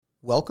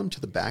Welcome to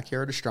the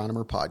Backyard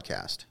Astronomer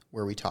podcast,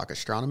 where we talk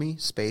astronomy,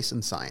 space,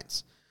 and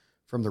science.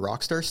 From the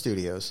Rockstar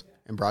Studios,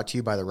 and brought to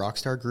you by the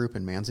Rockstar Group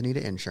and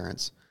Manzanita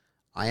Insurance,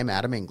 I am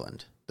Adam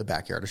England, the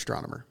Backyard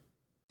Astronomer.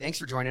 Thanks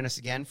for joining us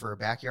again for a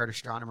Backyard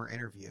Astronomer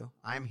interview.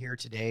 I'm here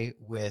today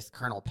with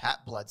Colonel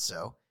Pat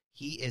Bledsoe.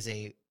 He is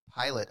a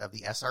pilot of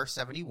the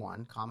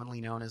SR71, commonly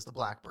known as the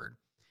Blackbird,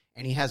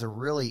 and he has a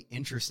really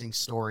interesting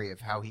story of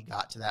how he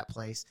got to that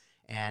place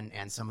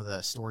and some of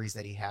the stories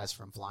that he has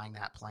from flying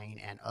that plane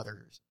and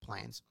other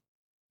planes.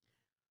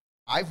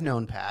 I've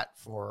known Pat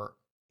for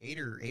eight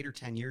or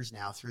 10 years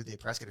now through the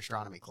Prescott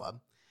Astronomy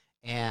Club,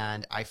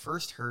 and I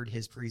first heard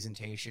his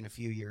presentation a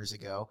few years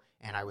ago,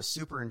 and I was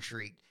super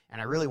intrigued, and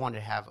I really wanted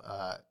to have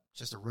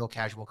just a real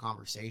casual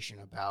conversation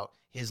about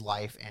his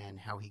life and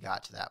how he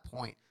got to that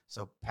point.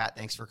 So, Pat,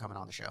 thanks for coming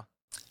on the show.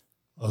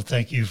 Well,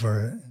 thank you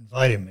for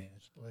inviting me.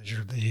 It's a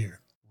pleasure to be here.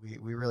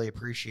 We really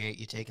appreciate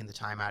you taking the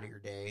time out of your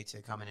day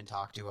to come in and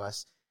talk to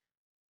us.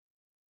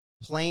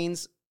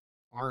 Planes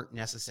aren't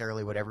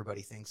necessarily what everybody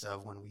thinks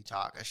of when we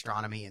talk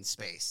astronomy and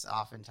space.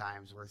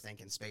 Oftentimes we're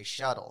thinking space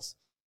shuttles,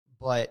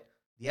 but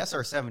the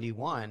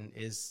SR-71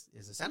 is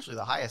essentially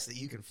the highest that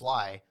you can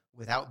fly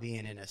without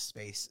being in a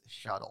space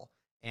shuttle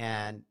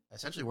and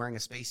essentially wearing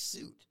a space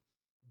suit.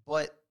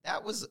 But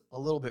that was a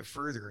little bit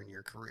further in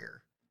your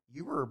career.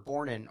 You were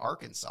born in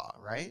Arkansas,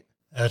 right?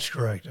 That's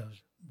correct. I was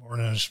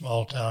born in a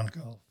small town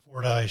called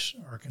Fordyce,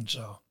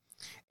 Arkansas.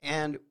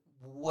 And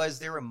was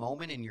there a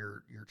moment in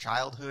your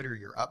childhood or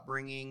your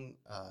upbringing,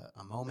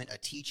 a moment, a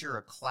teacher,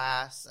 a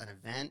class, an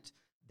event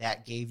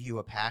that gave you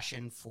a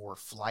passion for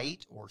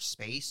flight or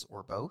space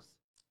or both?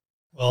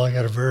 Well, I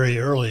got a very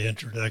early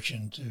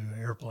introduction to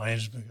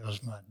airplanes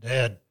because my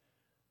dad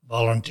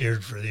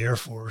volunteered for the Air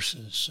Force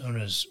as soon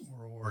as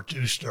World War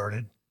II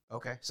started.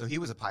 Okay, so he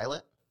was a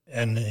pilot?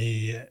 And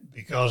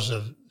because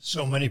of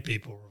so many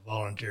people were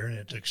volunteering,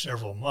 it took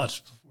several months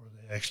before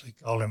they actually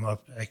called him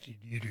up to active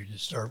duty to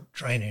start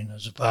training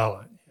as a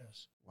pilot.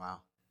 Yes. Wow.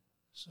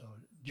 So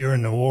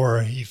during the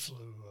war, he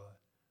flew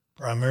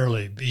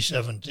primarily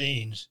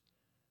B-17s,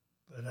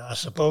 but I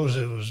suppose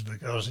it was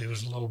because he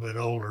was a little bit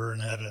older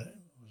and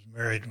was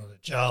married with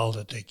a child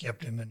that they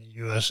kept him in the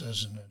U.S.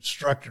 as an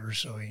instructor.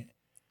 So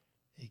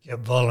he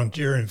kept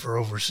volunteering for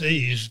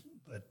overseas,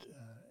 but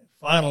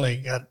finally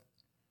got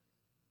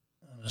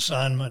an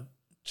assignment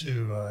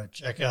to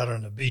check out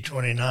on the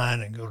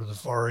B-29 and go to the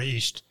Far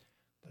East.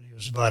 But he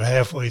was about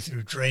halfway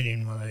through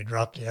training when they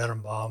dropped the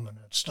atom bomb, and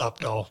it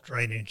stopped all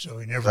training, so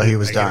he never he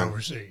was made done it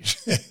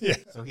overseas. Yeah.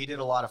 So he did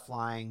a lot of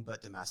flying,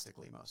 but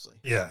domestically mostly.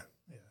 Yeah.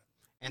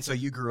 And so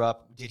you grew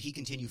up, did he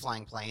continue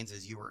flying planes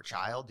as you were a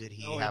child? Did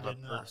he have a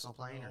not. personal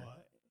plane? No, Or?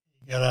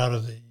 He got out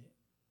of the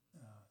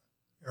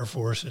Air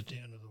Force at the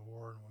end of the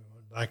war, and we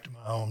went back to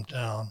my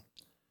hometown.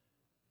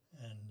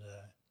 And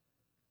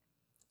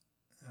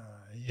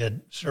he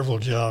had several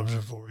jobs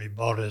before he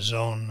bought his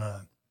own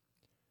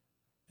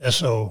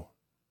SO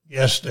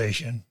gas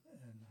station,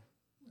 and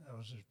that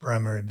was his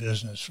primary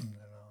business from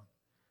then on.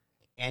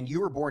 And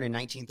you were born in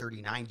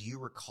 1939. Do you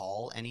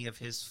recall any of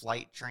his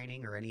flight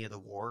training or any of the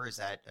war? Is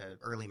that an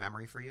early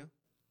memory for you?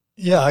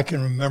 Yeah, I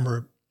can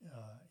remember,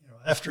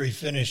 after he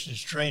finished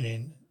his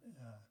training,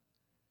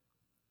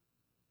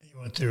 he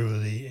went through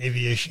the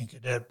aviation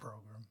cadet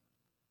program,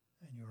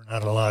 and you were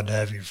not allowed to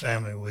have your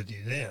family with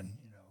you then,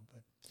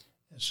 but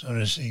as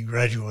soon as he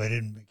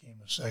graduated and became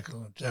a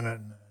second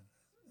lieutenant and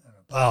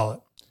a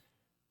pilot,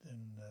 then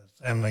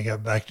the family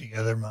got back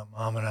together. My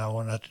mom and I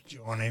went out to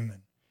join him,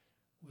 and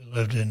we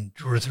lived in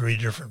 2 or 3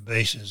 different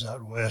bases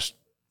out west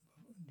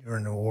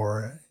during the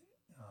war.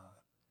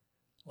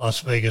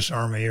 Las Vegas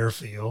Army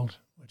Airfield,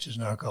 which is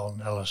now called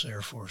Nellis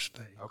Air Force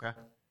Base. Okay.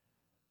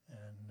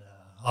 And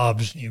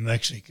Hobbs, New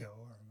Mexico.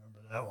 I remember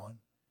that one.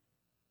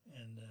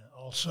 And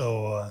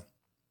also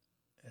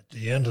at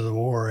the end of the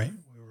war,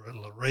 we were at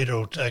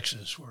Laredo,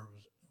 Texas, which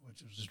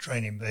was the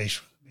training base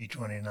for the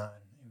B-29.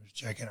 He was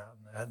checking out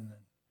in that. And then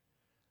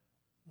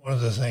one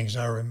of the things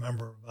I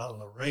remember about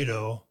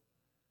Laredo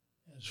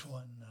is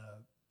when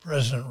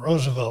President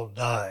Roosevelt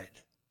died.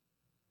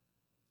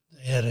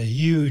 They had a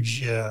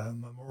huge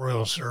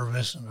memorial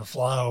service and a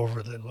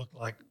flyover that looked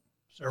like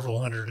several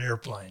hundred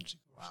airplanes.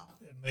 Wow.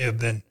 It may have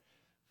been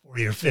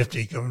 40 or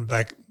 50 coming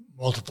back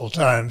multiple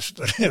times,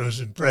 but it was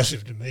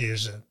impressive to me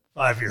as a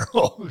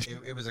 5-year-old.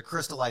 It was a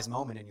crystallized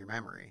moment in your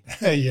memory.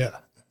 Yeah.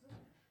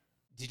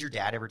 Did your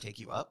dad ever take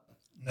you up?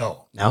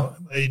 No. No?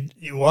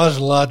 He was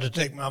allowed to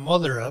take my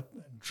mother up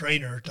and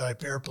train her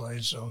type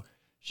airplanes, so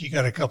she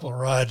got a couple of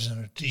rides in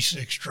a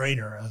T-6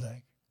 trainer, I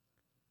think.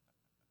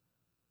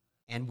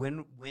 And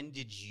when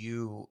did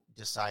you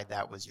decide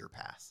that was your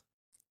path?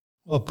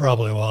 Well,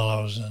 probably while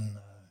I was in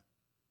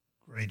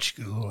grade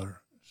school,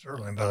 or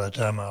certainly by the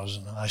time I was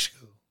in high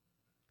school.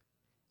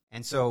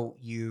 And so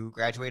you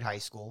graduate high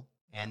school,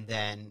 and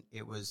then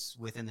it was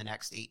within the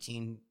next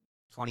 18,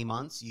 20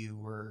 months, you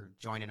were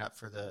joining up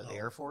for the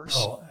Air Force?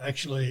 Oh,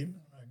 actually, when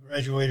I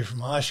graduated from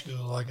high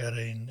school, I got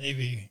a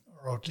Navy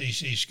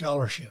ROTC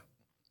scholarship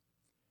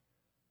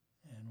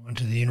and went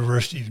to the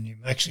University of New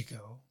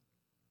Mexico.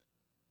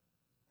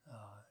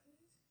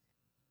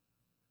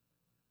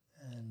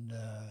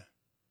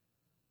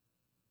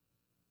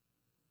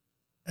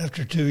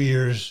 after 2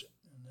 years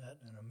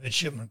in a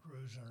midshipman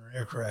cruise on an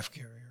aircraft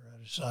carrier,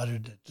 I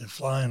decided that the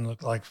flying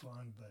looked like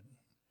fun, but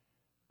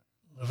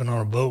living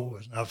on a boat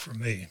was not for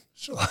me.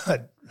 So I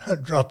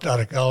dropped out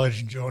of college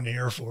and joined the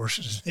Air Force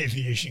as an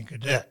aviation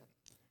cadet,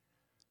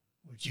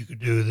 which you could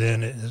do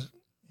then is,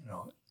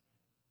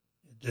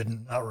 it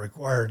did not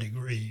require a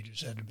degree. You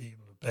just had to be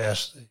able to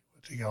pass what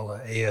they call the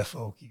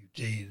AFOQT,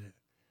 I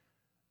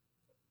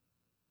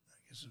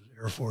guess it was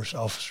Air Force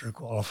Officer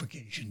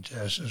Qualification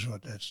Test is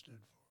what that stood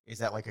for. Is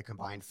that like a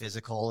combined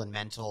physical and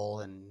mental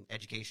and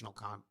educational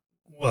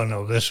Well,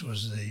 no, this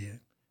was the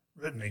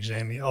written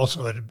exam. You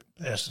also had to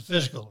pass the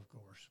physical, of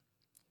course.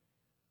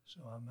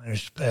 So I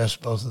managed to pass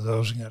both of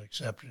those and got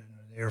accepted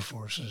into the Air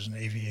Force as an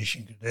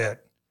aviation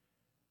cadet,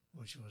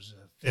 which was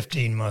a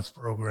 15-month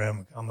program,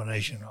 a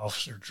combination of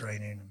officer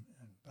training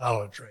and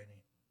pilot training.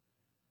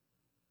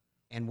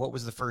 And what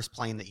was the first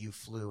plane that you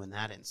flew in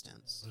that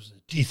instance? It was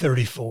a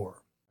T-34.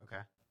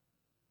 Okay.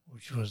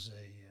 Which was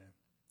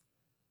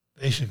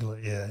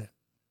basically a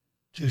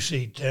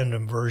two-seat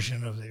tandem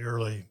version of the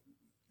early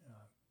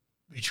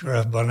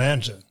Beechcraft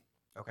Bonanza.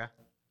 Okay.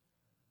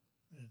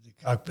 The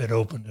cockpit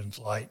opened in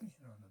flight.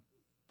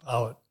 The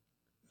pilot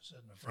sat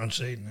in the front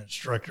seat and the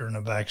instructor in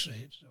the back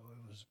seat. So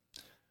it was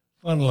a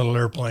fun little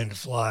airplane to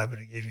fly, but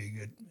it gave you a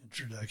good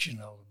introduction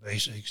to all the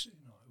basics.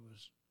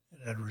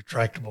 It had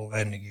retractable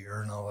landing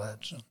gear and all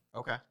that. So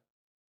okay.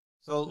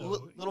 So a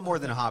little more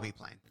than a hobby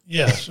plane.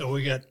 Yeah. So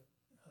we got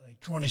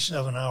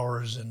 27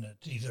 hours in the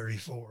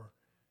T-34,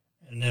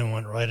 and then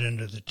went right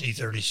into the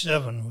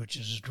T-37, which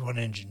is a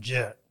twin-engine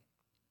jet.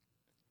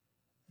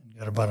 And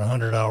got about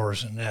 100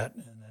 hours in that,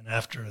 and then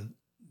after the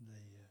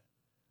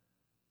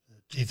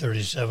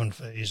T-37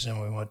 phase, then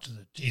we went to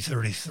the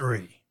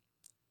T-33,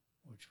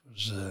 which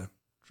was the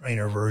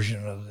trainer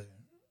version of the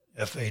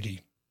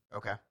F-80.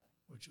 Okay.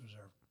 Which was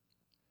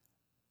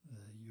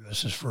the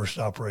U.S.'s first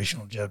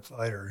operational jet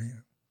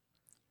fighter.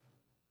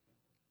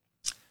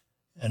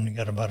 And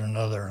got about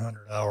another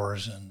 100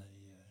 hours in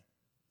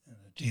the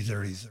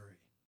T-33.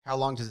 How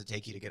long does it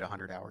take you to get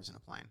 100 hours in a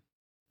plane?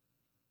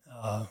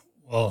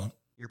 Well,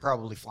 you're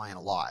probably flying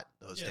a lot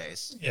those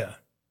days. Yeah,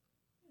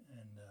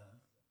 and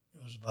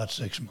it was about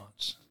 6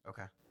 months.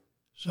 Okay.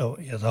 So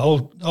yeah, the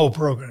whole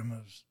program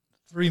was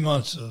 3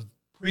 months of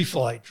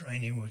pre-flight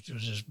training, which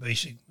was just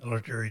basic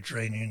military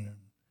training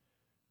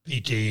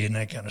and PT and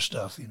that kind of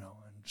stuff, and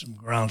some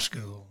ground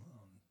school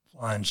on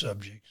flying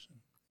subjects.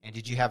 And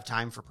did you have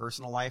time for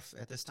personal life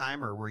at this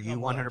time, or were you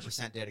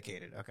 100%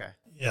 dedicated? Okay.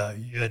 Yeah,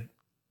 you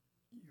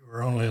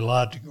were only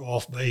allowed to go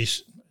off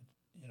base,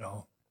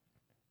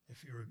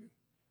 if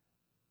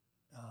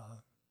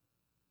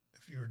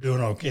you were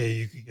doing okay,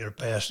 you could get a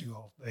pass to go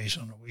off base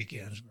on the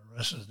weekends, but the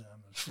rest of the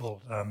time it was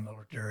full-time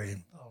military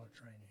and pilot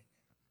training.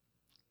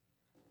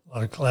 A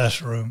lot of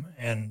classroom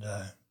and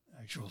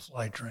actual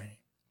flight training.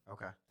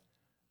 Okay.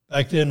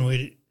 Back then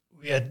we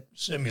had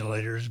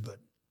simulators, but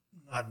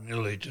not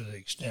nearly to the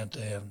extent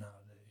they have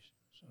nowadays.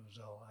 So it was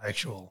all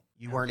actual.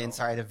 You weren't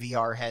inside a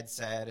VR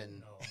headset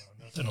and no,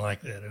 nothing like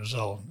that. It was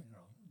all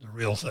the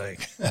real thing.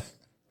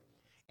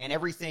 And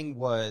everything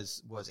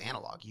was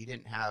analog. You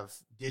didn't have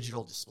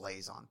digital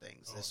displays on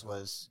things. This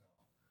was.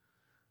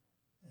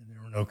 And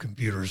there were no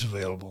computers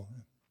available.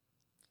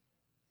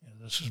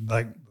 This was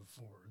back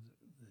before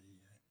the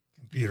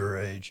computer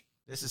age.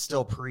 This is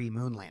still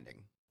pre-moon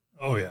landing.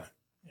 Oh yeah,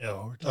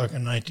 we're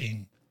talking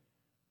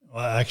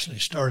I actually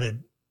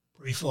started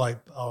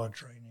pre-flight pilot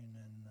training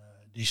in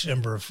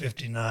December of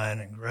 59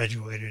 and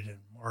graduated in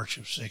March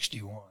of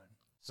 61.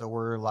 So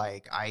we're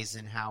like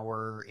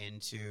Eisenhower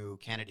into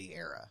Kennedy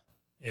era.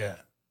 Yeah.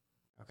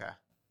 Okay.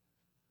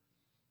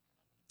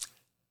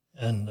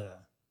 And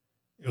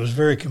it was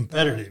very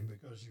competitive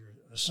because your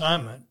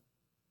assignment,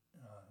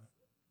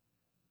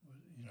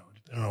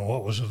 depending on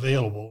what was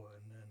available,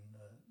 and then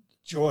the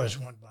choice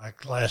went by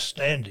class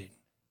standing.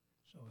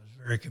 So it was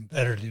very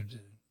competitive to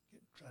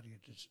try to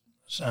get this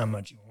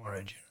assignment you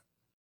wanted.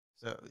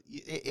 So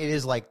it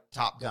is like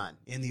Top Gun.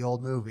 In the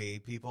old movie,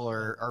 people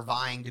are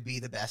vying to be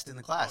the best in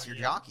the class. You're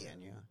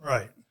jockeying. Yeah.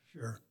 Right,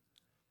 sure.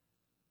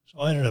 So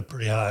I ended up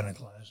pretty high in the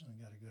class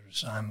and got a good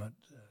assignment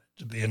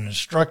to be an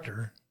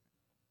instructor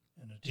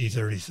in a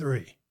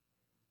T-33.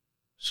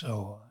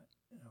 So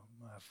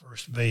my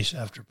first base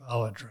after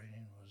pilot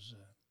training was,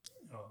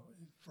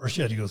 first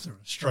you had to go through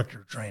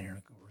instructor training,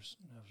 of course.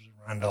 That was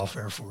at Randolph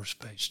Air Force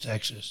Base,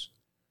 Texas.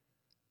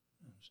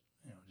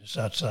 Just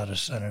outside of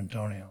San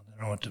Antonio.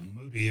 Then I went to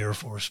Moody Air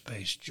Force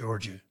Base,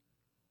 Georgia,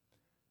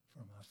 for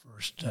my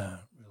first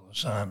real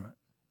assignment.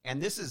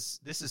 And this is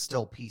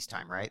still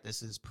peacetime, right?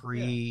 This is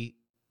pre.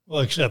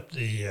 Well, except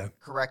the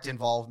correct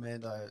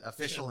involvement,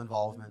 official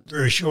involvement.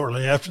 Very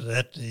shortly after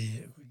that,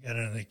 we got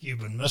into the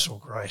Cuban Missile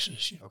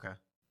Crisis. Okay.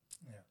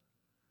 Yeah.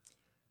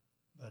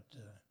 But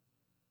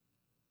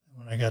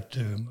when I got to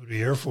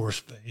Moody Air Force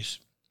Base,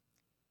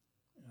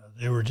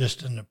 they were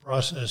just in the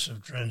process of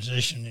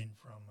transitioning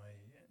from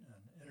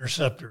an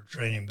interceptor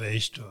training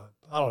base to a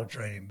pilot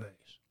training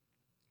base.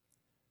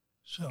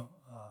 So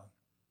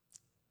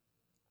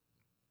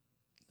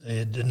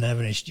they didn't have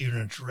any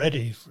students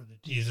ready for the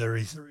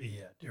T-33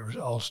 yet. They were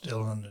all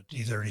still in the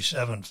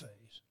T-37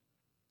 phase.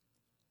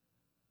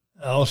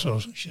 I also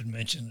should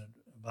mention that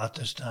about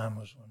this time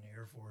was when the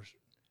Air Force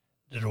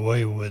did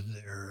away with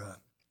their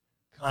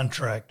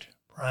contract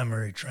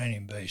primary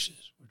training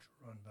bases, which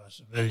were run by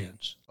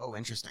civilians. Oh,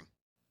 interesting.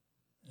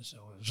 And so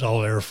it was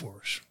all Air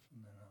Force.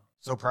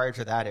 So prior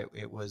to that,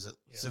 it was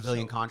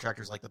civilian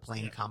contractors like the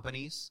plane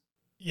companies?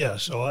 Yeah,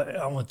 so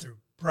I went through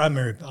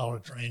primary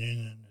pilot training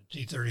in the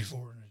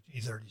T-34 and the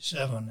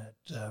T-37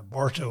 at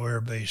Bledsoe Air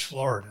Base,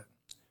 Florida,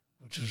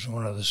 which was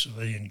one of the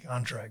civilian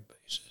contract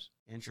bases.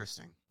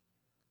 Interesting.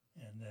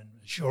 And then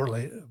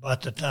shortly,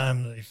 about the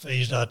time they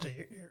phased out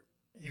the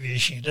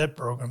aviation cadet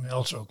program, they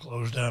also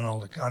closed down all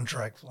the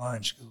contract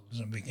flying schools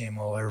and became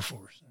all Air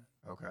Force.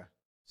 Okay.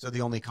 So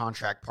the only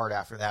contract part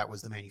after that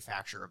was the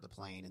manufacture of the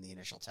plane and the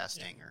initial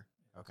testing?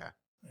 Okay.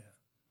 Yeah.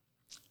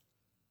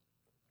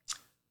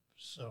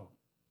 So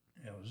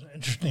it was an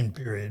interesting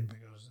period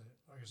because,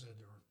 like I said,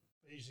 they were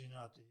phasing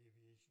out the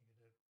aviation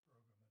cadet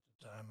program at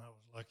the time. I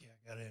was lucky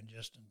I got in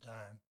just in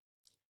time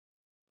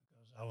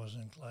because I was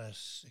in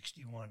class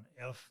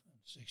 61F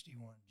and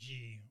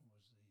 61G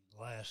was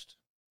the last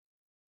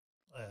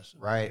class.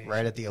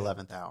 Right at the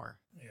 11th hour.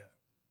 Yeah.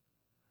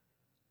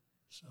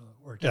 So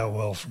it worked out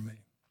well for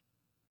me.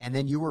 And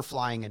then you were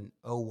flying an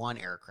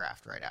O-1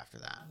 aircraft right after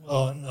that.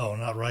 Well, no,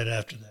 not right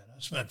after that. I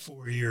spent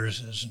 4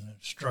 years as an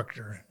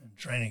instructor in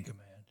training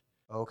command.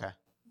 Okay.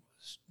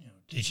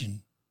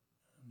 Teaching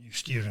new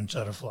students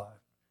how to fly.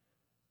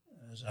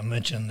 As I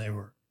mentioned, they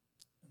were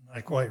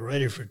not quite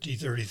ready for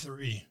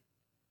T-33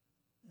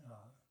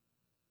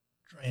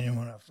 training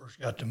when I first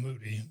got to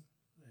Moody.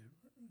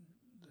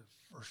 The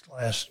first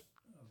class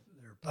of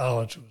their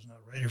pilots was not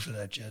ready for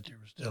that yet. They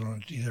were still on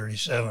the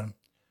T-37.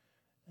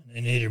 And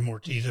they needed more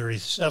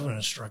T-37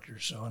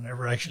 instructors, so I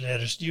never actually had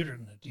a student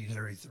in the T-33.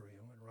 I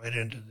went right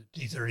into the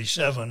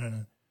T-37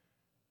 and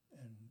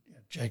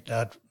checked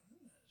out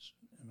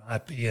an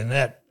IP in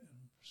that.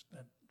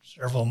 Spent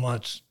several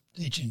months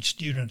teaching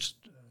students,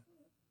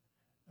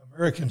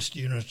 American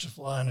students, to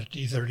fly in a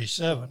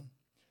T-37.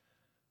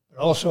 But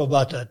also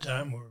about that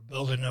time, we were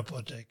building up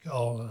what they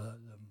call the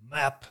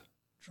MAP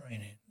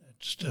training. That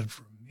stood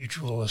for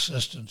Mutual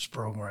Assistance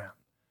Program,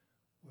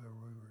 where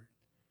we were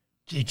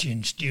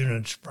teaching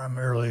students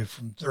primarily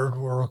from third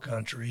world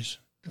countries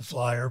to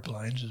fly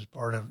airplanes as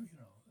part of,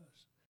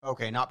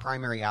 Okay, not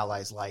primary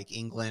allies like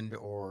England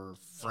or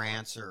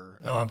France or...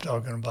 No, I'm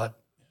talking about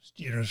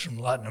students from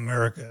Latin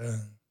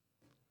America,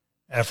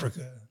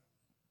 Africa,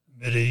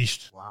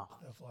 Mideast, Wow.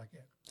 Stuff like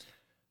that.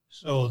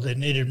 So they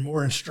needed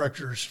more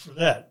instructors for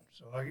that.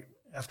 So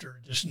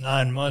after just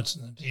 9 months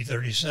in the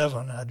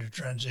T-37, I had to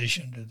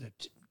transition to the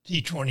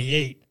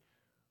T-28,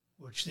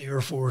 which the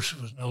Air Force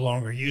was no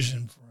longer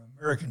using for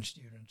American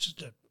students at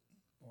that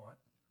point.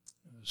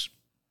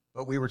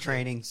 But we were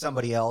training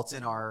somebody else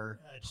in our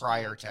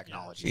prior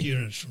technology.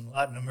 Students from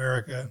Latin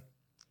America.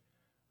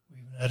 We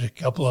even had a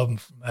couple of them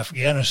from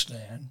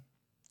Afghanistan.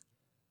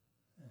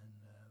 And,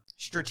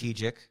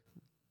 strategic.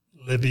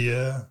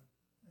 Libya.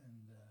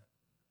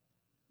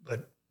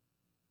 But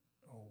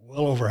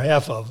well over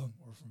half of them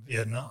were from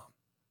Vietnam.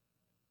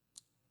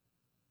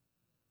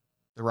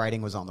 The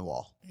writing was on the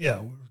wall. Yeah,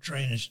 we were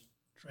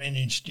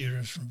training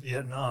students from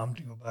Vietnam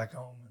to go back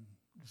home and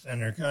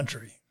defend their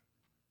country.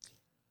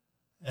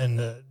 And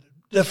the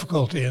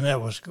difficulty in that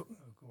was, of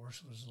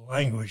course, was the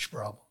language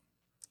problem.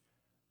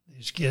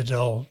 These kids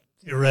all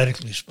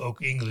theoretically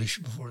spoke English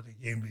before they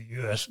came to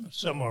the U.S., but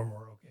some of them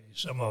were okay.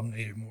 Some of them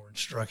needed more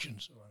instruction,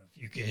 so in a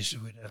few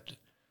cases we'd have to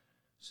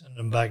send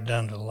them back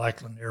down to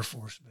Lackland Air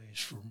Force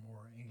Base for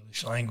more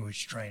English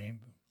language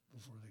training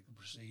before they could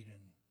proceed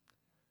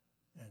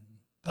in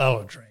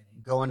pilot training.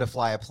 Going to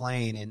fly a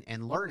plane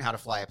and learn how to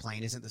fly a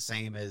plane isn't the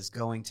same as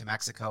going to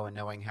Mexico and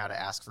knowing how to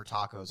ask for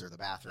tacos or the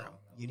bathroom. No.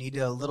 You need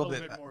a little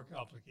bit more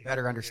complicated,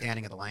 better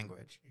understanding of the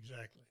language.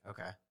 Exactly.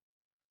 Okay.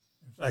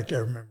 In fact, I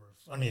remember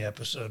a funny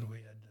episode. We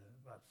had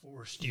about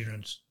 4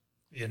 students,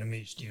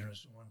 Vietnamese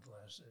students in one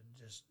class, that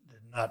just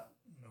did not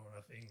know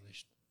enough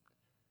English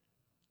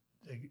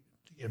to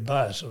get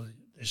by. So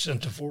they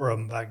sent the 4 of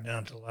them back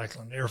down to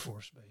Lackland Air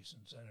Force Base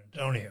in San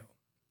Antonio.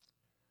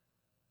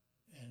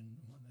 And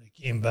when they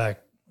came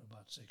back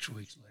about 6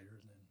 weeks later,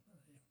 then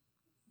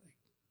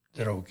they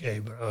did okay.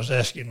 But I was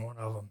asking one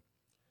of them,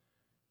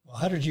 well,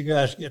 how did you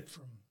guys get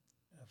from,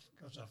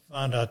 because I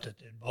found out that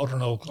they'd bought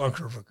an old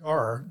clunker of a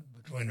car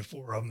between the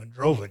 4 of them and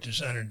drove it to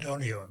San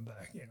Antonio and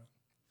back,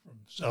 from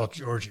South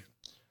Georgia.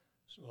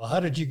 So, well, how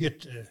did you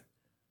get to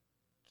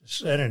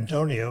San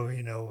Antonio?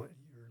 Your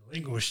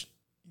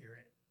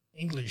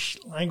English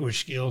language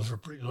skills were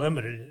pretty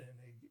limited. And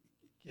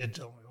the kid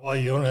told me, well,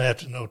 you only have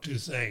to know 2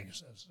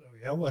 things. I said,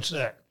 yeah, what's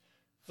that?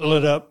 Fill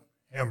it up,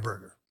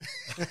 hamburger.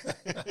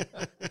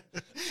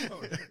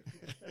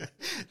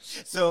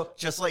 So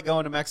just like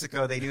going to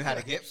Mexico, they knew how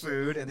to get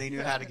food and they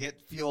knew how to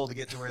get fuel to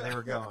get to where they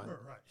were going.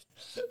 Right.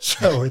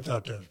 So we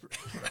thought that was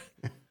pretty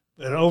right.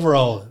 But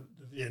overall,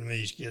 the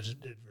Vietnamese kids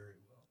did very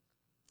well.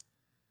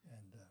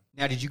 And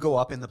now, did you go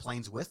up in the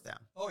planes with them?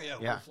 Oh, yeah.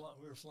 Yeah.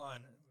 We were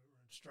flying. We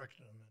were in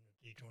instructing them in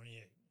a T-28.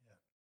 Yeah.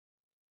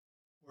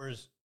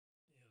 Whereas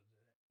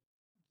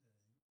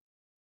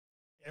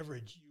the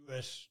average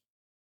U.S.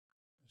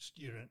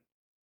 student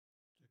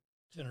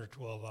took 10 or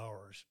 12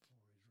 hours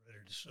before he was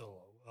ready to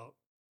solo. Well,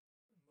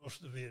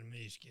 most of the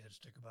Vietnamese kids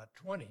took about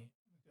 20,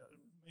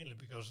 mainly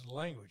because of the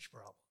language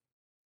problem.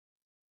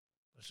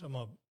 But some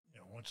of them,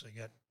 once they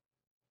got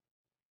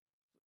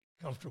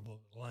comfortable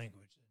with the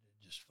language, they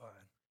did just fine.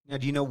 Now,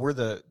 do you know were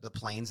the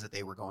planes that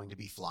they were going to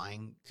be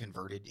flying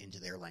converted into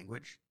their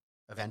language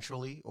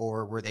eventually,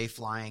 or were they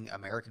flying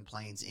American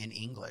planes in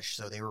English,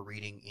 so they were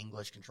reading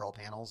English control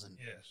panels? And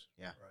yes,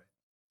 yeah, right.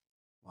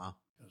 Wow.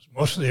 Because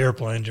most of the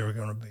airplanes they were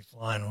going to be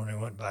flying when they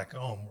went back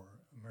home were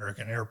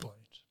American airplanes.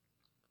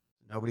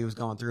 Nobody was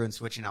going through and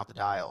switching out the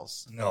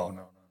dials. No.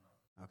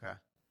 Okay.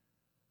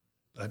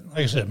 But like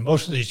I said,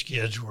 most of these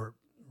kids were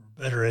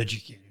better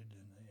educated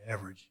than the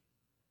average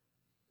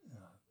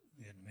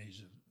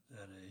Vietnamese of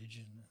that age,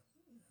 and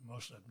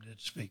most of them did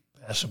speak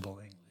passable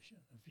English. In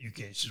a few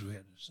cases, we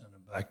had to send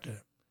them back for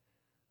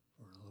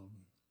a little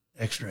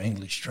extra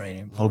English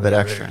training. A little bit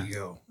extra. Ready to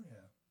go.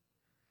 Yeah.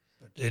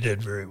 But they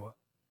did very well.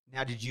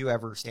 Now, did you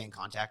ever stay in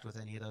contact with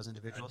any of those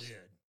individuals? I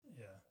did,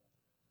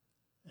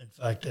 yeah. In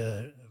fact,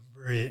 a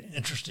very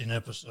interesting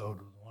episode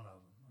with one of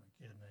them,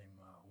 a kid named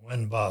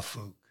Wen Ba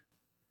Phuc.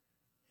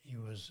 He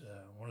was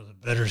one of the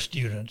better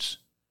students,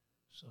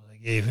 so they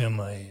gave him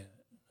a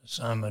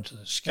assignment to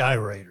the Sky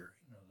Raider,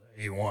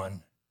 the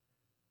A1,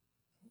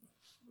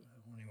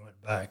 when he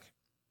went back.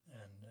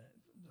 And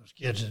those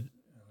kids,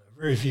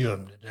 very few of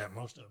them did that.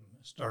 Most of them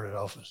started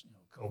off as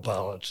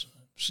co-pilots,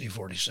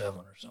 C-47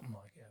 or something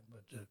like that.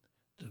 But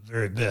the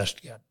very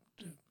best got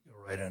to go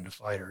right into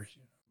fighters,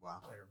 Wow.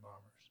 Fighter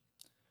bombers.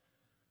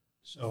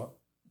 So,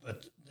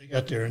 but they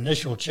got their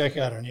initial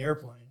checkout on the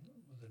airplane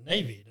with the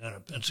Navy down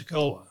at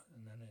Pensacola,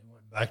 and then they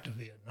went back to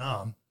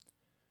Vietnam,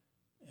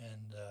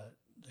 and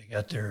they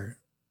got their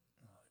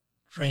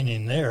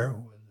training there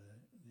with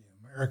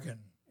the American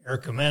Air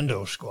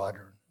Commando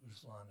Squadron, who was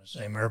flying the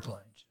same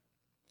airplanes.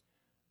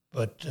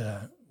 But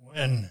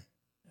Wen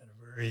had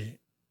a very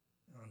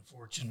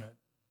unfortunate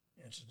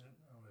incident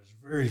on his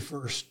very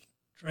first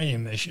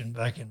training mission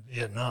back in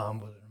Vietnam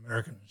with an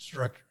American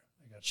instructor.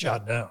 They got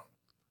shot down.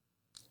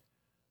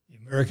 The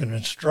American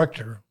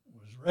instructor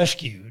was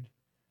rescued,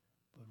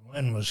 but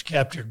Wen was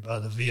captured by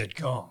the Viet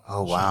Cong.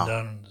 Oh, wow.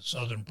 Down in the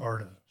southern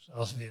part of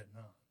South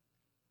Vietnam.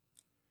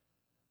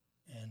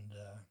 And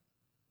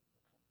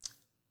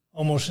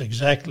almost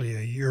exactly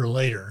a year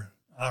later,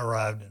 I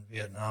arrived in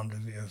Vietnam to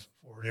be a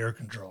forward air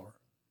controller.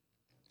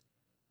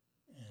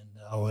 And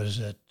I was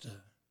at, I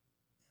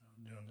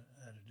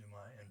had to do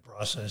my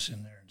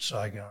in-processing there in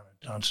Saigon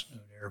at Tan Son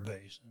Nhut Air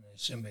Base. And they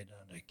sent me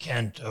down to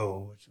Can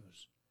Tho, which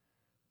was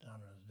down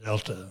in the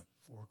Delta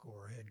 4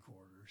 Corps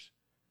headquarters,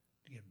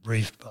 to get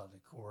briefed by the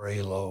Corps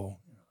ALO,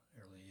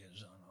 their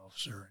liaison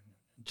officer, and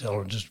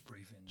intelligence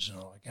briefings and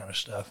all that kind of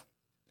stuff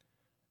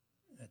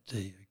at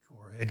the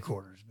Corps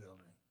headquarters building.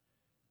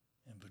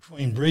 And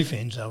between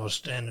briefings, I was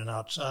standing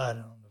outside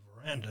on the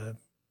veranda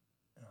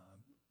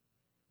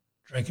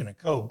drinking a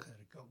Coke, had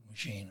a Coke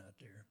machine out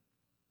there.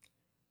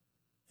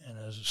 And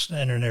as I was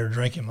standing there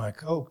drinking my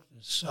Coke,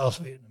 the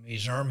South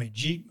Vietnamese Army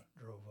Jeep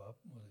drove up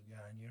with a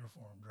guy in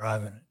uniform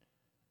driving it.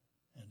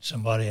 And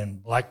somebody in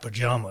black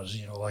pajamas,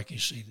 like you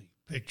see the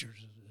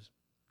pictures of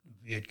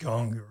the Viet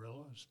Cong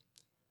guerrillas,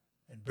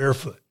 and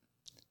barefoot.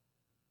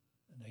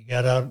 And they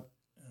got out,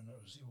 and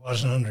he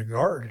wasn't under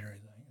guard or anything.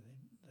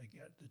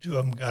 The two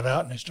of them got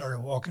out, and they started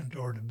walking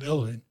toward the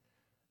building.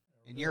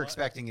 And you're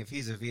expecting if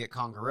he's a Viet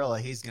Cong guerrilla,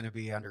 he's going to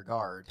be under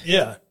guard.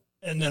 Yeah.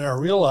 And then I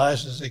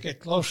realized as they get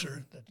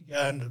closer that the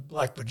guy in the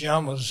black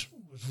pajamas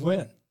was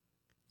Wen.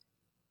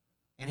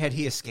 And had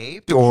he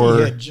escaped? Or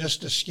he had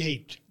just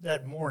escaped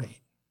that morning.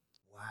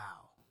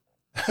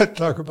 Wow.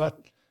 Talk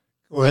about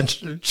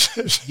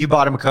coincidences. You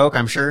bought him a Coke,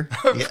 I'm sure.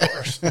 Of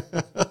course.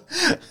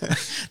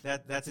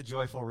 That's a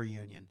joyful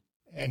reunion.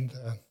 And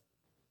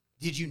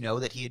did you know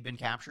that he had been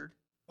captured?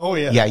 Oh,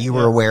 yeah. Yeah, you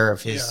were aware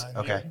of his. Yeah,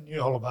 okay. I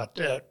knew all about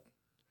that.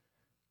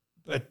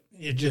 But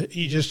he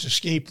just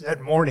escaped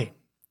that morning.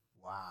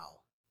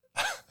 Wow.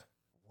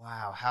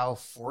 Wow, how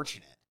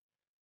fortunate.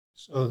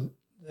 So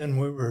then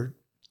we were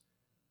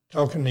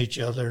talking to each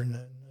other, and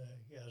then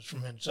guys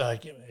from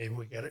inside came, hey,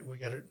 we got it,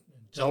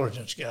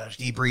 intelligence guys.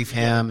 Debrief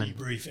him.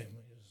 Debrief him.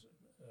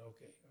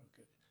 Okay.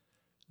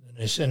 Then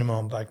they sent him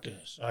on back to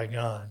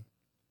Saigon.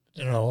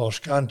 But then I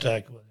lost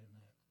contact with him.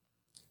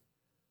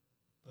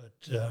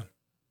 But,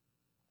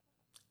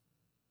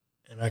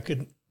 and I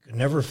could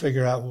never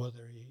figure out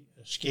whether he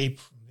escaped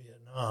from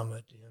Vietnam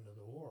at the end of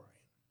the war.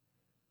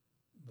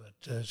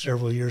 But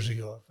several years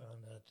ago, I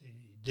found out that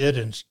he did,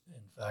 in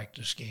fact,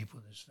 escape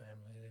with his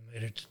family. They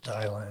made it to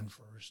Thailand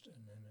first and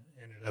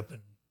then ended up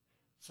in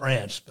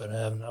France, but I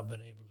have not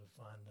been able to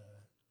find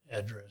an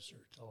address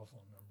or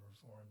telephone number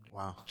for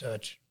him to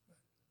touch.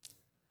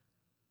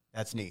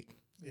 That's neat.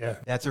 Yeah.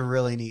 That's a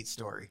really neat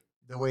story,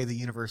 the way the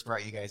universe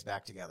brought you guys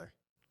back together.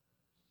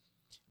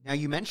 Now,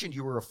 you mentioned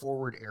you were a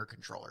forward air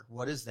controller.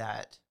 What does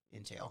that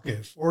entail?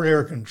 Okay, forward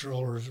air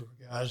controllers were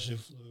guys who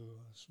flew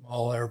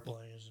small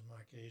airplanes. In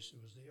my case,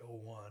 it was the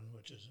O-1,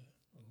 which is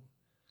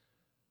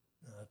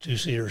a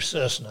two-seater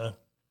Cessna.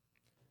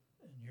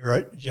 And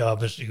your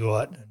job is to go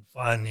out and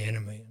find the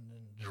enemy and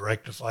then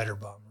direct the fighter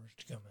bombers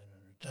to come in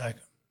and attack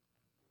them.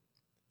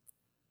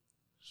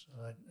 So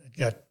I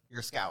got...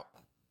 You're a scout.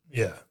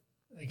 Yeah.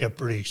 It got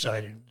pretty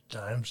exciting at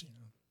times,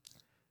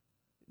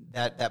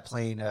 That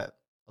plane, a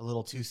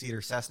little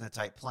two-seater Cessna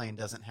type plane,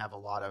 doesn't have a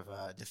lot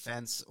of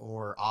defense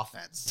or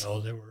offense. No,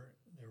 there was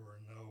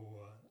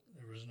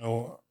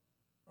no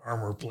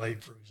armor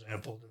plate, for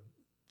example, to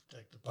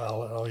protect the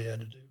pilot. All you had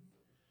to do,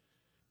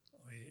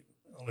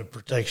 only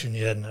protection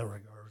you had in that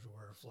regard was to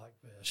wear a flak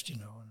vest. In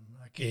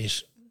my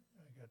case,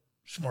 I got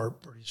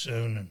smart pretty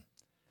soon and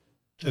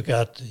took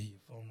out the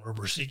foam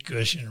rubber seat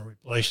cushion and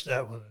replaced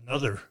that with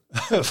another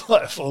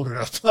folded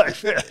up flak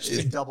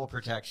vest. Double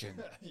protection.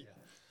 Yeah.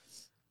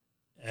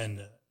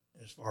 And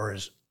as far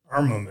as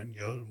armament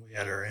goes, we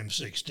had our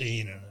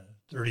M16 and a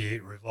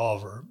 .38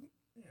 revolver,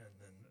 but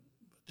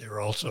there were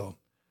also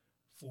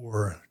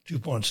 4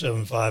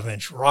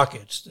 2.75-inch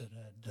rockets that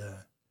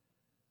had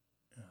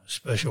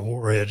special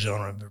warheads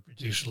on them that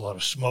produced a lot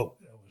of smoke.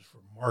 That was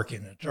for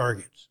marking the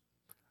targets.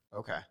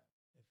 Okay.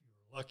 If you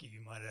were lucky,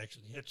 you might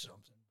actually hit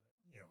something.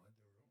 But, they were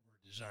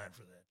designed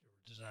for that. They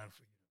were designed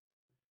for you to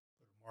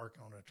put a mark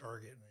on a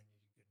target, and then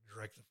you could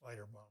direct the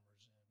fighter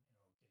bombers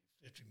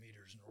in, 50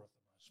 meters north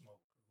of my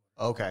smoke.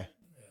 Okay.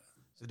 Yeah.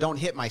 So don't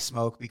hit my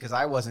smoke because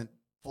I wasn't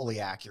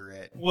fully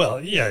accurate. Well,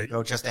 yeah.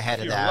 Go just ahead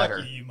of If that. you're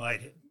lucky, you might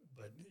hit,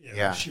 but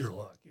Yeah. sheer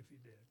luck if you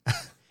did.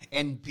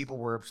 And people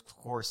were, of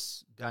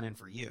course, gunning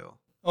for you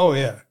Oh,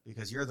 yeah.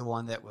 because you're the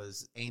one that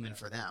was aiming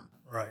for them.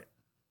 Right.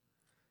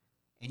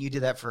 And you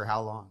did that for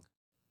how long?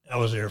 I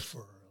was there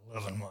for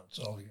 11 months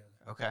altogether.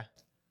 Okay.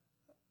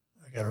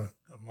 I got a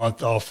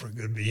month off for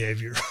good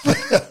behavior.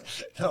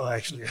 No,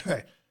 actually,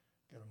 I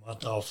got a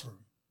month off for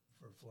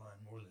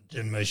flying more than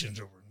 10 missions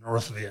over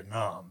North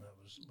Vietnam. That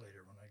was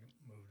later when I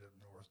moved up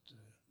north to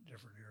a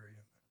different area.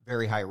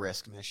 Very high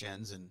risk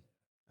missions. And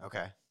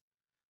okay.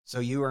 So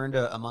you earned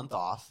a month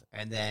off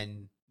and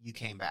then you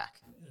came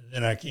back.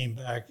 Then I came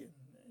back.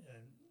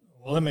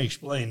 Well, let me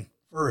explain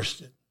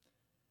first that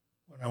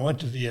when I went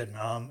to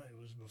Vietnam, it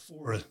was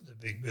before the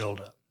big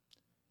buildup.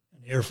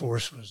 And the Air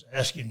Force was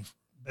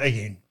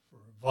begging for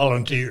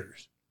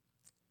volunteers.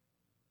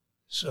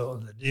 So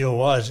the deal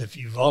was if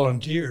you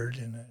volunteered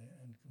and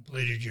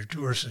completed your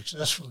tour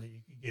successfully,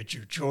 you could get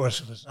your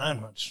choice of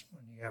assignments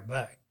when you got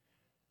back.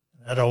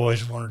 And I'd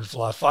always wanted to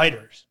fly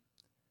fighters.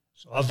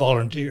 So I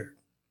volunteered.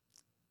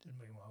 Didn't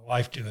make my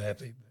wife too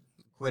happy.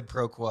 But Quid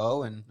pro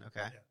quo and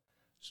okay.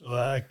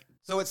 Yeah.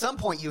 So at some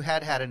point you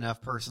had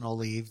enough personal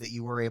leave that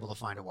you were able to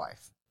find a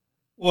wife.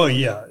 Well,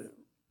 yeah.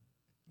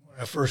 When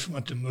I first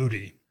went to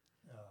Moody,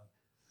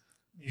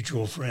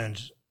 mutual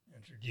friends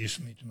introduced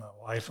me to my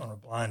wife on a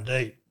blind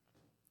date.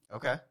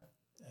 Okay.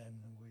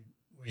 And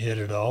we hit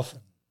it off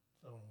and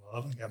fell in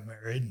love and got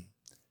married and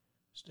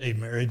stayed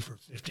married for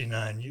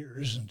 59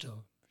 years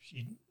until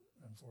she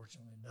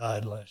unfortunately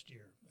died last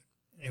year. But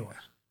anyway,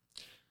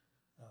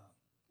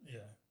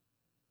 yeah.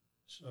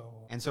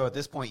 So at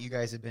this point, you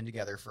guys had been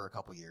together for a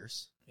couple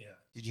years. Yeah.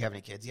 Did you have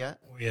any kids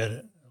yet? We had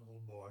a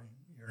little boy,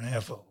 a year and a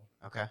half old.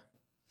 Okay.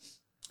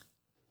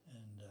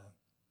 And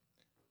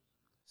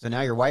so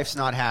now your wife's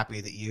not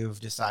happy that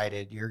you've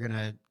decided you're going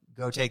to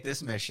go take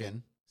this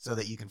mission so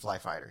that you can fly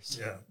fighters.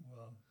 Yeah.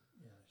 Well,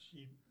 yeah,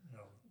 she,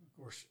 of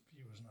course,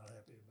 she was not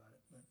happy about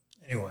it. But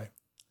anyway,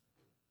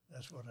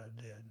 that's what I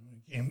did.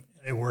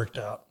 It worked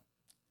out.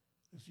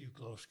 A few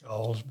close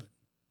calls, but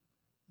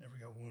never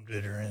got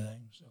wounded or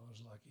anything, so I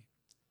was lucky.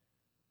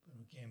 But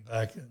we came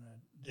back, and I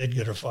did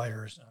get a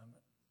fighter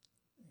assignment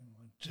and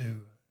went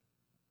to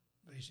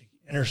basic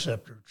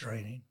interceptor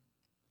training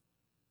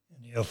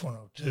in the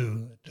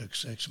F-102. That took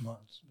 6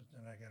 months, but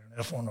then I got an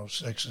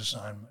F-106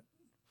 assignment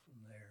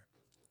from there.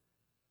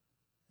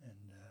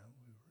 And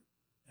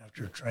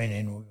after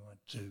training, we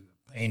went to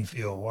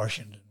Plainfield,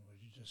 Washington,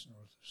 which is just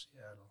north of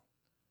Seattle.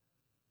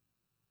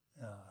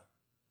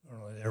 We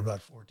were only there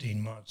about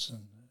 14 months, and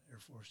the Air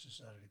Force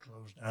decided to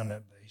close down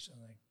that base, I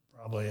think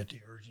probably at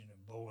the urging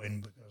of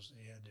Boeing because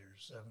they had their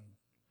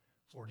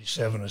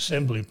 747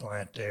 assembly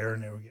plant there,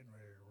 and they were getting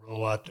ready to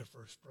roll out their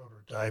first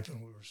prototype,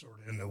 and we were sort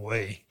of in the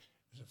way.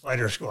 There's a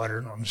fighter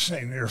squadron on the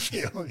same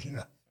airfield,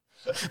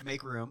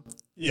 Make room.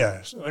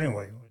 Yeah, so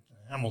anyway, we went to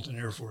Hamilton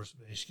Air Force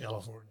Base,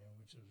 California,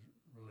 which is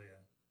really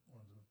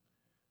one of the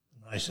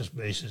nicest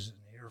bases in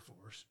the Air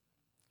Force.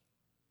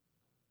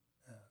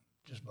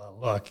 Just by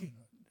luck,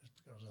 just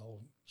because the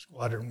whole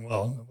squadron,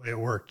 well, the way it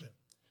worked,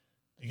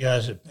 the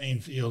guys at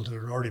Plainfield who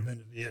had already been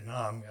to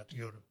Vietnam got to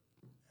go to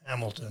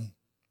Hamilton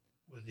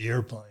with the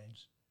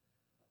airplanes.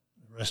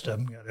 The rest of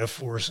them got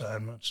F-4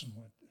 assignments and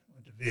went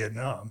to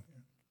Vietnam.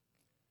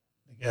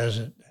 The guys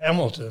at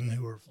Hamilton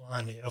who were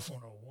flying the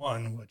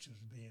F-101, which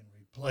was being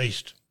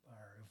replaced by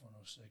our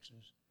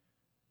F-106s,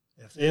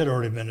 if they had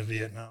already been to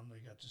Vietnam, they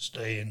got to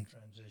stay in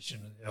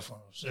transition to the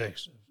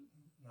F-106. If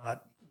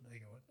not,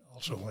 they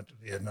also went to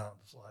Vietnam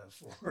to fly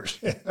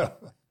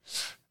F-4s.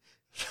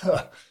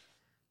 So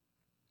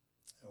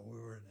we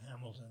were in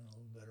Hamilton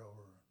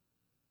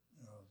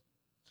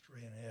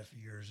 3.5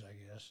 years, I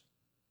guess.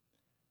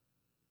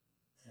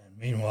 And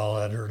meanwhile,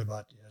 I'd heard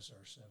about the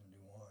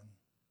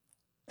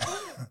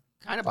SR71.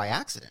 Kind of by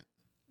accident.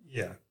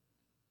 Yeah.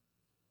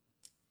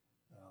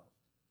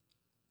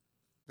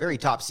 Very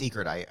top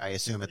secret, I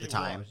assume, at the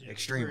time. Was.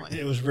 Extremely.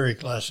 It was very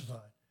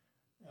classified.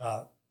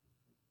 But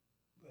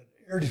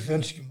Air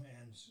Defense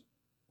Command's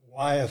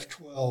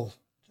YF-12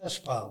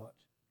 test pilot,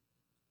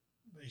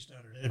 based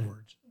out of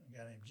Edwards, a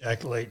guy named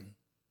Jack Layton,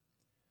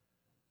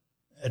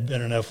 had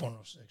been an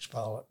F-106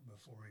 pilot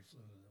before he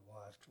flew the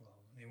YF-12.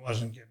 And he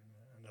wasn't getting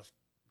enough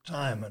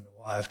time in the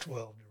YF-12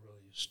 to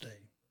really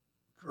stay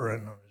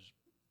current on his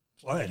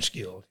flying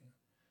skills.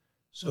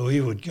 So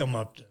he would come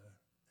up to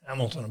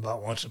Hamilton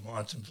about once a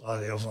month and fly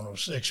the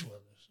F-106 with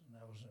us. And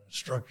I was an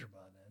instructor by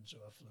then, so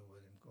I flew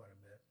with him quite a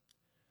bit.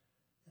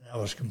 And I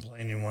was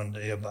complaining one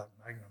day about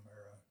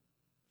McNamara,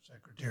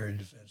 Secretary of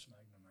Defense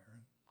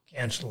McNamara,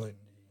 canceling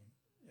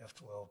the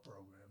F-12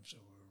 program, so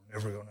we were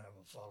never going to have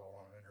a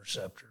follow-on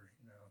interceptor,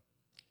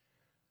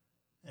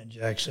 And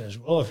Jack says,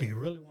 well, if you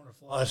really want to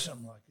fly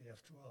something like the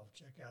F-12,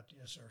 check out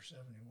the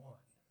SR-71.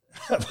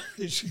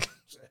 He said,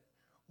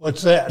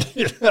 what's that?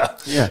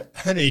 Yeah.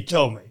 And he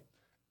told me.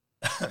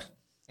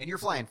 And you're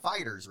flying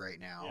fighters right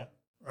now. Yeah,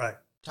 right.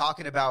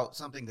 Talking about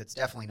something that's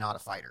definitely not a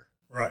fighter.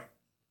 Right.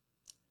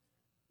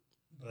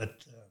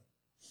 But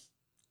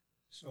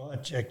so I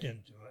checked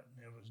into it,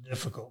 and it was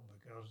difficult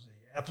because the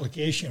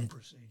application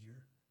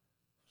procedure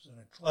was in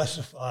a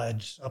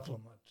classified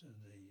supplement to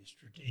the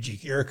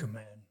Strategic Air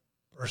Command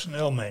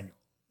personnel manual,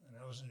 and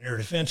that was in Air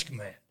Defense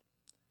Command.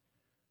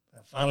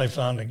 I finally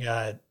found a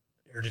guy at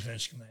Air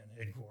Defense Command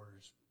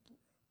headquarters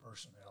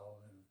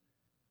personnel who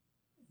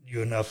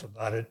knew enough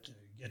about it to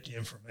get the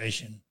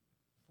information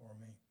for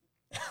me.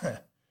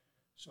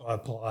 So I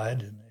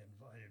applied, and they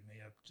invited me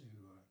up to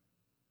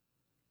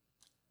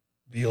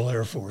Beale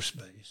Air Force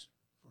Base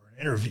for an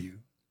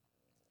interview.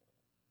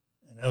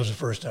 And that was the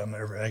first time I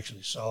ever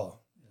actually saw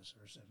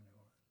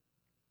SR-71.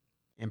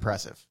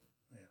 Impressive.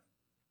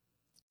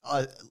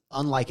 Yeah.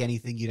 Unlike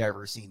anything you'd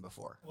ever seen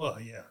before.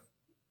 Well, yeah.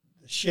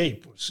 The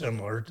shape was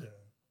similar to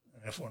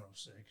an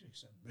F-106,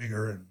 except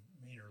bigger and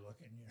meaner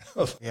looking,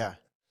 Yeah.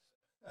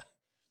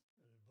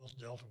 Both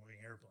Delta wing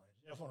airplanes.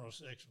 The F-106 was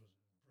an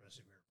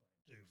impressive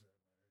airplane, too,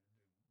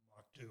 for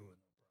Mach 2 and no problem.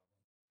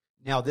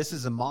 Now, this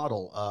is a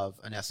model of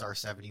an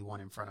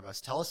SR-71 in front of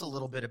us. Tell us a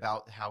little bit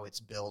about how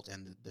it's built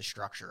and the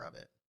structure of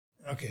it.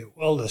 Okay,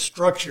 well, the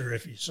structure,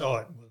 if you saw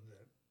it with the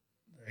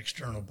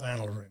external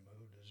panel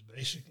removed, is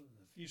basically,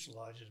 the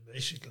fuselage is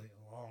basically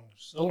a long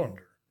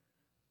cylinder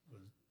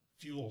with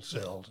fuel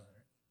cells in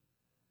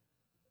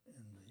it.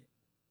 And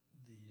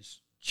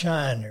these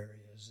chine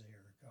areas, they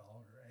are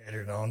called, are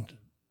added on to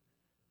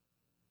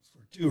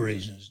for two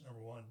reasons.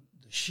 Number one,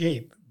 the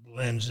shape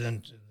blends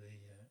into the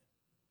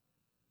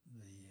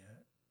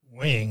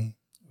wing,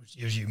 which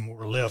gives you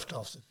more lift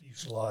off the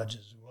fuselage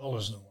as well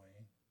as the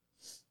wing.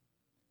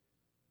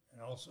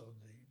 And also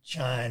the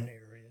chine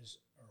areas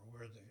are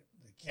where the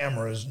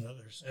cameras and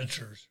other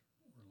sensors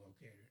were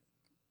located.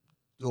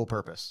 Dual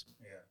purpose.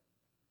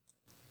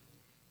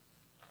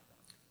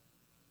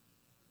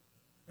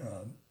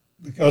 Yeah.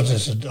 Because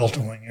it's a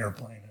delta wing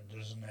airplane, it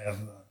doesn't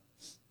have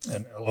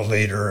an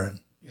elevator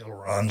and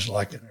ailerons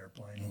like an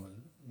airplane with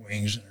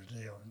wings and a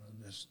tail. And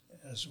this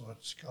has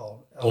what's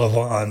called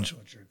elevons,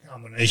 which are a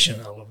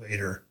combination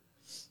elevator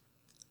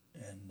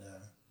and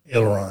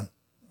aileron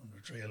on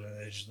the trailing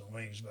edge of the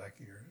wings back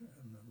here.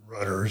 And the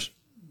rudders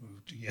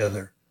move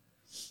together.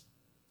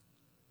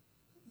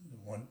 The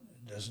one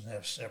doesn't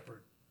have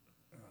separate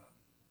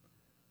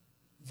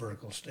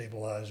vertical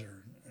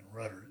stabilizer and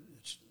rudder.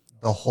 It's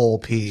The whole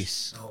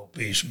piece. the whole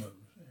piece moves.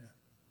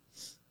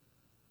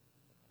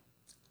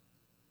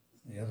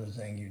 The other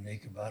thing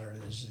unique about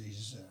it is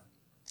these,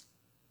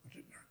 what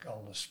are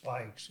called the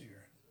spikes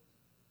here.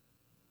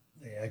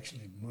 They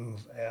actually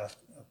move aft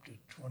up to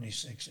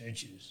 26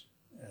 inches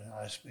at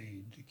high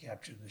speed to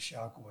capture the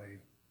shock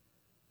wave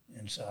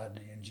inside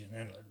the engine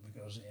inlet,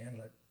 because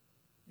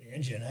the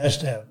engine has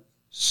to have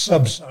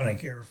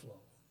subsonic airflow.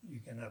 You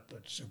cannot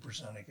put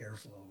supersonic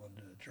airflow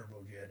into a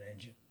turbojet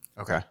engine.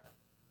 Okay.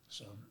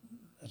 So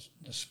that's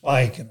the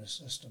spike in the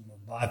system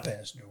of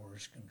bypass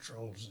doors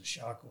controls the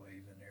shock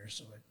wave in there,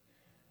 so it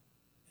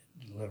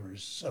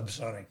delivers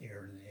subsonic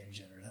air to the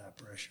engine at high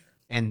pressure.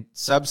 And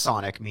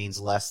subsonic means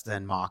less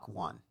than Mach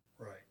 1.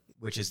 Right.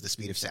 Which is the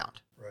speed of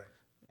sound. Right.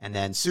 And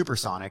then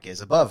supersonic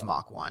is above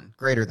Mach 1,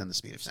 greater than the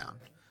speed of sound.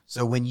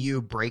 So when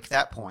you break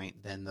that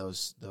point, then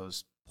those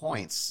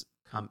points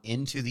come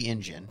into the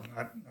engine. Well,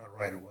 not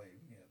right away,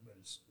 but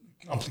it's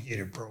a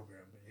complicated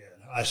program. But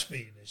at high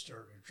speed, they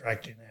start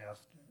retracting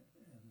aft,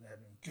 and that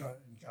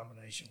in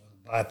combination with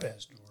the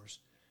bypass doors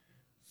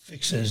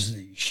fixes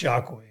the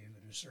shock wave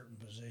at a certain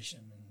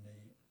position in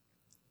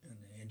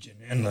the engine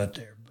inlet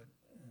there,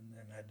 and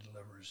then that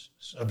delivers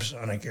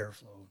subsonic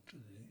airflow to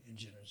the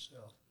engine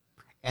itself.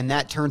 And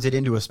that turns it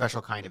into a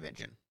special kind of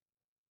engine,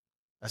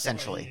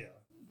 essentially. Yeah,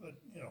 but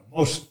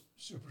most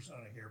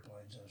supersonic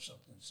airplanes have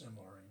something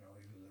similar,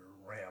 either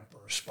a ramp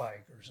or a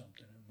spike or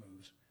something that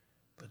moves.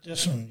 But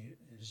this one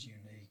is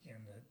unique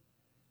in that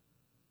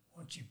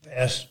once you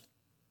pass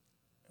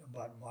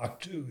about Mach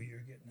 2, you're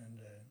getting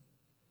into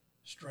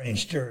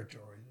strange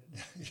territory.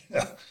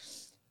 And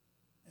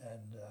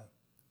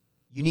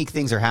unique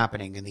things are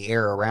happening in the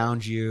air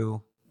around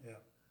you. yeah,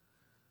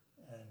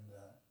 and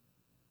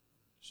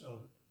so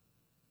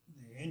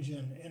the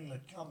engine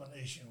inlet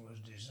combination was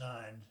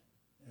designed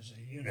as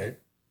a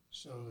unit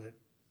so that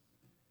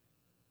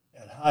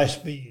at high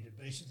speed it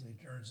basically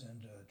turns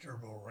into a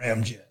turbo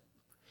ramjet.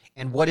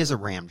 And what is a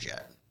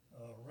ramjet?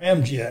 A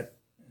ramjet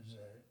is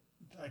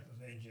a type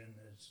of engine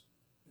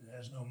that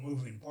has no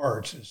moving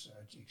parts as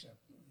such, except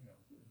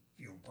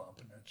fuel pump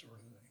and that sort of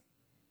thing.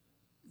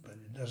 But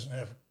it doesn't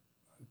have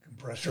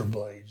compressor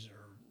blades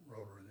or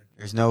rotor.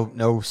 There's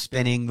no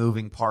spinning,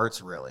 moving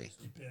parts, really.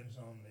 It depends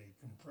on the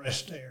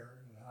compressed air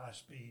and the high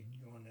speed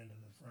going into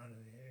the front of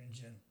the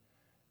engine,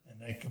 and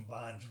that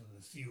combines with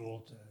the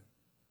fuel to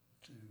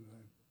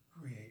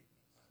create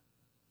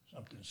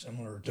something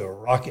similar to a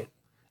rocket.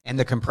 And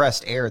the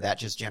compressed air, that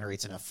just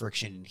generates enough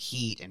friction and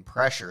heat and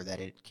pressure that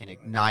it can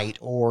ignite,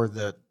 or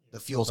the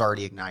fuel's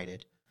already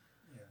ignited.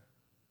 Yeah.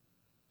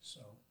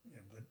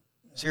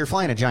 So you're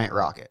flying a giant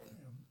rocket.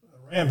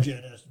 A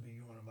ramjet has to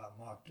be going about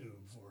Mach 2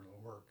 before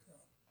it'll work.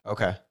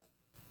 Okay.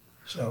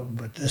 So,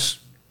 but this,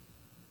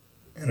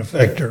 in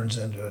effect, turns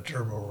into a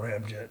turbo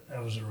ramjet.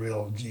 That was a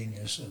real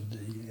genius of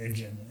the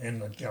engine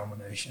inlet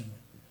combination.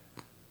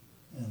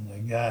 And the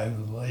guy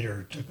who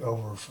later took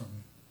over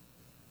from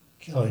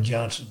Kelly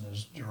Johnson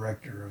as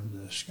director of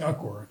the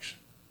Skunk Works,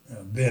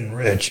 Ben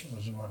Rich,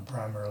 was the one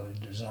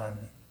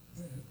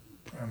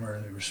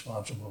primarily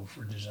responsible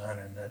for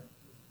designing that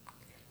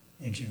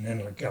engine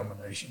inlet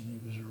combination. He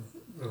was a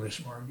really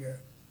smart guy.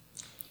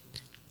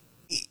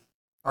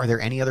 Are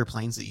there any other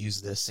planes that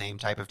use this same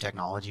type of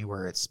technology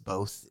where it's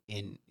both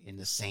in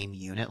the same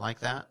unit like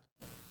that?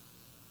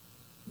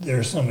 There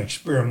are some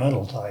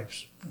experimental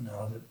types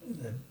now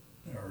that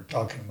are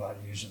talking about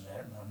using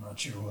that, and I'm not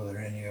sure whether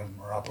any of them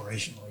are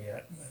operational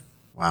yet.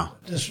 Wow.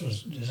 But this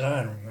was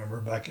designed,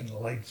 remember, back in the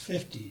late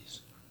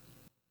 50s.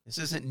 This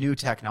isn't new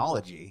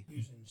technology.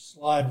 Using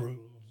slide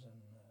rules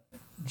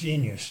and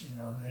genius.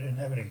 They didn't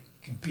have any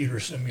computer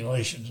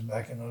simulations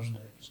back in those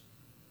days.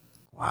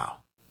 Wow.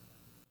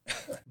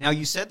 Now,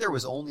 you said there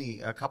was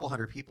only a couple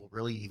hundred people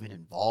really even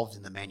involved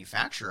in the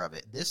manufacture of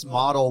it. This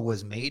model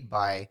was made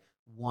by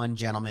one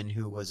gentleman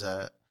who was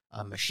a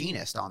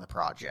machinist on the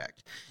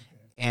project. Okay.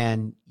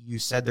 And you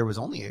said there was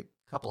only a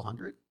couple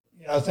hundred?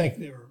 Yeah, I think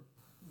there were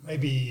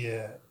maybe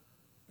a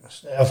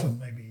staff of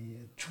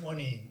maybe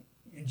 20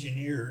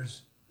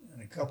 engineers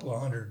and a couple of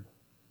hundred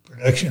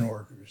production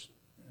workers,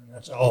 and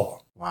that's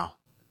all. Wow.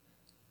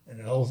 And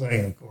the whole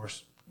thing, of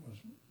course, was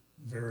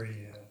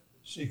very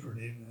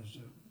secretive as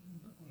it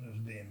was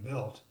being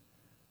built.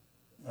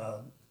 There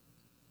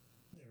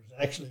was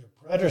actually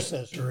a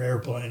predecessor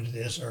airplane to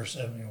the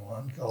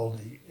SR-71 called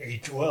the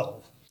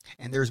A-12.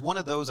 And there's one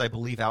of those, I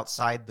believe,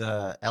 outside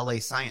the LA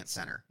Science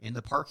Center in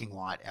the parking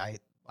lot.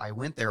 I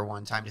went there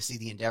one time to see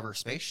the Endeavour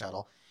space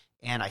shuttle,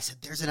 and I said,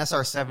 there's an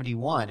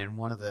SR-71, and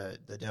one of the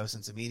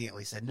docents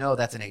immediately said, no,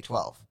 that's an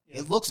A-12. Yeah.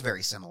 It looks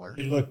very similar.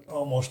 They look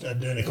almost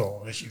identical,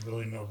 unless you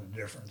really know the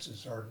difference.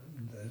 It's hard.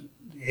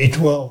 The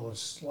A-12 was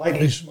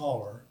slightly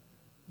smaller,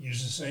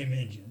 used the same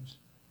engines.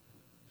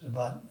 It's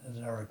about,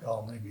 as I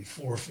recall, maybe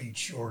 4 feet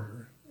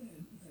shorter,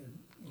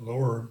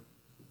 lower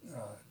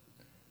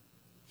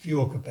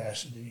fuel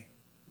capacity,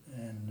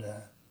 and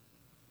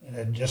it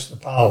had just the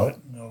pilot,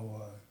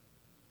 no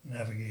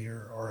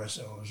navigator,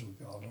 RSO as we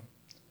called them.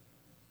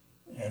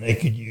 And they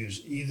could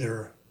use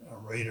either a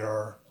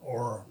radar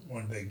or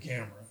one big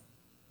camera.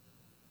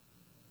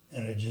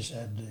 And it just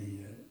had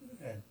the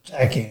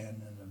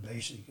TACAN and the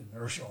basic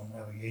inertial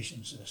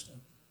navigation system.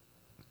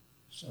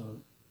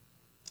 So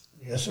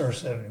the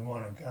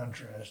SR-71, in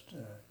contrast,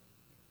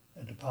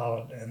 had the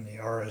pilot and the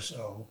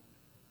RSO,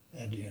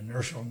 had the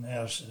inertial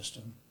nav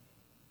system,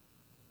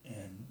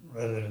 and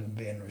rather than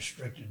being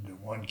restricted to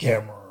one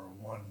camera or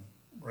one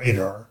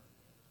radar,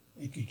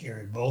 it could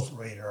carry both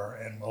radar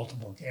and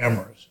multiple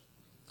cameras.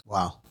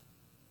 Wow.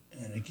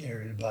 And it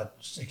carried about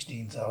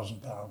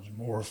 16,000 pounds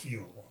more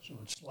fuel. So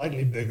it's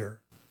slightly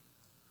bigger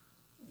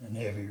and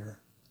heavier.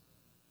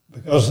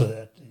 Because of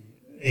that,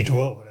 the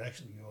A-12 would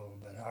actually go a little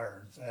bit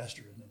higher and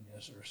faster than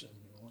the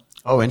SR-71.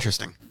 Oh,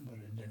 interesting. But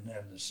it didn't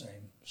have the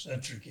same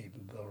sensor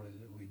capability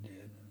that we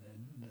did,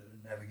 and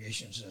the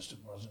navigation system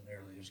wasn't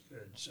nearly as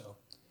good. So,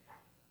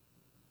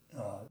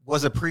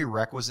 was a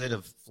prerequisite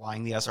of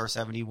flying the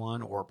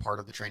SR-71 or part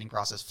of the training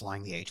process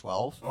flying the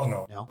A-12? Oh,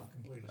 no. No?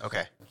 Completely.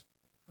 Okay.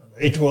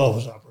 The A-12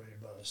 was operated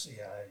by the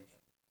CIA.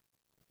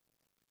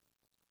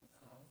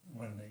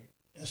 When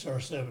the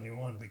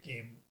SR-71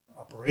 became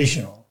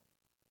operational,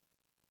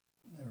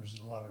 there was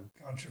a lot of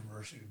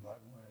controversy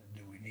about,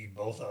 do we need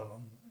both of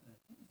them?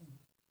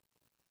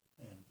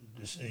 And the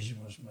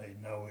decision was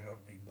made, no, we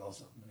don't need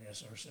both of them. The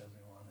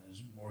SR-71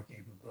 has more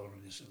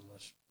capability, so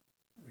let's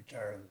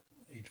retire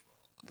the A-12,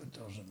 put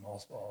those in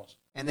mothballs.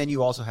 And then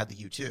you also had the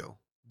U-2,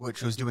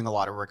 which was doing a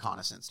lot of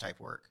reconnaissance type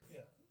work.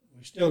 Yeah,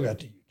 we still got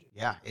the U-2.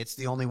 Yeah, it's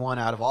the only one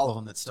out of all of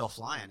them that's still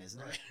flying, isn't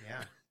it?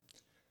 Yeah.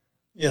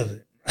 Yeah,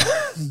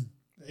 The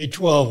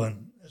A-12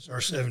 and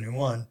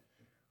SR-71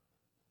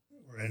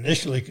 were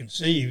initially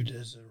conceived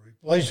as a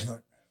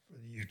replacement for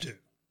the U-2.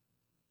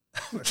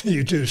 But the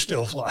U-2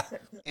 still fly.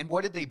 And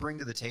what did they bring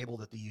to the table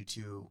that the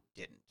U-2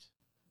 didn't?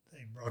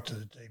 They brought to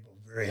the table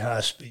very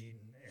high speed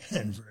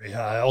and very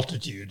high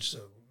altitude, so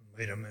it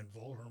made them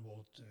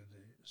invulnerable to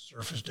the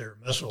surface-to-air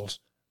missiles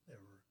that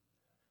were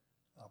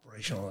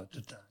operational at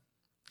the time.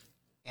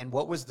 And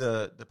what was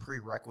the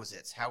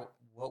prerequisites?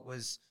 What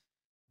was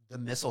the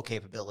missile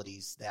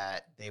capabilities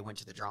that they went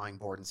to the drawing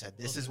board and said,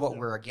 this is what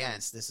we're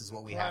against, this is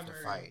what we have to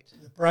fight?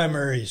 The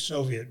primary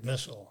Soviet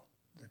missile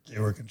that they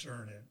were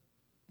concerned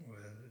with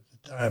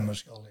at the time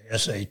was called the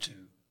SA-2.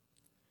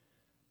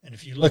 And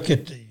if you look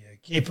at the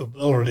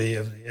capability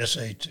of the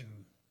SA-2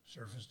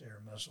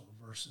 surface-to-air missile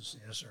versus the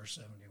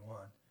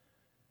SR-71,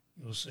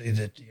 you'll see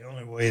that the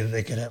only way that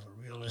they could have a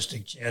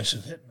realistic chance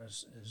of hitting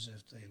us is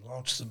if they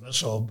launched the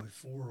missile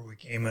before we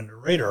came into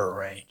radar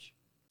range.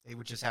 They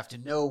would just have to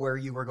know where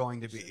you were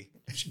going to be.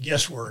 It's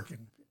guesswork,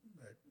 and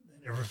they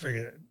never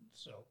figured it.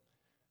 So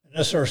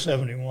an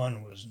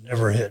SR-71 was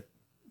never hit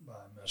by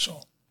a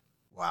missile.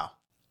 Wow.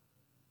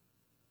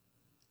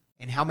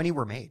 And how many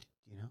were made,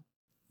 do you know?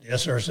 The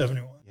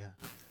SR-71? Yeah.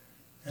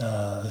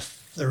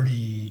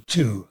 32,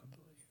 I believe.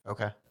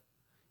 Okay.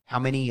 How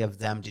many of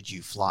them did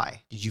you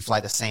fly? Did you fly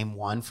the same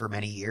one for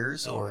many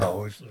years? Or? No,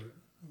 we flew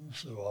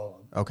all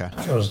of them. Okay.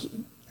 Because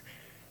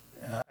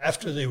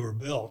after they were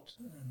built,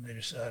 and they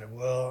decided,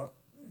 well,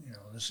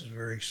 this is a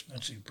very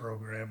expensive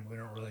program. We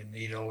don't really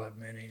need all that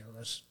many.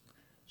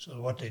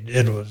 So what they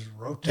did was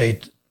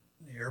rotate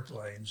the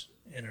airplanes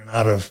in and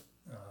out of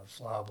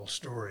flyable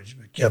storage,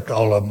 but kept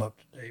all of them up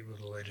to date with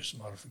the latest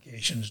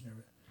modifications and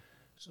everything.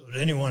 So at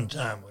any one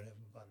time, we'd have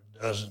about a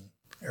dozen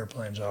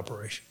airplanes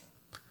operational.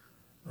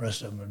 The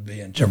rest of them would be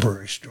in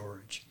temporary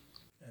storage.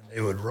 And they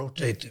would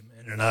rotate them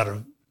in and out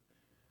of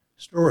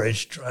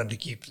storage, trying to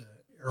keep the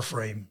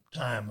airframe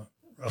time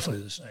roughly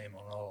the same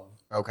on all of them.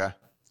 Okay.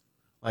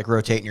 Like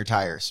rotating your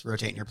tires,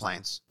 rotating your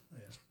planes. Yeah,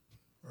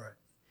 right.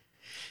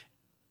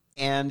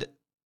 And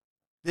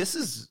this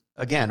is,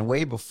 again,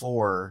 way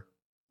before,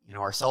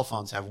 our cell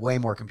phones have way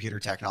more computer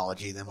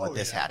technology than what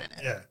this had in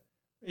it. Yeah.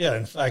 Yeah,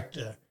 in fact,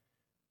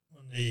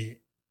 when the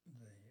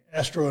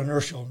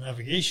astro-inertial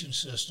navigation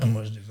system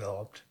was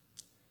developed,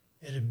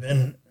 it had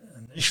been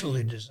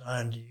initially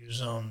designed to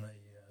use on the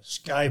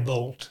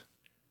Skybolt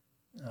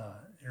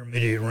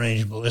intermediate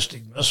range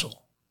ballistic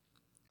missile.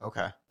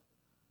 Okay.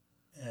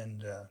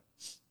 And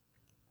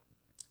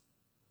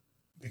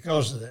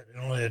because of that, it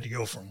only had to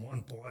go from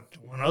one point to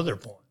one other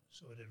point.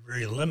 So it had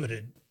very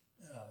limited.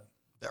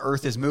 The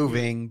Earth is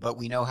moving, but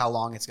we know how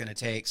long it's going to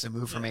take, so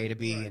move from A to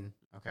B. Right. And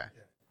okay.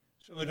 Yeah.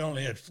 So it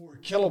only had 4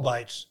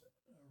 kilobytes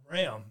of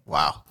RAM.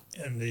 Wow.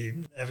 And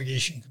the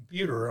navigation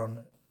computer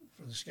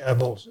for the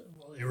Skybolts,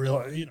 well, they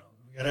realized, we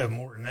got to have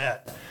more than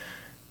that.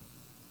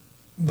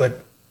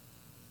 But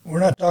we're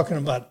not talking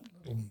about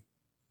little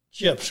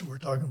chips. We're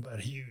talking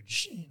about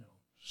huge,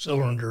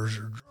 cylinders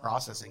or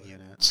processing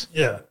units.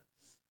 Yeah.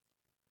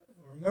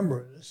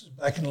 Remember, this is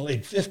back in the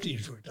late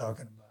 50s we're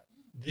talking about.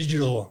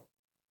 Digital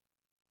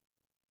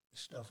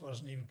stuff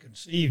wasn't even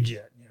conceived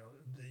yet. In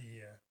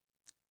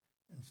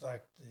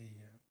fact,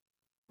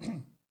 I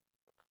think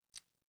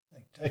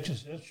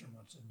Texas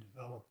Instruments had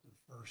developed the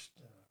first,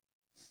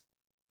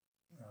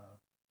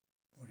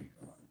 what do you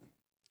call it?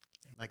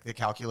 Like the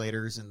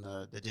calculators and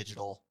the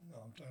digital. No,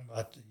 I'm talking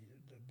about the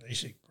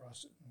basic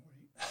process.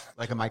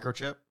 Like a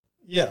microchip?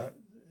 Yeah.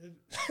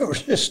 They were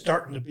just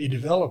starting to be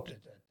developed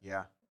at that.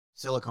 Yeah.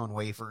 Silicone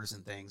wafers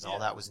and things, all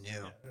that was new.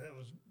 Yeah, that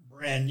was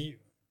brand new.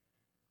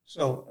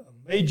 So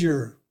a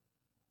major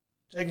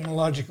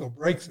technological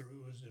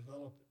breakthrough was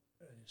developed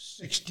a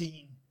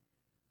 16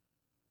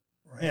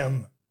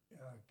 RAM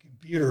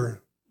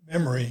computer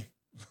memory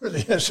for the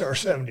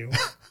SR-71,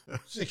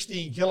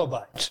 16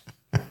 kilobytes.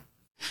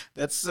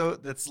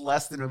 That's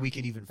less than we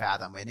can even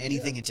fathom in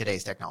anything in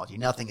today's technology.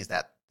 Nothing is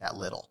that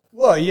little.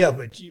 Well, yeah,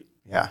 but you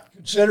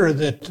consider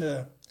that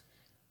the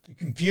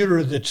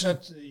computer that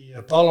sent the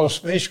Apollo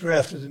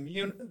spacecraft to the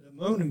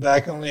moon and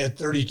back only had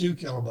 32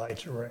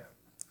 kilobytes of RAM.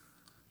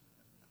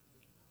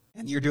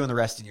 And you're doing the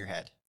rest in your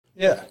head.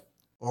 Yeah.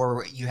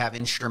 Or you have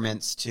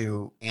instruments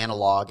to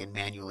analog and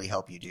manually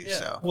help you do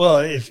so. Well,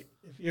 if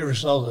you ever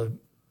saw the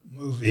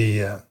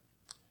movie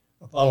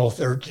Apollo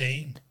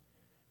 13,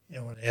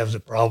 when they have the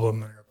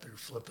problem and they're up there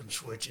flipping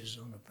switches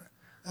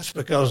that's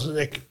because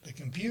the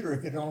computer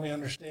could only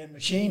understand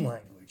machine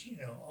language,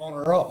 on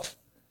or off.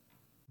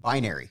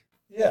 Binary.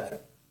 Yeah.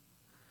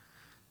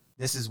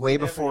 This is way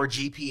before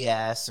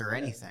GPS or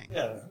anything.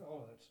 Yeah,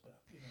 all that stuff.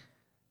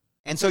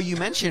 And so you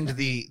mentioned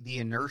the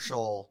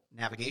inertial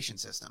navigation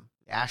system,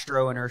 the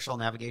astro-inertial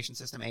navigation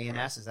system,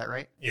 ANS, is that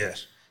right?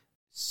 Yes.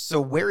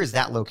 So where is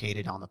that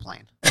located on the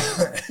plane?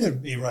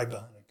 It'd be right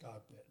behind the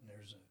cockpit, and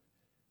there's a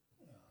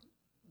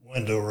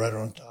window right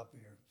on top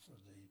here for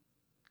the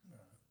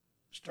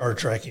star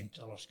tracking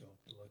telescope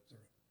to look through.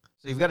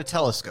 So you've got a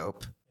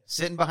telescope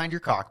sitting behind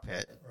your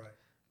cockpit, right,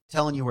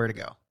 telling you where to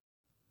go.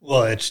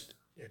 Well, it's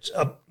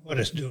up. What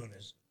it's doing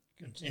is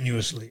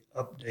continuously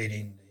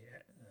updating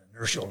the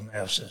inertial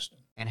nav system.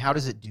 And how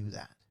does it do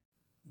that?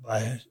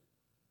 By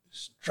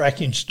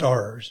tracking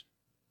stars,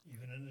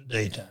 even in the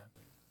daytime,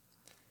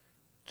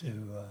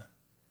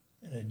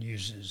 and it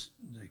uses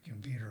the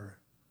computer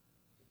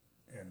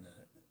and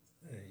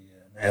the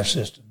nav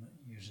system.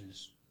 It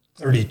uses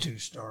 32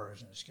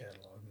 stars in its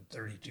catalog, the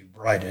 32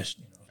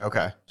 brightest,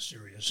 Okay.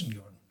 Sirius, and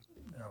going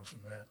down from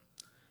that.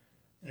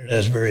 And it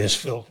has various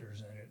filters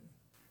in it.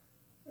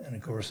 And,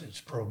 of course,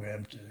 it's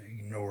programmed to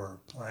ignore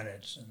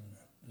planets and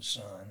the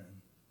sun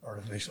and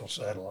artificial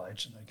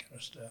satellites and that kind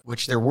of stuff.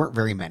 Which there weren't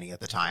very many at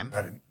the time.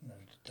 Not at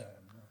the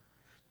time, no.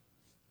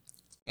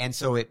 And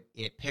so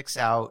it picks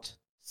out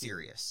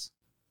Sirius.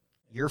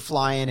 You're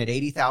flying at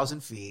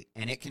 80,000 feet,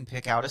 and it can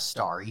pick out a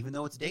star, even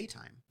though it's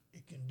daytime.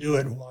 It can do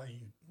it when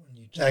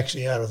you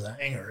taxi out of the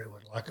hangar, it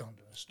would lock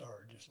onto a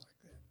star just like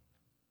that.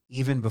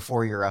 Even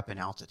before you're up in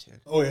altitude.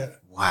 Oh, yeah.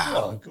 Wow.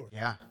 Well, of course.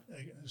 Yeah.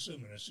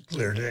 Assuming it's a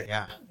clear day.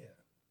 Yeah.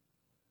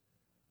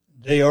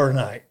 Day or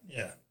night,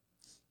 yeah.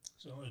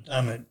 So the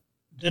time it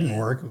didn't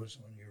work was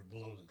when you were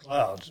below the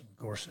clouds. And of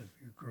course, if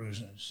you're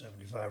cruising at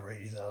 75 or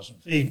 80,000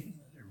 feet,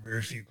 there are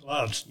very few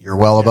clouds. You're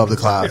well above the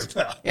clouds.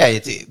 Yeah,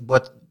 it's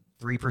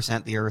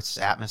 3% the Earth's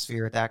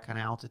atmosphere at that kind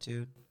of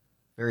altitude?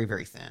 Very,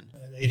 very thin.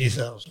 At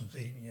 80,000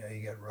 feet,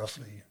 you got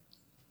roughly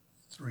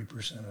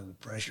 3% of the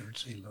pressure at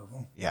sea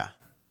level. Yeah.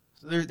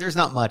 So there's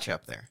not much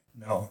up there.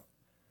 No.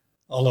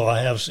 Although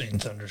I have seen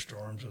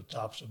thunderstorms with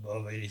tops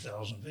above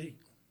 80,000 feet.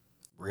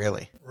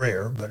 Really?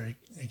 Rare, but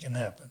it can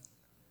happen.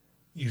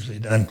 Usually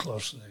done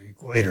close to the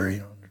equator,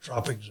 in the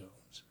tropic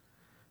zones.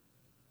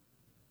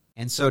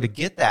 And so to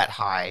get that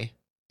high,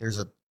 there's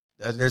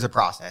a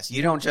process.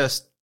 You don't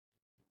just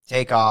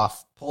take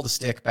off, pull the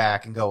stick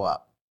back, and go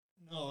up.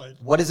 No.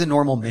 What is a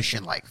normal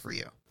mission like for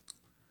you?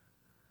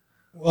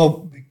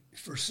 Well,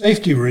 for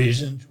safety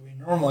reasons, we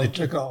normally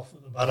took off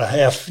with about a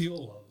half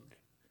fuel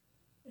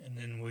load. And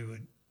then we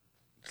would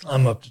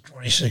climb up to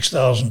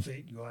 26,000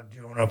 feet, go out and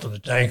join up with the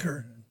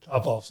tanker, and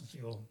top off the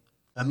fuel.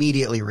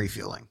 Immediately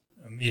refueling.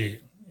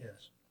 Immediately,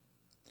 yes.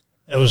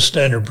 That was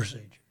standard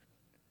procedure.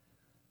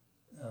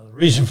 Now, the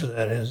reason for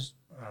that is,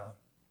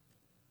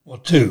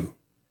 two.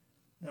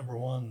 Number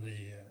one,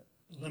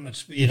 the limit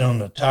speed on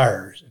the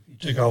tires. If you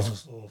took off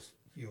with full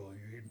fuel,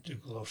 you're getting too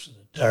close to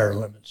the tire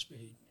limit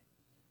speed.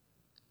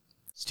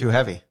 It's too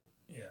heavy.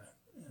 Yeah,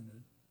 and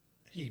the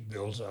heat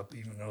builds up,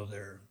 even though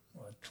they're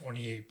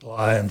 28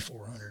 ply and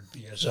 400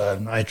 psi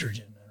of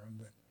nitrogen in them.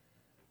 But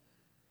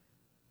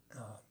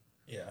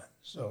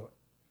so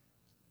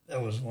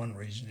that was one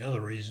reason. The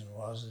other reason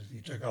was if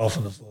you took off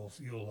with a full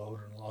fuel load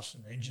and lost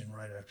an engine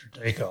right after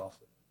takeoff,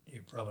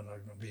 you're probably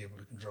not going to be able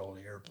to control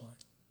the airplane.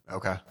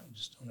 Okay. You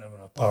just don't have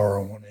enough power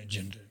on one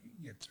engine to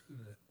get through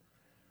the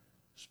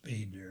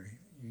speed there.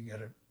 You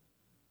got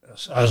a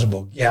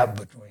sizable gap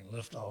between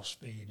liftoff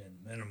speed and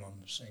minimum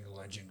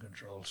single engine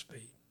control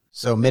speed.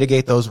 So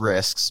mitigate those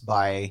risks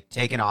by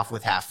taking off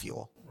with half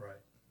fuel. Right.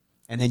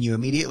 And then you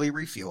immediately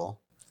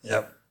refuel.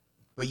 Yep.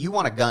 But you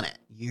want to gun it.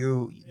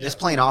 This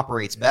plane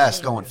operates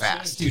best going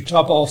fast. You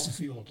top off the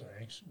fuel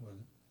tanks,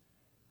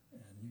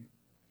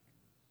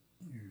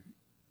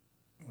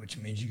 which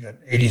means you got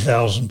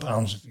 80,000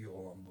 pounds of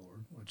fuel on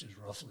board, which is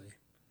roughly,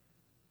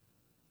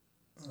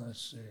 let's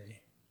see.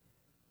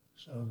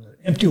 So the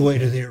empty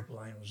weight of the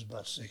airplane was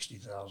about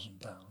 60,000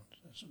 pounds.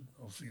 That's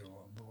no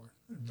fuel on board.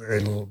 Very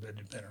little bit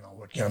depending on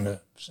what kind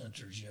of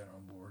sensors you had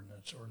on board and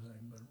that sort of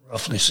thing, but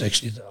roughly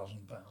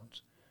 60,000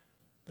 pounds.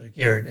 But it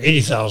carried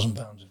 80,000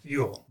 pounds of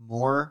fuel.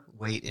 More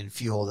weight in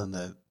fuel than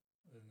the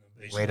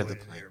weight of the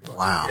plane.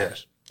 Wow.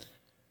 Yes.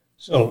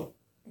 So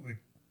we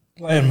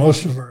planned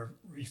most of our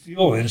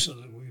refueling so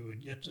that we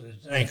would get to the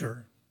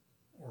tanker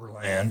or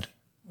land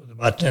with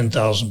about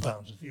 10,000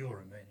 pounds of fuel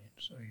remaining.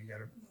 So you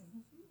got a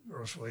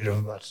gross weight of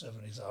about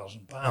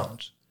 70,000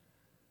 pounds.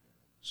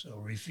 So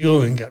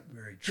refueling got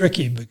very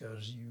tricky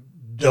because you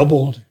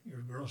doubled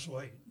your gross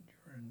weight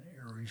during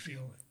your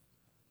refueling.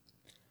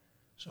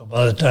 So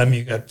by the time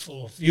you got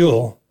full of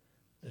fuel,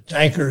 the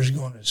tanker is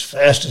going as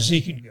fast as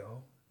he can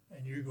go,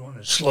 and you're going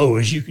as slow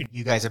as you can.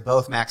 You guys are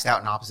both maxed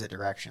out in opposite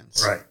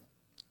directions. Right.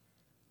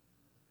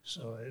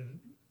 So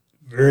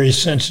very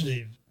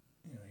sensitive.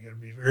 You got to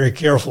be very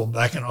careful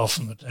backing off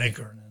from the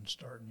tanker and then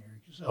starting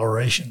your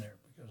acceleration there,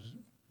 because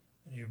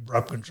in your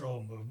abrupt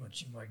control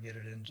movements, you might get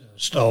it into a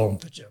stall and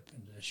pitch up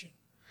condition.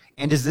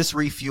 And does this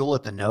refuel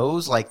at the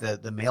nose, like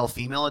the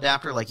male-female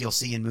adapter, like you'll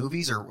see in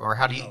movies, or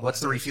how do you? What's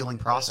the refueling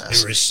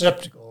process? A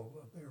receptacle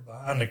up there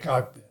behind the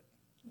cockpit,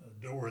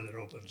 a door that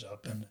opens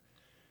up, and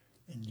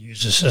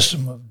use a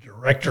system of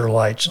director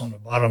lights on the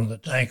bottom of the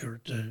tanker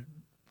to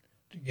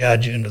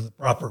guide you into the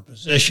proper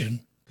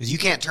position. Because you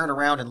can't turn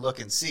around and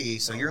look and see,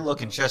 so you're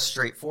looking just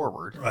straight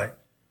forward. Right.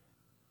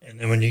 And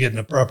then when you get in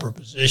the proper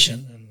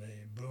position, then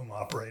the boom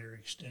operator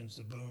extends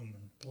the boom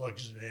and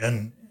plugs it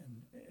in.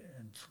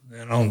 And from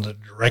then on, the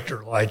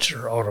director lights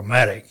are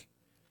automatic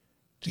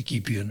to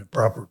keep you in the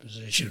proper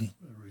position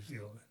for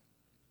refueling.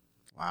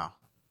 Wow.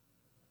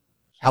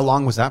 How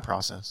long was that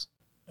process?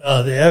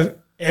 The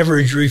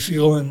average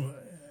refueling,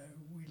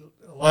 we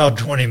allowed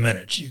 20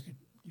 minutes. You could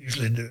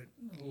usually do it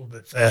a little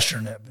bit faster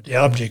than that. But the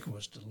object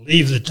was to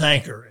leave the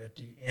tanker at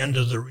the end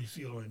of the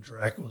refueling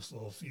track with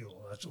full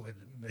fuel. That's the way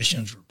the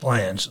missions were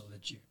planned, so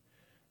that you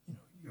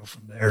go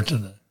from there to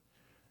the.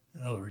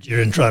 In other words, you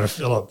didn't try to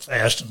fill up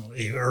fast and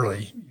leave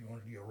early. You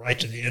wanted to go right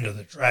to the end of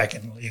the track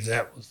and leave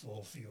that with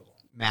full fuel.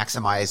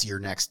 Maximize your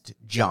next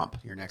jump,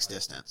 your next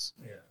distance.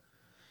 Yeah.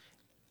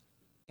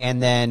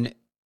 And then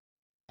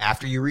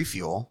after you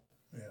refuel,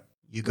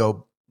 you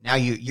go. Now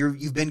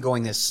you've been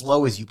going as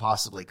slow as you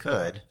possibly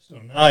could. So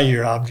now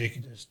your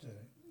object is to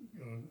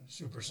go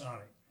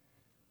supersonic,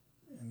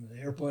 and the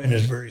airplane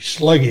is very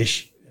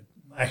sluggish at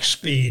max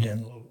speed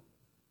and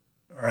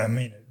at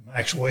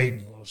max weight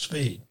and low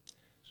speed.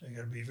 So you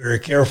got to be very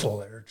careful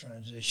there,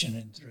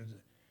 transitioning through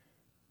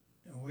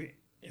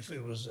if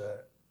it was a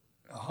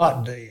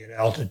hot day at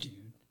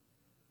altitude,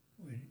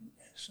 we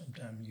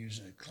sometimes use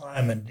a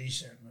climb and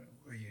descent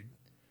where you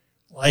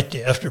light the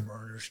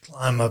afterburners,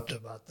 climb up to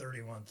about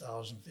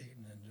 31,000 feet,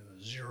 and then do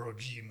a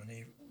zero-G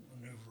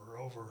maneuver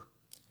over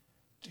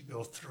to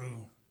go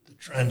through the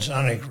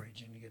transonic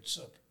region to get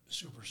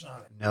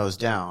supersonic. Nose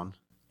down.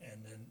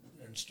 And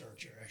then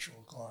start your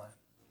actual climb.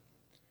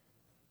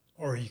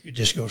 Or you could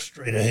just go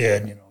straight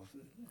ahead,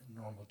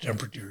 normal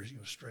temperatures,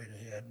 go straight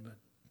ahead. But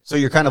so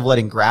you're kind of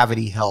letting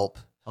gravity help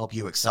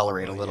you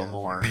accelerate a little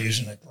more. You're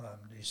using a climb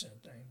and descent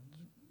thing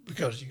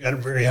because you got a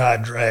very high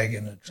drag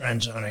in the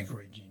transonic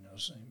region,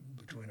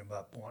 between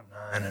about 0.9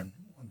 and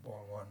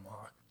 1.1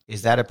 Mach.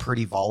 Is that a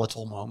pretty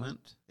volatile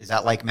moment? Is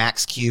that like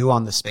max Q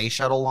on the space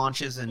shuttle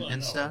launches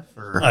and stuff?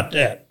 Or? Not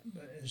that.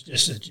 But it's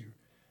just that you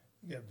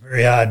got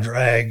very high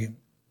drag.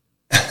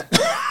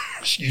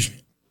 Excuse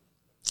me.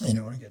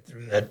 You want to get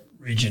through that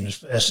region as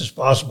fast as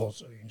possible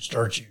so you can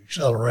start your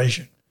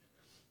acceleration.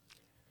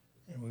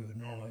 And we would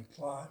normally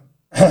climb,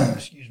 then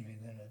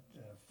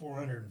at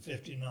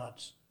 450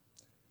 knots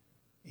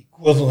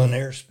equivalent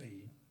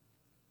airspeed.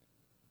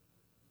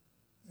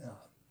 Now,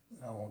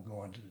 I won't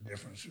go into the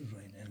difference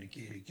between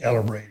indicated,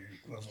 calibrated,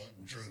 equivalent,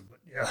 and true,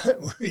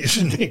 but we're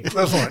using the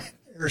equivalent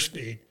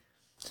airspeed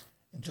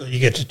until you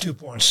get to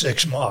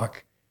 2.6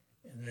 Mach,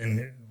 and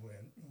then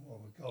what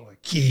we call a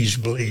Keys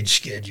bleed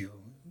schedule,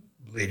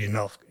 bleeding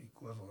off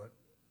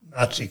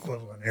knots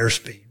equivalent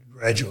airspeed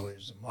gradually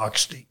as the Mach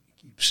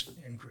keeps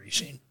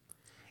increasing.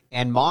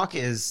 And Mach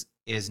is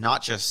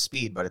not just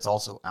speed, but it's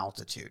also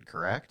altitude,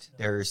 correct?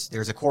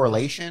 There's a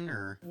correlation,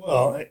 or?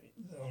 Well,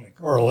 the only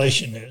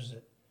correlation is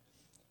that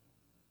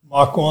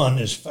Mach 1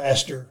 is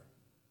faster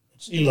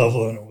at sea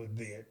level than it would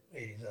be at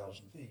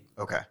 80,000 feet.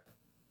 Okay.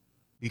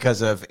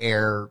 Because of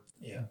air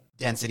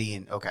density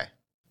and, okay.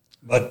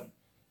 But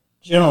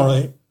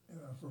generally,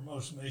 for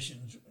most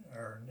missions,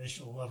 our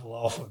initial level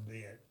off would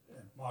be at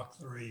Mach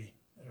 3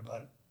 at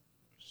about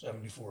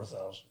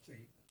 74,000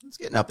 feet. It's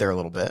getting up there a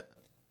little bit.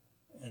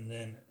 And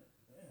then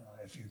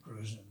if you're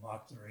cruising at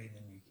Mach 3,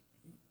 then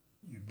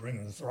you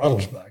bring the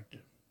throttles back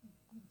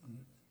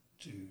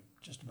to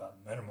just about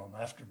minimum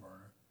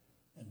afterburner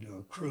and do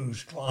a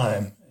cruise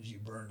climb as you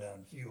burn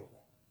down fuel,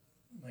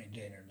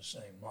 maintaining the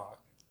same Mach.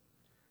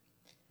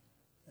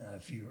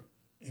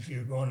 If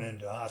you're going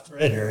into a high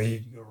threat area,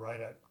 you'd go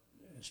right up.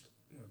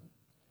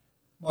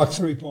 Mach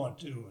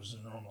 3.2 was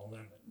the normal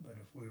limit, but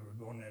if we were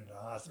going into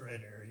a high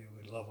threat area,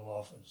 we'd level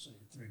off at, say,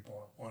 3.17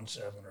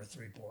 or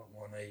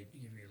 3.18 to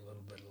give you a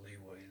little bit of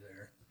leeway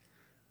there.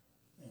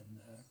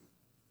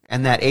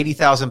 And that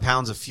 80,000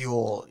 pounds of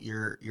fuel,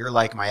 you're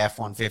like my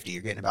F-150.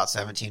 You're getting about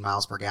 17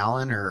 miles per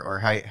gallon, or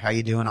how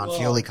you doing on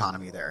fuel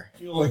economy there?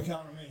 Fuel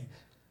economy,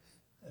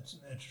 that's an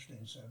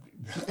interesting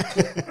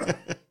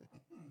subject.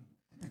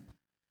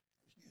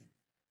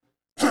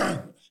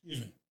 Excuse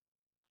me.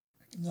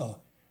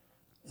 No,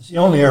 it's the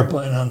only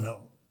airplane I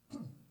know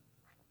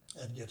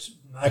that gets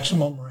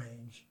maximum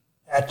range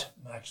at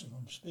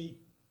maximum speed.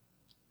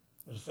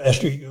 The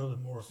faster you go, the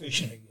more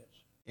efficient it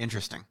gets.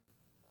 Interesting.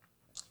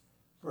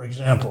 For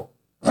example,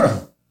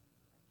 I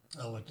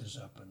looked this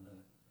up in the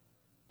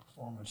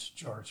performance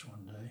charts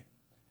one day.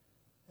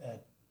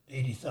 At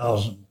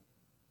 80,000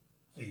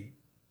 feet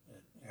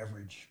at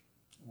average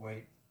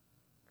weight,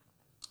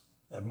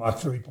 at Mach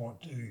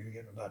 3.2, you're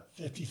getting about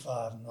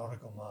 55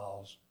 nautical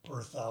miles per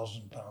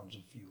 1,000 pounds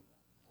of fuel.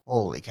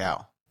 Holy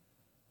cow.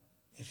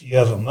 If you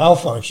have a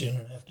malfunction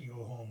and have to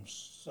go home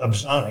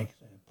subsonic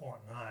at 0.9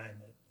 at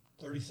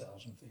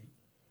 30,000 feet,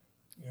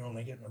 you're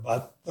only getting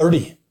about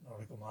 30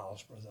 nautical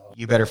miles per 1,000.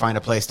 You better find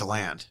a place to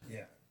land.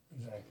 Yeah,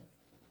 exactly.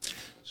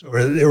 So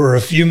there were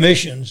a few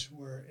missions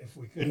where if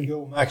we couldn't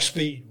go max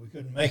speed, we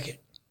couldn't make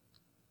it.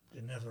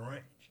 Didn't have the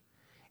range.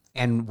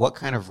 And what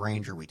kind of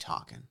range are we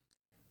talking?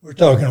 We're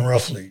talking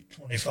roughly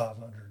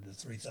 2,500 to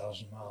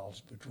 3,000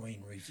 miles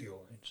between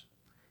refuelings.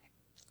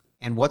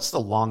 And what's the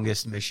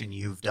longest mission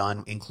you've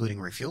done, including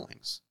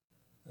refuelings?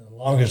 The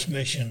longest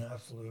mission I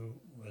flew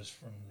was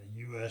from the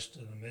U.S. to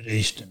the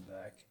Mideast and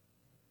back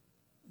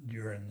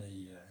during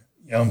the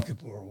Yom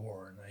Kippur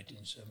War in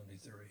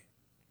 1973.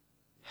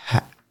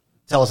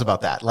 Tell us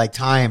about that, like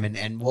time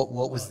and what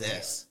was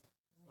this?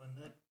 When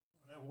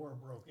that war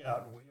broke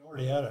out, we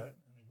already had an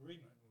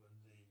agreement with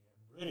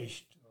the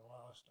British to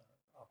allow us to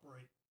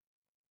operate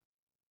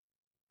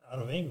out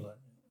of England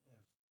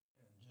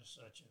in just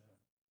such a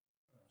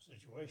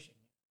situation.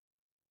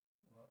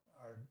 Well,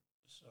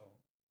 so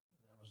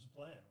that was the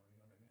plan. We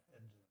were going to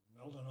head to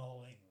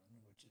Mildenhall, England,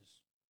 which is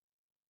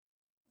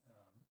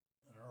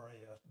an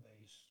RAF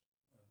base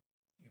a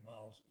few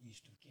miles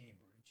east of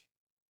Cambridge,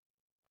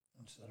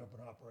 and set up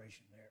an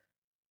operation there.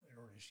 They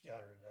already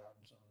scattered it out,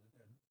 and so they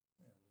had,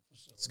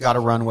 It's got a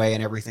runway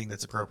and everything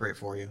that's appropriate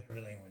for you.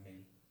 Everything we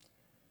need.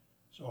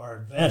 So our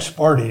advance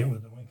party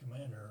with the wing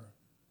commander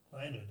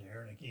landed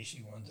there in a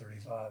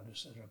KC-135 to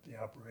set up the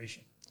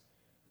operation.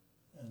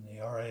 And the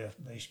RAF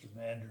base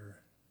commander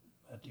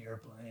at the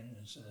airplane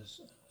and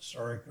says,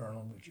 "Sorry,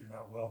 Colonel, but you're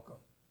not welcome."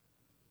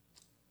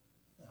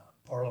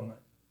 Parliament,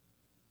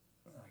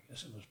 I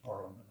guess it was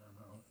Parliament, I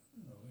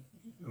don't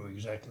know who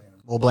exactly.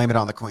 We'll blame it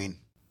on the Queen.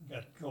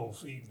 Got cold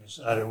feet and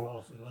decided, well,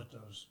 if we let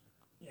those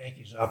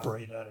Yankees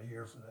operate out of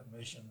here for that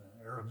mission,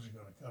 the Arabs are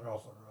going to cut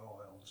off our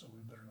oil, so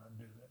we better not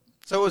do that.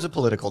 So it was a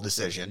political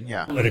decision,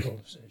 yeah. Political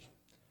decision.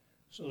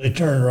 So they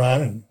turned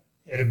around and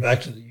headed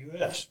back to the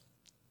U.S.,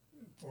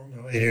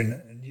 formulating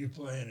a new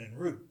plan en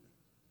route.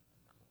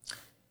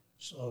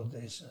 So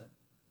they said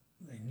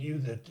they knew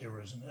that there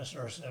was an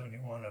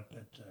SR-71 up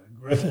at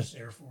Griffith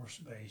Air Force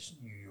Base,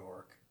 New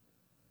York,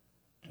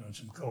 doing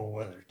some cold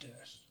weather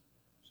tests.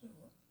 So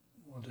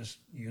we'll just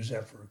use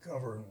that for a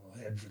cover and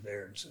we'll head for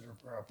there and set up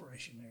our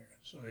operation there.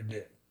 So they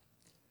did.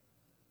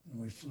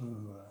 And we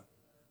flew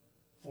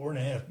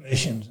 4.5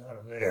 missions out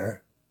of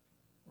there,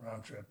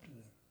 round trip to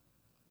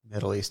the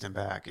Middle East and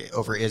back,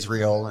 over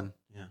Israel and,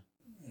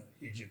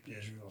 Egypt,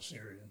 Israel,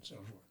 Syria, and so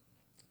forth.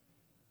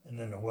 And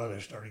then the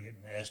weather started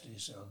getting nasty,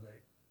 so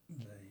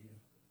they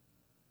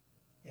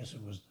I guess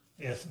it was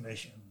the 5th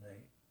mission,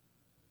 they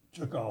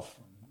took off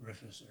from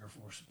Griffith Air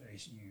Force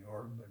Base in New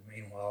York, but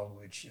meanwhile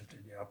we'd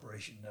shifted the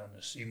operation down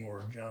to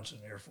Seymour Johnson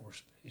Air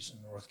Force Base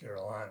in North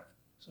Carolina.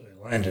 So they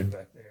landed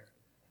back there,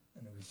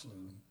 and then we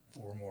flew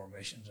 4 more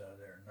missions out of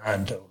there,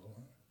 9 total.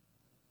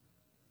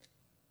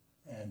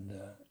 And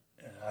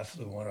I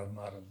flew one of them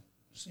out of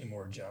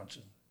Seymour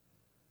Johnson.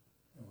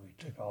 And we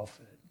took off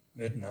at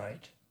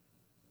midnight,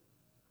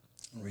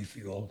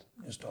 refueled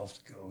just off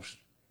the coast,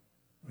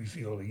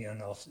 refueled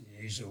again off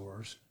the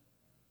Azores,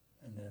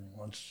 and then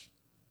once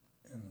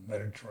in the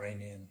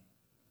Mediterranean,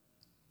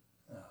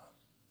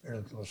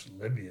 fairly close to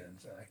Libya, in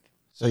fact.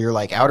 So you're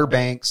like Outer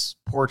Banks,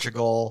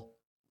 Portugal,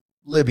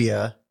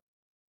 Libya.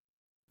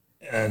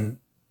 And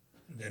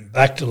then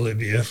back to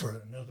Libya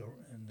for another,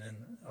 and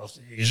then off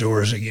the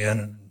Azores again,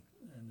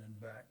 and then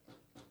back.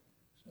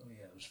 So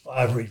yeah, it was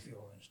 5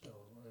 refuelings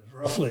total. It was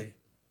roughly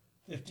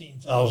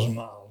 15,000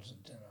 miles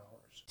in 10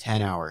 hours.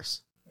 10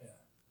 hours. Yeah.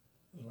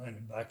 We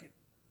landed back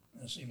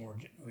at Seymour.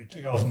 We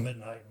took off at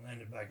midnight and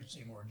landed back at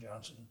Seymour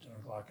Johnson at 10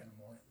 o'clock in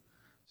the morning.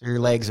 So your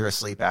legs are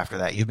asleep after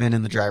that. You've been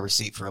in the driver's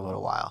seat for a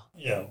little while.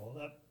 Yeah, well,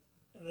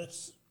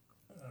 that's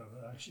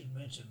I should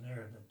mention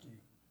there that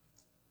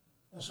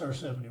the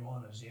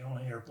SR-71 is the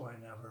only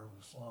airplane I've ever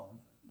flown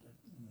that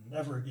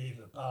never gave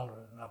the pilot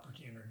an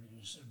opportunity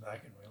to sit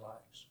back and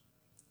relax.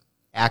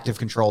 Active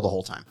control the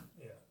whole time.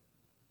 Yeah.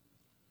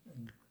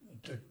 And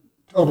it took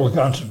total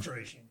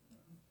concentration.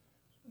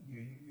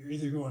 You're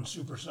either going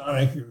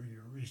supersonic or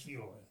you're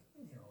refueling,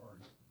 or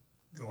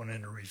going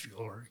into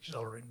refuel or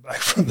accelerating back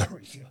from the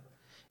refuel.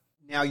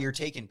 Now you're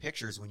taking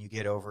pictures when you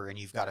get over, and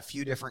you've got a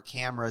few different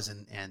cameras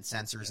and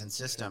sensors and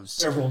systems.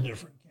 Several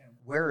different cameras.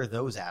 Where are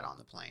those at on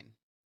the plane?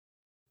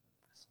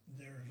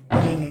 There's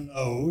one in the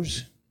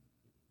nose,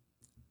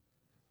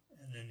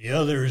 and then the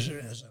others,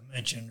 as I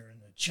mentioned, are in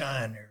the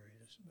chine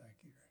areas back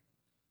here.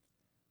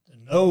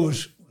 The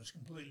nose was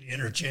completely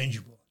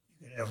interchangeable.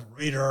 You could have a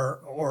radar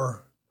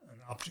or an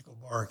optical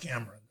bar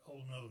camera. The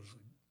whole nose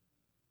would.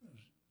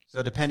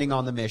 So depending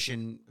on the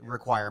mission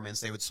requirements,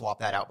 they would swap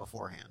that out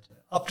beforehand. The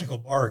optical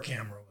bar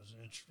camera was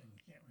an interesting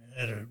camera. It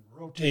had a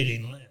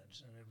rotating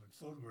lens, and it would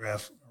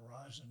photograph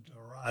horizon to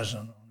horizon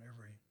on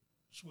every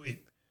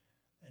sweep.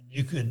 And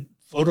you could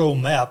photo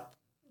map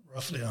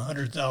roughly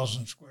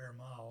 100,000 square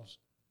miles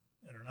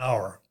in an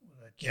hour with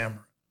that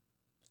camera.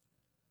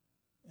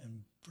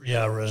 And pretty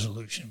high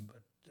resolution.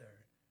 But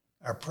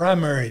our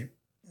primary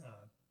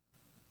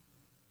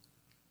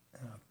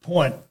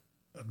point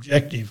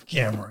objective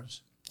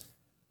cameras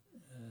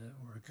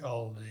were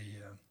called the,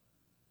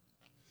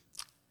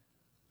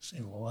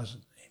 what was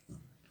it?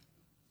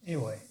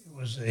 Anyway, it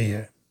was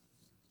a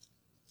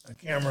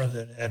camera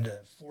that had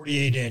a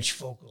 48-inch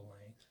focal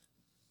length,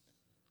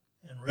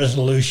 and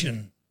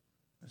resolution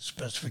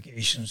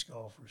specifications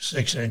call for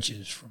 6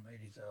 inches from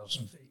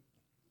 80,000 feet.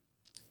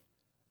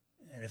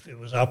 And if it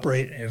was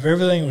if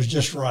everything was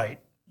just right,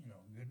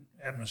 good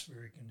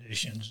atmospheric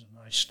conditions,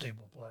 a nice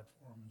stable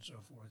platform and so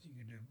forth, you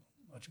could do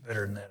much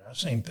better than that. I've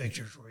seen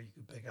pictures where you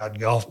could pick out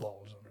golf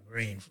balls on a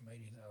green from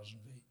 80,000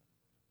 feet.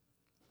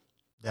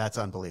 That's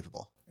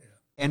unbelievable.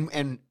 Yeah.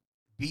 And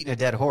beating a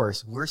dead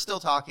horse, we're still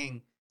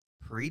talking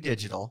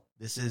pre-digital.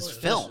 This is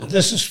film.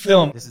 This is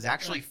film. This is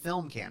actually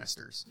film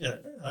canisters. Yeah,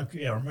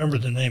 okay, I remember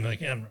the name of the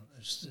camera.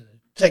 It's the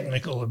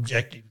technical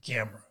objective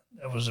camera.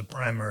 That was the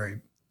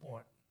primary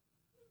point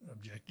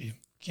objective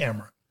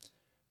camera.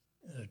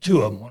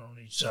 Two of them, one on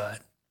each side.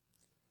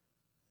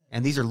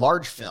 And these are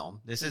large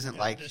film. This isn't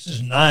like... This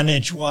is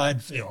 9-inch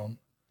wide film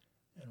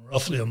and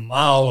roughly a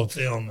mile of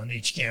film on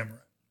each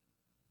camera.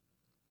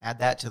 Add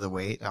that to the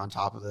weight on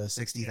top of the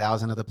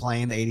 60,000 of the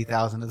plane, the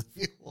 80,000 of the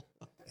fuel.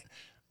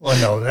 Well,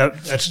 no,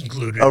 that's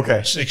included.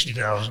 Okay.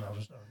 60,000 I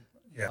was talking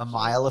about. Yeah. A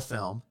mile of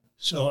film.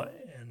 So,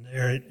 and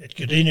there at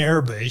Kadena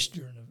Air Base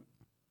in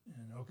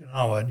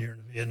Okinawa during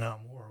the Vietnam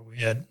War, we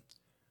had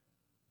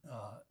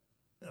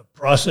a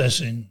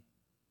processing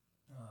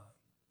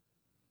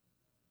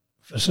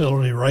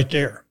facility right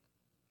there.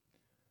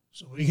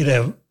 So we could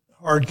have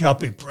hard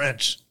copy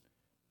prints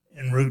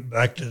en route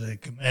back to the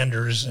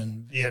commanders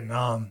in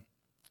Vietnam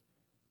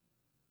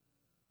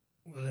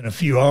within a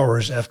few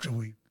hours after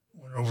we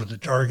went over the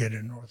target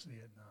in North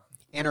Vietnam.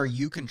 And are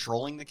you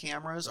controlling the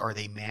cameras? Are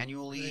they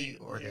manually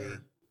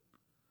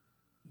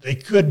They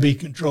could be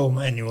controlled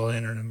manually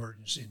in an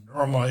emergency.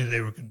 Normally,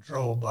 they were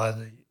controlled by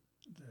the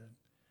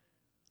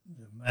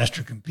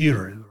master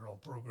computer. They were all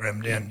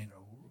programmed in. You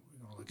know, we're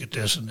going to look at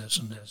this and this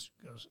and this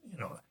because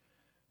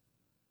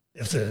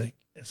if the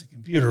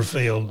computer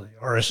failed, the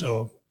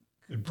RSO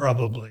could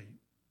probably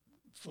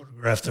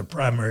photograph the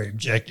primary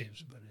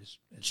objectives, but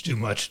it's too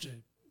much to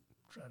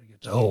try to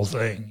get the whole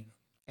thing.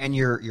 And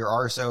your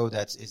RSO,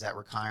 is that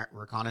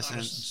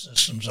reconnaissance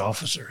systems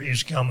officer?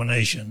 He's a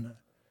combination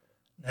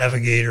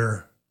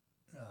navigator,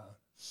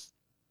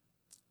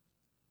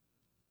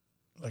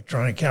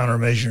 electronic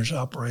countermeasures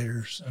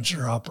operator,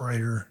 sensor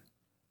operator,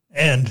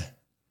 and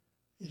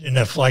he didn't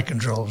have flight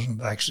controls in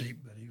the back seat,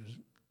 but he was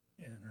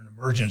in an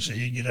emergency.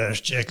 He'd get out his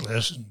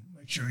checklist and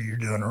make sure you're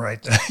doing the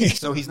right thing.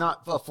 So he's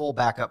not a full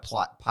backup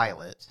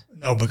pilot.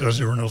 No, because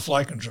there were no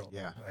flight controls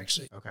in the back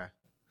seat. Okay.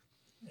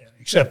 Yeah,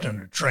 except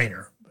under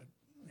trainer. But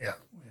yeah,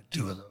 we had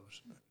two of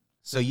those.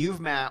 So you've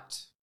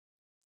mapped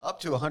up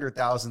to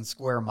 100,000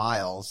 square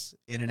miles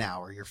in an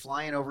hour. You're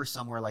flying over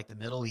somewhere like the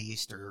Middle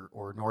East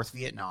or North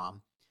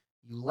Vietnam.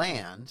 You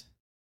land,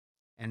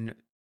 and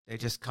they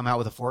just come out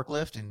with a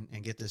forklift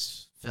and get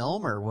this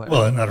film, or what?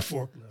 Well, not a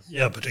forklift.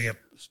 Yeah, but they get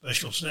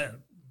special stand.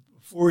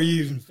 Before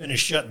you even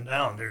finish shutting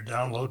down, they're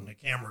downloading the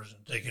cameras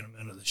and taking them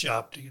into the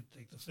shop to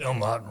take the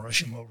film out and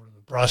rush them over to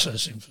the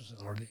processing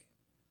facility.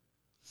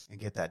 And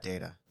get that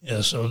data.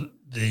 Yeah, so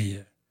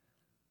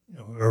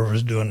whoever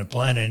was doing the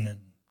planning in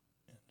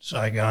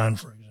Saigon,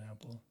 for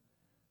example,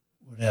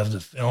 would have the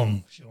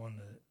film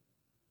showing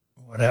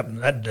what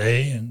happened that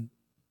day and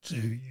to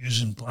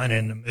use in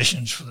planning the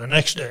missions for the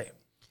next day.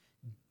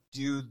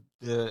 Do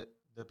the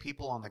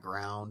people on the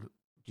ground,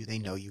 do they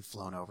know you've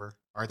flown over?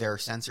 Are there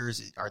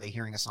sensors? Are they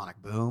hearing a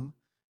sonic boom?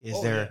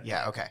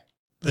 Yeah, okay.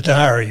 But the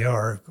higher you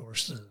are, of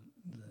course, the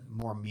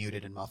more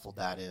muted and muffled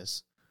that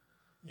is.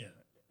 Yeah.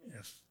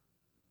 In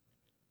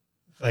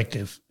fact,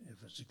 if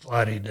it's a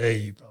cloudy day,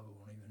 you probably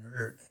won't even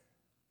hear it.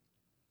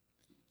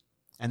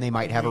 And they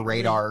might have a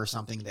radar or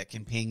something that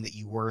can ping that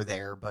you were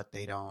there, but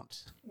they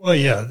don't. Well,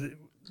 yeah,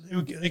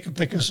 they could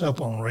pick us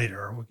up on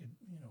radar. We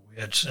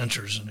had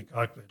sensors in the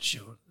cockpit show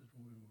that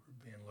we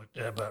were being looked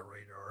at by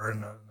radar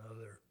and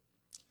other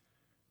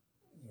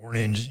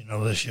warnings.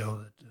 They show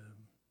that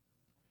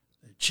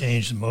they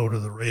changed the mode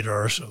of the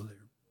radar, so they're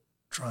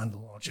trying to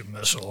launch a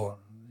missile,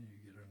 and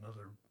you get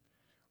another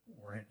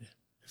warning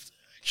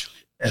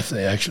if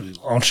they actually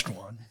launched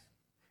one.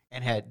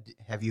 And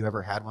have you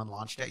ever had one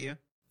launched at you?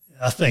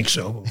 I think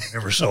so, but we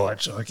never saw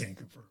it, so I can't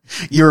confirm.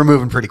 You were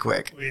moving pretty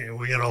quick.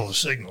 We got all the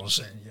signals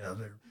saying, yeah,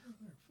 they're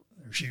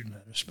shooting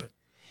at us. But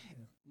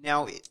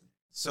now,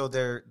 so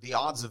the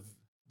odds of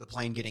the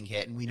plane getting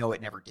hit, and we know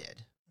it never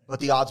did, but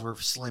the odds were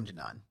slim to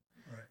none.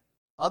 Right.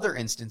 Other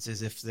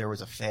instances, if there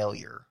was a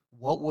failure,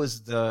 what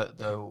was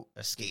the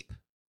escape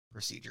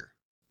procedure?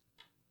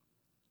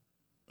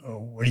 Oh,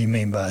 what do you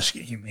mean by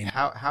escape? You mean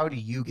how do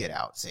you get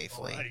out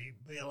safely? How do you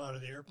bail out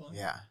of the airplane?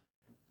 Yeah.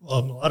 Well,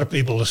 a lot of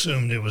people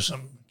assumed it was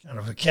some kind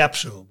of a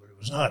capsule, but it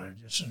was not. It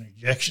was just an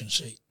ejection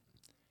seat.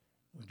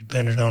 We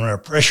depended on our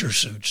pressure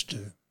suits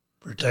to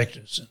protect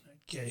us in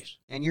that case.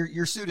 And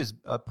your suit is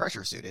a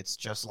pressure suit. It's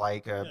just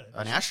like an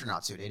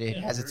astronaut suit. It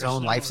has its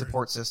own life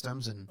support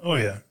systems. Oh,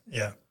 yeah.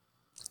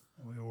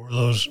 We wore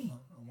those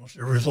almost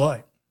every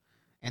flight.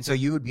 And so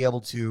you would be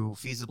able to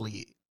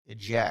feasibly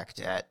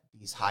eject at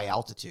these high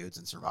altitudes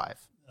and survive.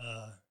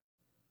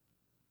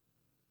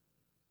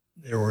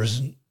 There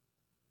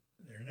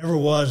never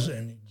was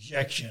an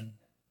ejection,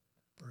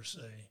 per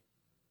se,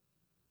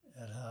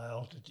 at high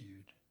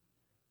altitude.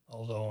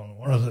 Although on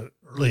one of the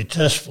early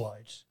test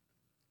flights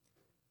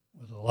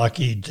with the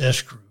Lockheed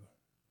test crew,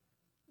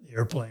 the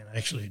airplane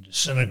actually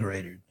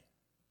disintegrated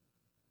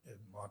at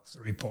Mach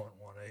 3.18.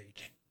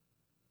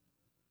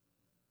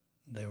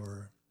 They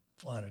were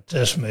flying a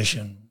test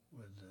mission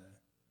with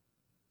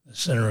the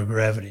center of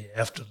gravity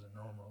after the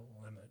normal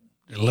limit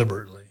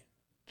deliberately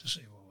to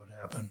see what would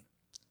happen.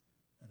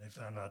 And they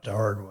found out the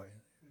hard way.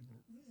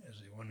 As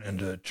they went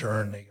into a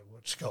turn, they got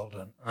what's called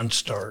an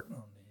unstart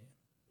on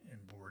the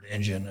inboard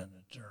engine and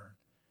a turn.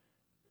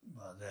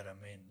 By that I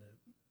mean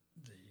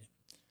the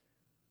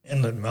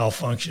inlet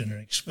malfunction and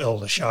expel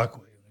the shock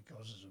wave, and it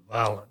causes a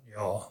violent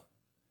yaw,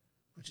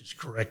 which is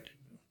corrected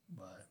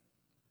by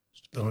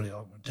stability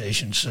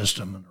augmentation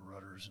system and the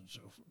rudders and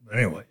so forth. But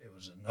anyway, it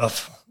was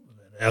enough with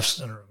that F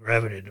center of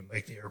gravity to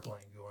make the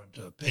airplane go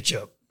into a pitch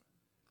up.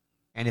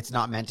 And it's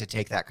not meant to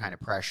take that kind of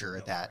pressure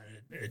at that.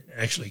 It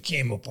actually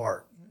came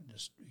apart,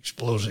 just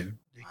explosive,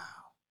 Wow.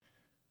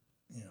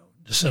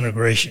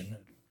 Disintegration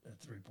at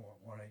 3.18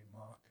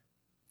 Mach.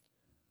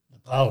 The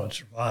pilot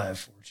survived,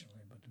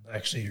 fortunately, but the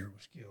backseater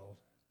was killed.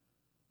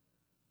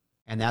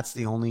 And that's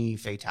the only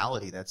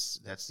fatality. That's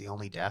the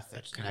only death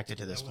that's connected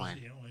to this plane.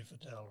 That was the only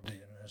fatality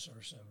in an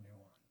SR-71,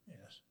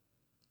 yes.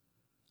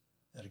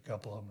 Had a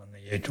couple of them in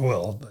the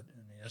A-12, but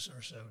in the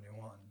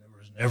SR-71, there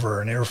was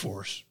never an Air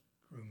Force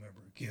crew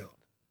member killed.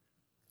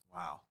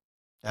 Wow.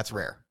 That's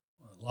rare.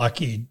 A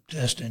Lockheed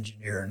test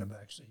engineer in the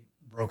backseat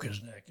broke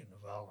his neck in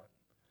the violent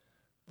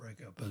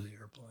breakup of the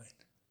airplane.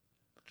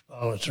 But the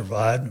pilot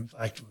survived. In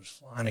fact, he was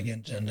flying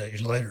again 10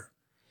 days later.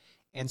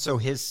 And so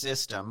his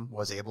system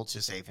was able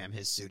to save him.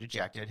 His suit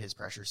ejected. His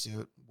pressure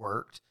suit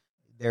worked.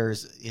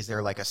 Is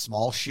there like a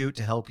small chute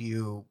to help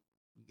you?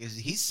 Because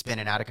he's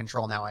spinning out of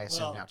control now, I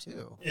assume, now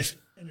too. If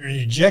in an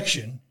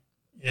ejection,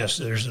 yes,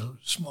 there's a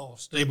small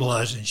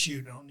stabilizing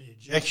chute on the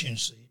ejection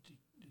seat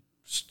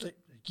that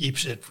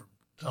keeps it from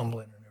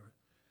tumbling and everything.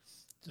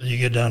 So you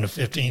get down to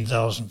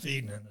 15,000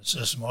 feet, and then the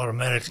system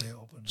automatically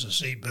opens the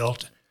seat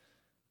belt,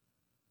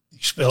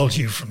 expels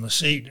you from the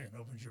seat, and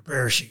opens your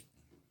parachute.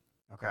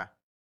 Okay.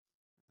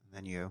 And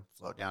then you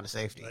float down to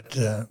safety.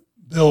 But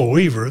Bill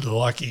Weaver, the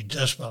Lockheed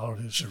test pilot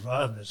who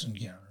survived this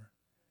encounter,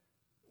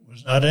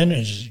 was not in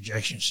his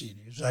ejection seat.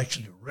 He was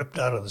actually ripped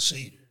out of the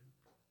seat.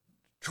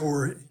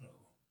 Tore,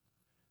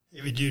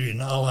 heavy-duty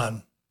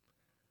nylon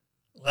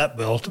lap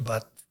belt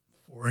about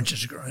 4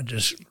 inches across,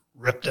 just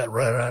ripped that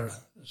right out of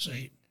the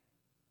seat.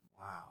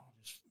 Wow.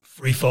 Just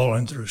free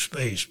falling through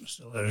space, but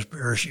still had his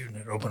parachute, and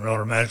it opened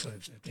automatically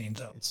at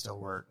 15,000. It still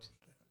worked.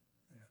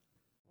 Yeah.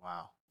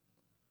 Wow.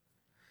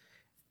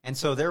 And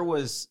so there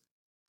was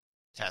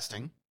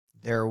testing.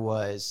 There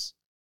was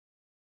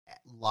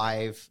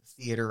live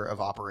theater of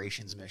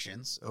operations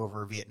missions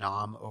over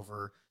Vietnam,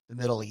 over the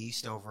Middle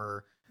East,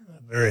 over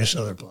various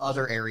other places.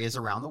 Other areas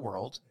around the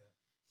world.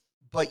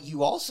 But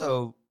you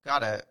also got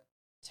to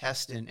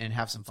test and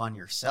have some fun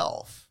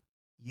yourself.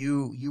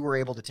 You were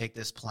able to take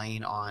this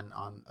plane on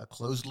a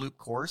closed loop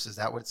course. Is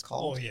that what it's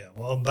called? Oh, yeah.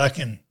 Well, back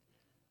in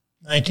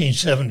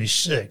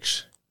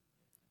 1976,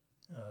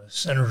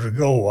 Senator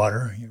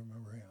Goldwater, you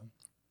remember him?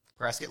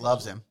 Prescott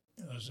loves him.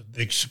 He was a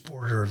big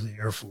supporter of the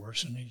Air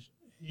Force, and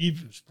he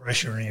was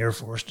pressuring the Air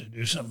Force to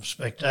do something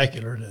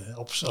spectacular to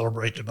help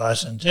celebrate the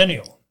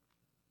bicentennial.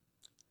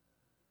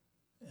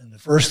 And the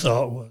first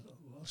thought was,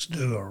 let's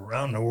do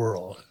around the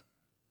world,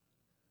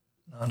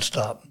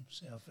 nonstop,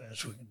 see how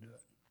fast we can do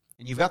it.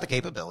 And you've got the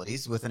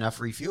capabilities with enough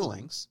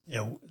refuelings.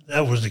 Yeah,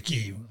 that was the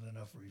key, with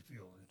enough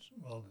refuelings.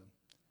 Well,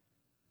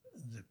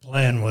 the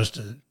plan was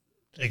to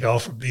take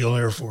off from Beale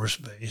Air Force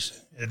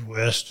Base, head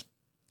west,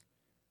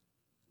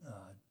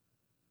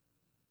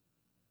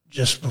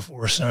 just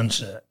before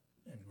sunset,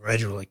 and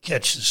gradually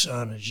catch the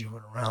sun as you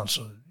went around,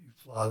 so that you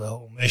fly the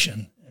whole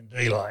mission in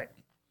daylight.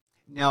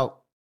 Now,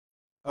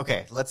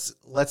 okay, let's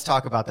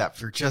talk about that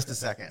for just a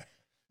second.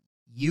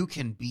 You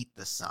can beat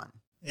the sun.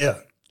 Yeah,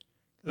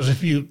 because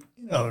if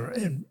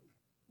in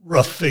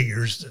rough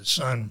figures, the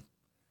sun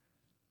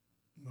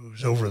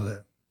moves over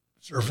the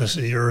surface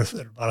of the earth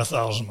at about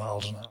 1,000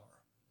 miles an hour.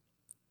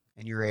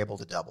 And you're able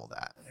to double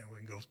that. And we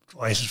can go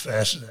twice as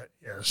fast as that,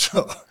 yeah.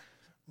 So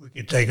we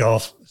could take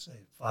off, say,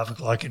 5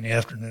 o'clock in the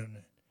afternoon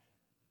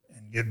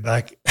and get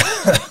back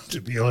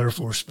to Beale Air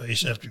Force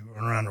Base after going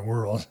around the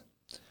world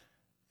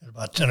at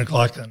about 10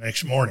 o'clock the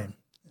next morning,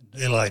 in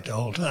daylight the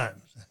whole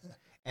time.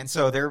 And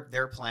so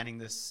they're planning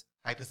this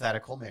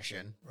hypothetical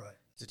mission Right.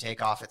 to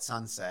take off at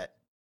sunset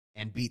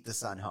and beat the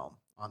sun home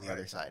on the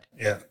other side.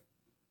 Yeah.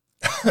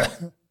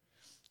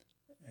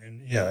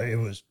 And, yeah, it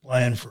was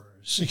planned for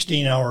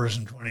 16 hours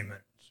and 20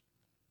 minutes.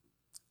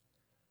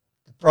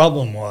 The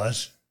problem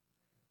was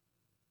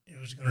it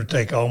was going to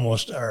take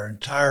almost our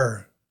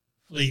entire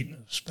fleet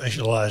of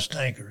specialized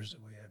tankers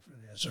that we had for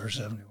the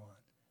SR-71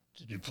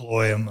 to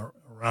deploy them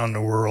around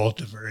the world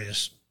to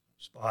various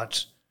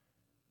spots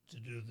to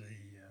do the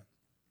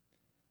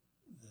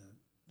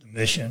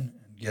mission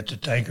and get the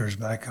tankers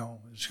back home.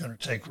 It's going to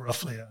take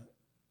roughly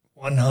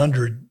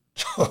 100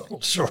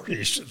 total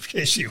sorties of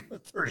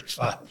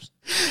KC-135s.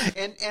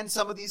 And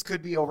some of these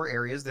could be over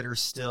areas that are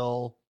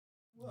still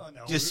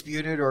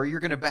disputed, or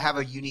you're going to have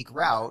a unique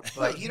route,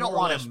 but you don't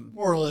want to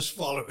more or less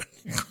follow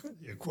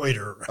the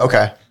equator.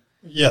 Okay.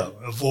 Yeah,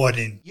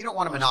 avoiding. You don't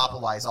want to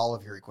monopolize all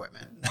of your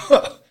equipment.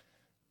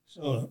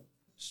 So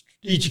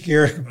Strategic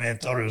Air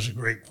Command thought it was a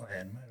great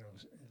plan. It'll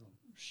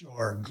show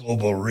our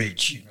global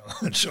reach,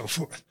 and so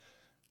forth.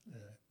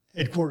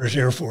 Headquarters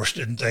Air Force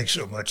didn't think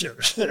so much. It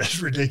was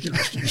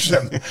ridiculous to use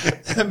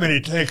that many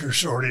tanker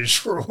sorties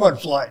for one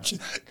flight.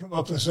 Come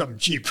up with something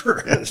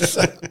cheaper.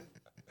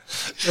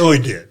 So we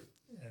did.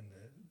 And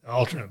the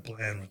alternate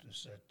plan was to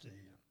set the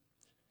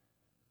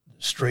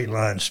straight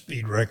line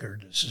speed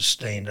record, the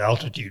sustained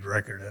altitude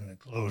record, and the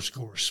closed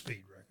course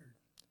speed record.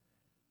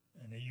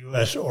 And the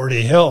U.S.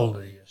 already held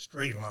the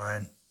straight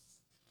line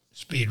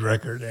speed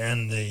record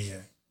and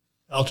the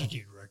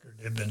altitude record.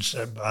 Had been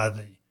set by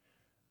the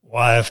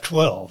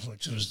YF-12,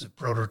 which was the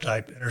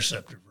prototype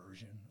interceptor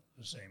version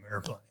of the same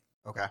airplane.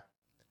 Okay.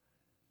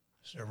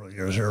 Several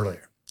years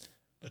earlier.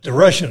 But the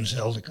Russians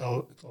held the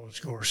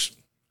closed course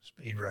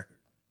speed record.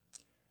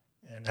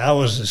 And I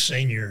was the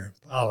senior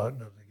pilot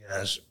of the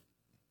guys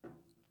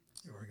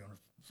who were going to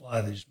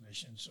fly these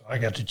missions. So I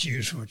got to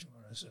choose which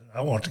one. I said,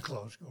 I want the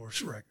closed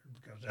course record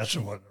because that's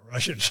the one the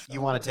Russians held.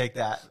 You want to take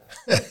that?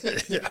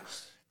 Yeah.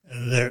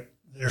 And their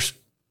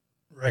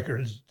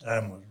record at the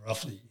time was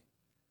roughly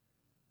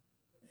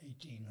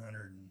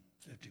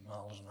 1,850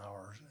 miles an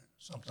hour,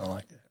 something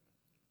like that.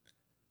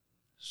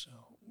 So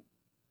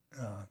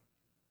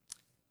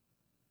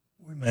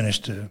we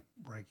managed to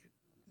break it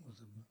with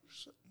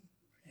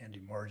a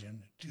handy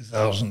margin,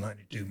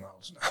 2,092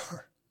 miles an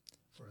hour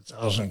for a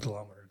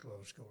 1,000-kilometer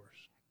closed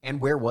course.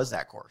 And where was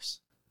that course?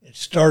 It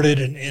started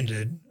and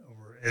ended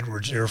over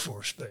Edwards Air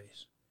Force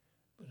Base,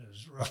 but it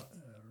was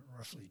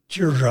roughly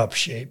teardrop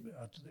shape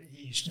out to the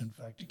east. In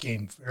fact, it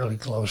came fairly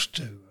close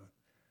to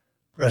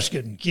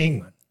Prescott and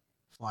Kingman.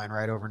 Flying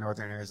right over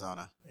northern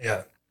Arizona.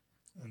 Yeah,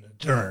 and the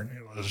turn.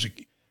 It was a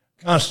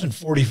constant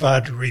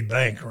 45-degree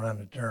bank around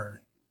the turn.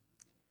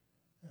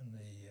 And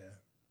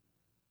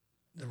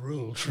the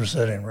rules for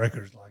setting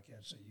records like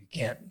that, so you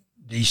can't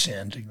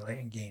descend to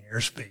gain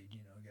airspeed. You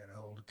know, you got to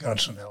hold a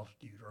constant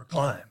altitude or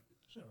climb.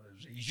 So it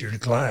was easier to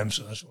climb,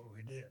 so that's what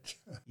we did.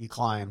 You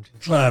climbed. We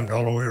climbed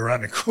all the way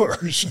around the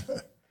course.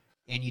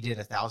 And you did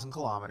 1,000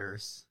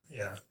 kilometers.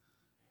 Yeah.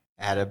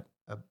 At a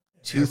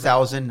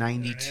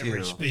 2,092. An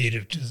average speed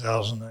of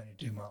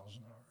 2,092 miles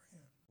an hour. Yeah.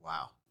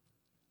 Wow.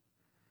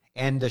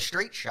 And the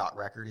straight shot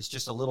record is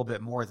just a little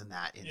bit more than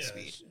that in Yeah,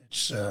 speed.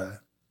 It's I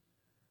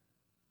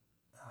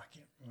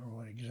can't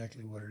remember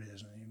exactly what it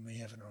is. You may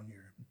have it on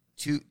your...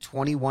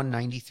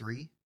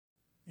 2193?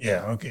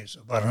 Yeah, okay,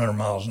 so about 100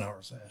 miles an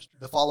hour faster.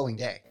 The following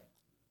day.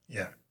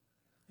 Yeah.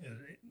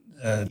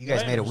 You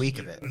guys made a week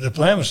of it. The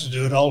plan was to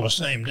do it all the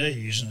same day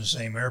using the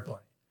same airplane.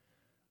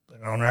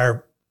 But on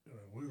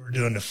we were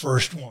doing the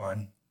first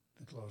one,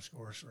 the closed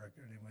course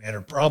record, and we had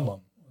a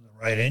problem with the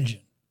right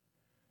engine.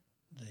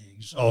 The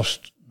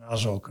exhaust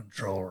nozzle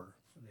controller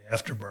for the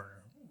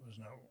afterburner was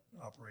not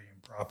operating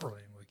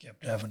properly, and we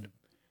kept having to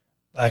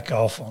back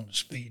off on the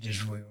speed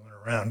as we went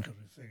around because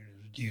we figured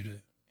it was due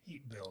to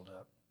heat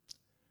buildup.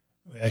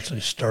 We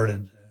actually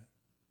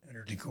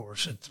entered the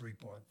course at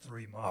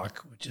 3.3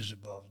 Mach, which is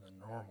above the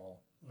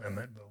normal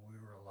limit, but we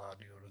were allowed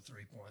to go to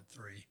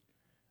 3.3,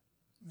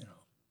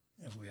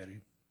 if we had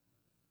a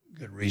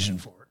good reason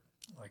for it,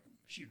 like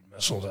shooting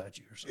missiles at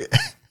you or something.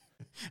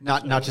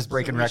 not just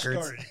breaking records.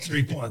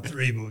 We started at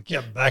 3.3, but we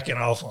kept backing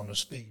off on the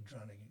speed,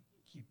 trying to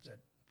keep that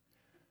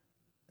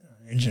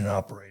engine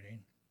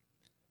operating.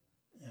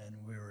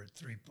 And we were at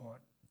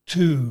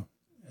 3.2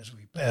 as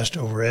we passed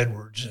over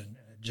Edwards, and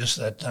at just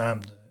that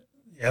time,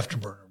 the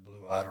afterburner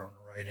blew out on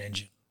the right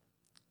engine.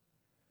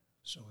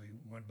 So we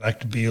went back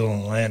to Beale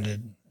and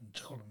landed and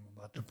told them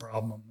about the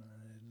problem. And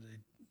they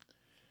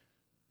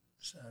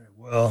decided,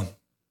 well,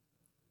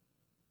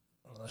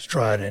 let's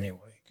try it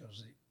anyway,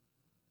 because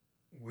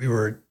we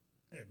were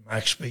at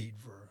max speed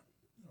for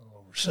a little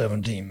over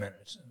 17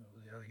 minutes. And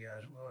the other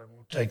guys, well, it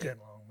won't take that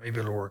long. Maybe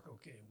it'll work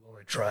okay. Well,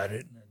 they tried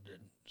it, and it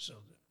didn't. So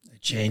they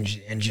changed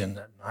the engine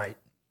that night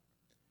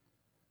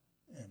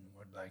and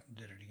went back and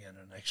did it again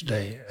the next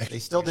day. They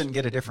still didn't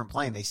get a different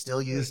plane. They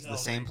still used the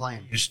same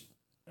plane. They used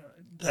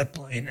that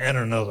plane and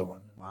another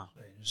one. Wow.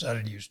 They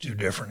decided to use two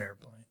different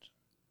airplanes,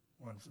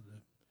 one for the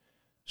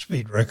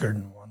speed record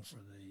and one for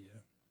the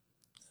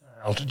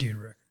altitude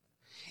record.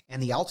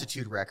 And the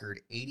altitude record,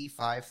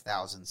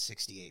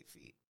 85,068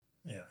 feet.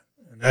 Yeah,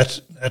 and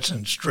that's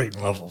in straight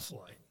and level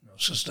flight. No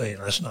sustain.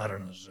 That's not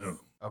in a zoom.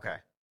 Okay.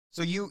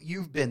 So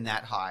you've been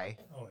that high.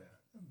 Oh, yeah.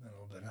 I've been a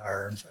little bit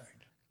higher, in fact.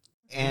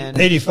 And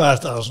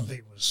 85,000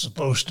 feet was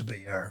supposed to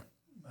be our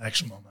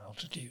maximum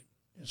altitude.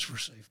 It's for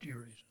safety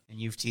reasons. And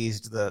you've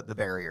teased the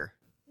barrier.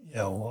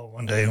 Yeah, well,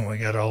 one day when we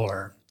got all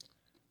our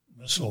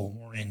missile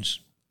warnings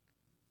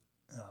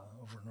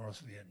over North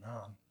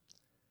Vietnam,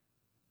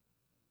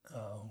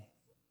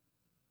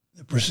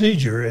 the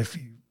procedure, if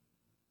they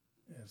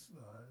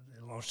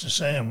launched a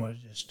SAM, was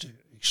just to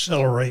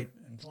accelerate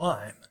and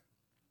climb.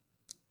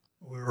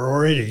 We were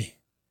already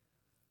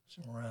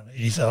somewhere around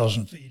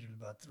 80,000 feet at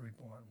about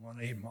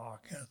 3.18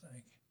 Mach, I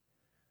think.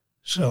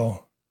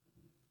 So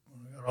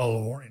when we got all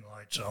the warning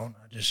lights on,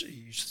 I just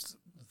eased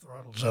the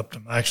throttles up to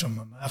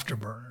maximum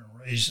afterburner and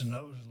raised the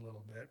nose a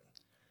little bit.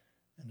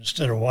 And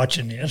instead of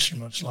watching the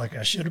instruments like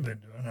I should have been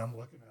doing, I'm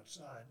looking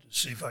outside to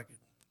see if I could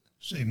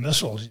see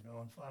missiles, and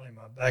finally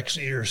my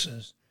backseater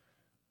says,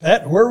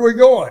 "Pat, where are we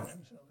going?"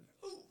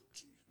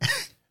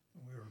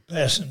 We were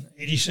passing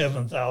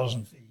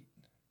 87,000 feet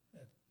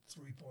at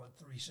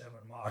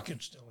 3.37 Mach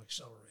and still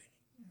accelerating.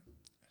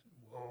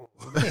 Whoa.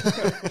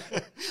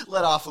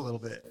 Let off a little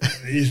bit.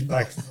 Ease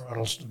back the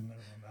throttles to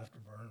minimum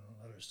afterburner and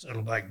let it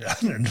settle back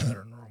down into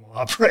their normal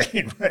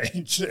operating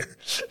range there.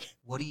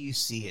 What do you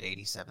see at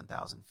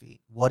 87,000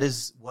 feet? What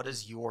does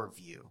your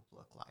view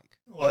look like?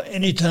 Well,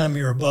 anytime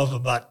you're above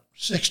about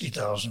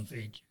 60,000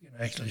 feet, you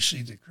can actually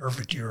see the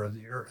curvature of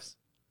the Earth.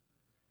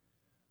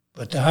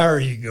 But the higher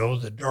you go,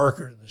 the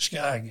darker the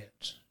sky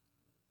gets.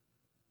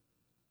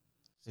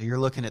 So you're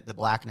looking at the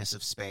blackness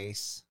of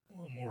space.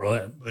 Well, more or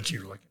less, but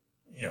you're looking,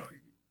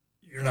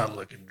 you're not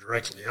looking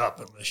directly up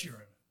unless you're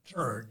in a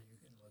turn. You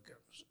can look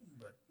up,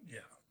 but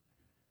yeah.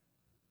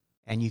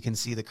 And you can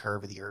see the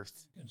curve of the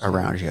Earth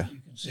around you.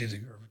 You can see the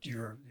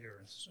curvature of the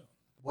Earth. So,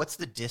 what's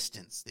the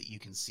distance that you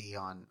can see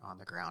on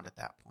the ground at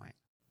that point?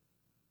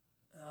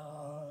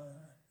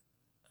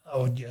 I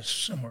would guess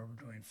somewhere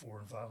between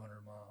 400 and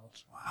 500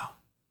 miles. Wow.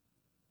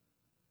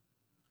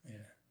 Yeah.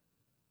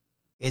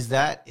 Is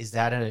that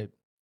a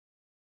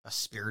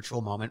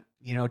spiritual moment,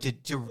 to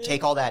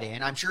take all that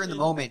in? I'm sure in the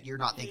moment you're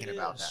not thinking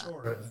about that.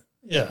 Sort of.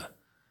 Yeah.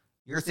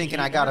 You're thinking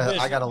I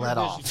gotta let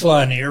off.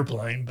 Flying the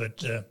airplane,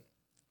 but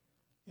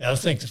I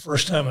think the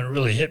first time it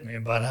really hit me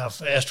about how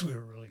fast we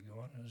were really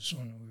going was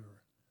when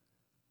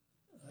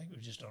I think it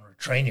was just on a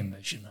training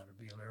mission out of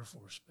Beale Air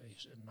Force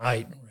Base at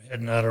night. And we're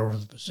heading out over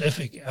the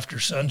Pacific after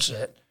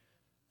sunset,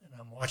 and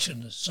I'm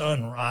watching the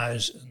sun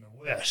rise in the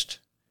west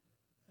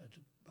at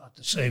about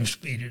the same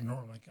speed it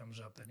normally comes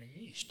up in the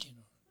east, And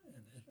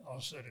all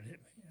of a sudden it hit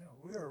me,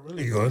 we are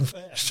really going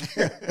fast.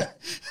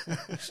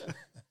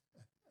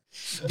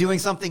 Doing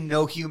something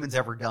no human's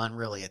ever done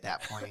really at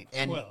that point,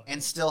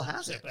 and still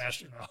has it.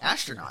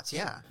 Astronauts,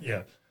 yeah.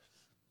 Yeah.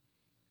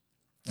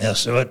 Yeah,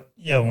 so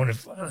when it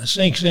finally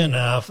sinks in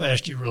how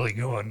fast you're really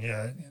going,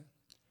 yeah.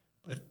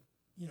 But,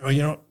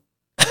 you don't,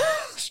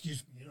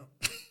 excuse me, you don't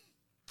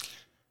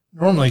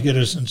normally get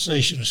a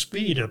sensation of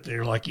speed up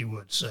there like you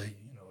would, say,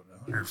 at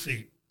 100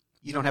 feet.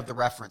 You don't have the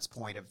reference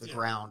point of the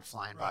ground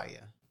flying by you.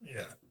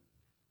 Yeah.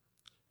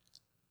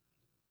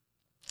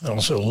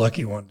 Also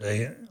lucky one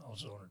day,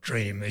 also on a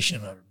training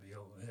mission out of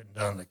Beale, heading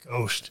down the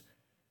coast,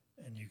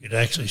 and you could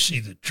actually see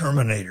the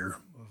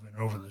Terminator moving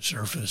over the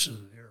surface of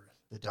the Earth.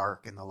 The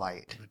dark and the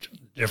light. The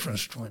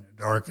difference between the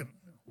dark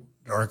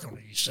on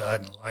the east side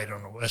and the light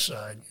on the west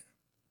side.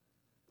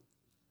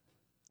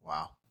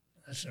 Wow.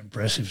 That's an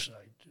impressive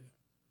sight, too.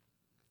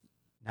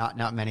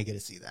 Not many get to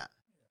see that.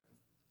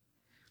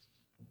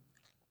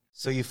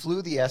 So you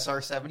flew the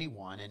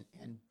SR-71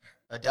 and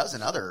a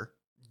dozen other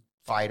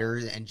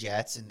fighters and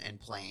jets and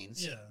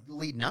planes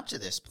leading up to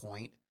this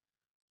point.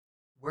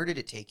 Where did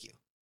it take you?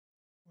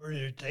 Where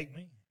did it take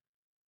me?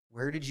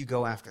 Where did you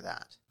go after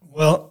that?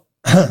 Well,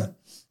 I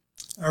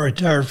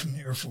retired from the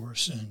Air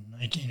Force in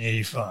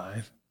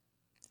 1985,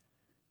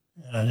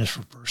 just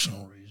for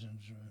personal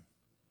reasons.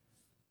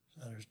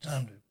 So there's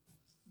time to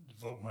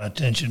devote my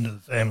attention to the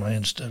family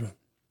instead of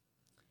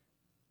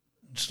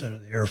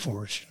the Air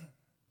Force.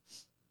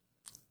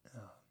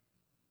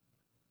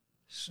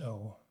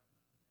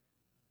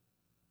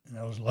 And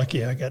I was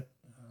lucky. I got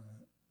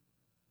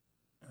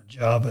a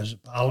job as a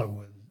pilot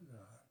with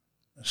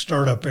a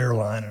startup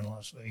airline in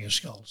Las Vegas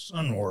called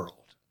Sun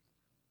World.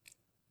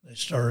 They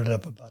started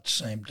up about the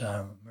same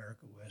time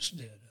America West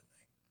did, I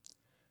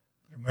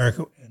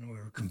think. And we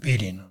were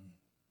competing on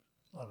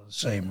a lot of the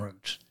same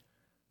routes.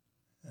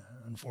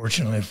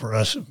 Unfortunately for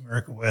us,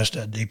 America West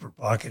had deeper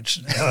pockets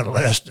and they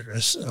outlasted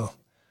us. So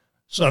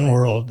Sun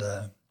World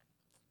went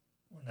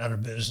out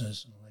of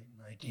business in late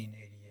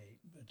 1988.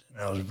 And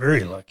I was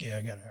very lucky.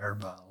 I got hired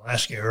by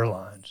Alaska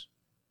Airlines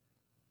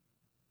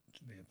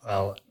to be a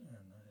pilot. And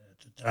at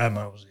the time,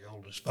 I was the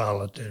oldest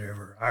pilot they'd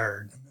ever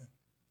hired.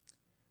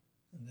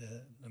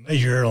 The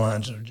major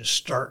airlines are just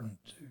starting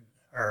to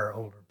hire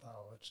older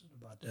pilots at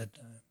about that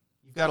time.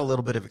 You've got a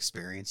little bit of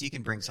experience. You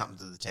can bring something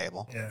to the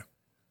table. Yeah.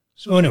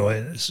 So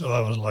anyway, I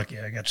was lucky.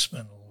 I got to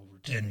spend a little over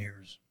 10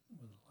 years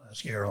with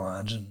Alaska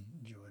Airlines and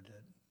enjoyed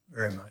that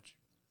very much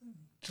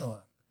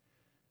until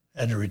I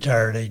had to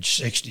retire at age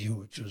 60,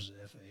 which was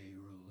the FAA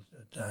rule at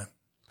that time.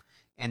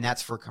 And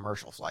that's for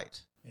commercial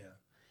flight. Yeah.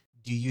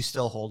 Do you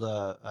still hold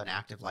an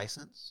active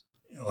license?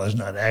 It's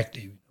not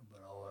active,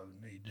 but all I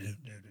would need to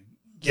do to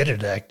get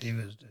it active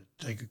is to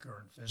take a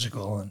current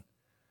physical and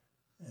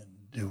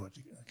do what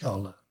they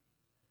call a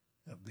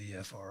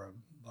BFR, a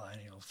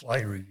biennial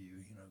flight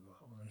review. Go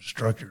out with an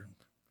instructor and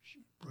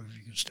prove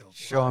you can still fly.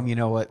 Show them you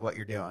know what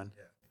you're doing.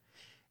 Yeah.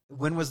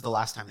 When was the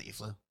last time that you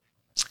flew?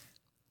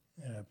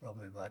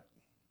 Probably about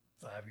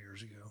 5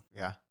 years ago.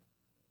 Yeah.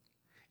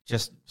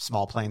 Just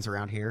small planes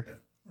around here? Yeah,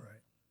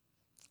 right.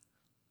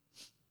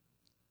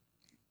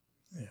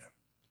 Yeah.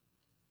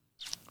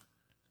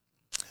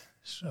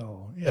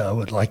 So, I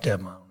would like to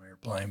have my own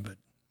airplane, but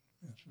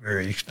it's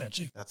very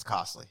expensive. That's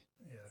costly.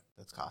 Yeah.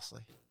 That's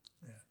costly.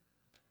 Yeah.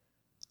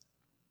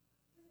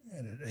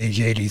 And at age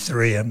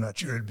 83, I'm not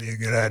sure it'd be a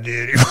good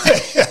idea anyway.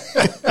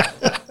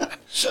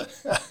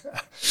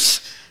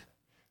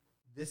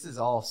 This is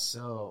all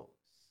so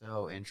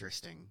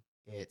interesting.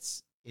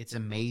 It's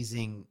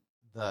amazing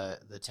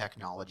the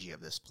technology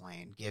of this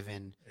plane,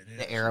 given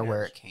the era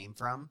where it came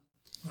from.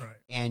 Right.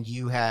 And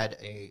you had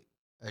a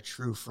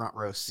true front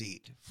row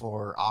seat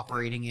for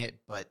operating it,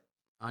 but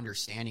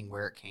understanding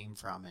where it came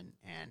from and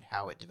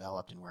how it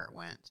developed and where it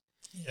went.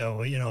 Yeah,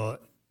 well,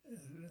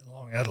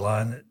 along that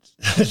line,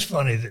 it's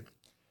funny that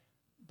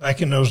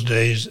back in those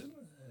days,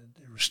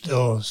 there was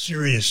still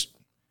serious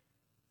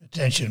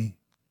attention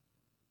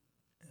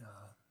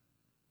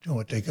to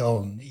what they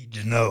call need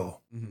to know.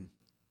 Mm-hmm.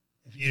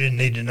 If you didn't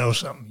need to know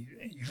something,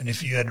 even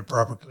if you had the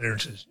proper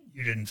clearances,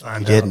 you didn't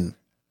find out. You didn't.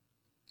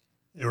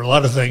 There were a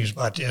lot of things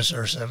about the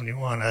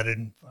SR71 I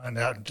didn't find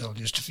out until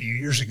just a few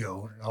years ago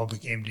when it all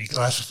became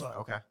declassified.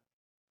 Okay.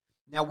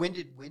 Now, when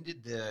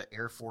did the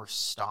Air Force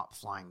stop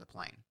flying the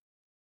plane?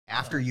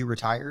 After you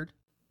retired?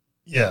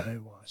 Yeah,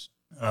 it was.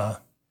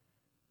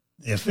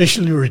 They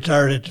officially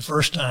retired it the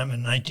first time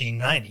in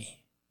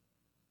 1990.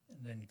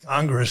 And then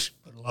Congress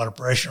put a lot of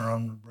pressure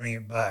on them to bring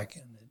it back,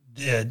 and it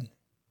did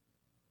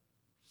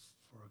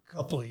for a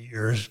couple of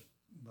years,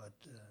 but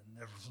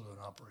never flew an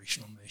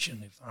operational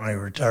mission. They finally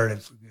retired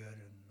it for good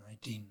in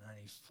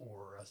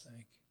 1994, I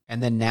think.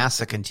 And then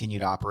NASA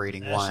continued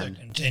operating one. NASA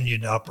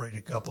continued to operate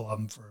a couple of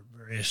them for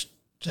various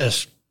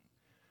test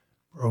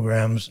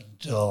programs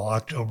until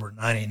October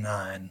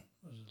 99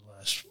 was the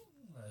last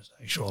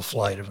actual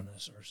flight of an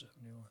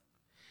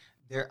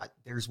SR-71.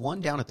 There's one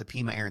down at the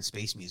Pima Air and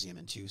Space Museum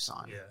in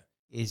Tucson. Yeah.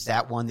 Is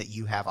that one that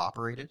you have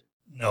operated?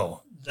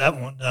 No, that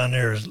one down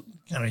there is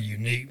kind of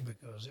unique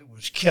because it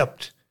was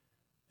kept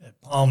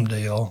at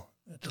Palmdale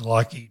at the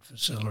Lockheed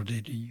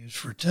facility to use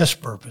for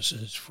test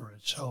purposes for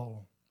its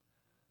whole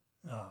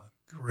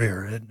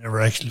career. It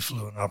never actually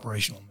flew an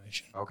operational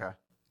mission. Okay.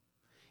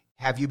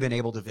 Have you been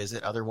able to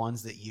visit other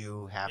ones that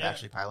you have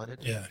actually piloted?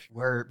 Yeah.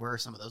 Where are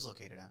some of those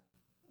located at?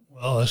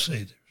 Well, let's see.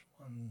 There's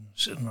one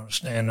sitting on a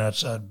stand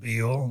outside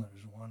Beale.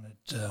 There's one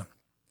at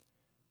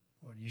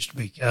what used to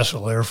be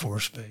Castle Air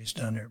Force Base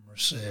down there at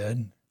Merced.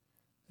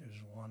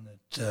 There's one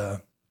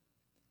at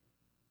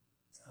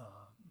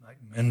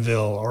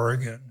McMinnville,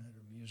 Oregon, at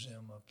a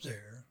museum up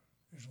there.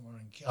 There's one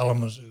in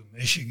Kalamazoo,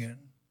 Michigan.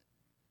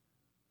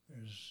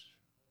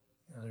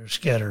 They're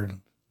scattered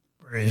in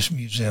various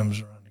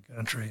museums around the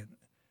country.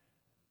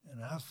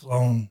 And I've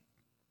flown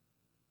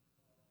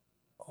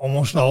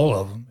almost all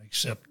of them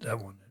except that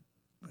one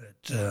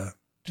at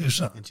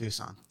Tucson. In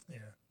Tucson. Yeah.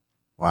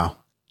 Wow.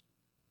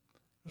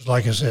 It was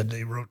like I said,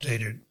 they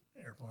rotated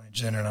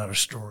airplanes in and out of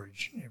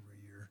storage every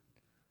year.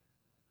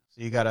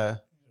 So you got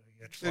a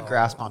good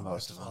grasp on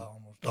most of them.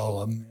 Almost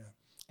all of them, yeah.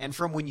 And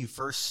from when you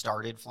first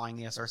started flying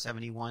the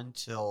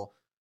SR-71 till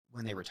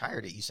when they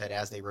retired it, you said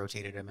as they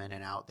rotated them in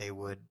and out, they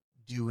would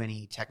do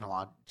any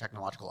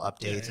technological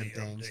updates and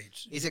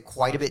things. Is it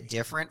quite a bit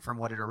different from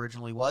what it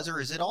originally was, or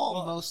is it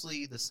all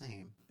mostly the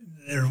same?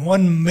 There's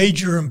one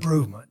major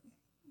improvement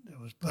that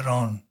was put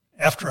on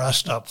after I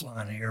stopped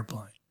flying the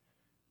airplane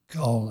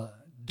called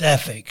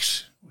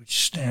DAFIX,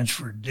 which stands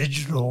for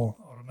Digital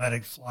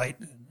Automatic Flight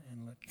and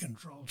Inlet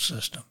Control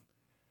System.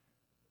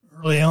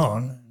 Early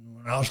on,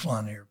 when I was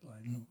flying the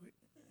airplane,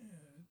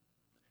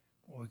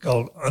 what we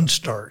called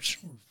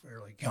unstarts were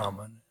fairly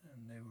common,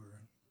 and they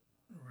were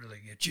really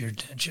get your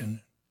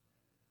attention.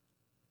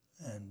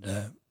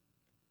 And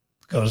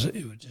because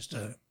it was just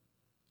a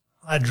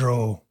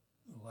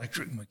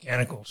hydroelectric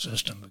mechanical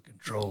system that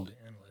controlled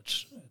the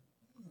inlets in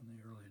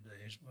the early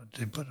days, but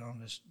they put on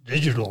this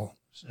digital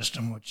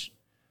system which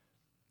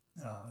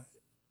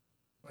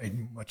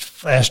made much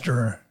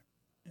faster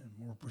and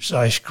more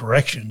precise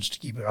corrections to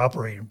keep it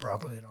operating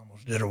properly. It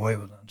almost did away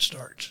with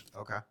unstarts.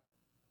 Okay.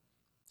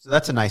 So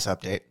that's a nice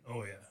update.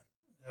 Oh, yeah.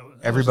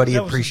 Everybody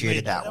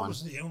appreciated that one. That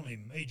was the only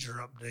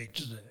major update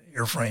to the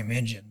airframe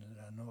engine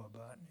that I know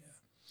about.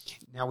 Yeah.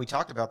 Now, we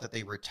talked about that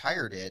they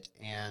retired it,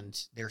 and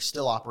they're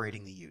still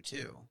operating the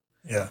U-2.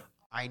 Yeah.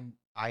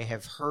 I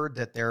have heard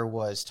that there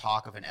was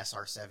talk of an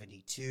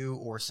SR-72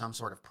 or some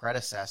sort of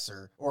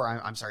predecessor, or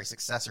I'm sorry,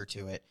 successor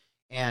to it.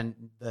 And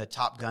the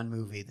Top Gun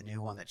movie, the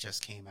new one that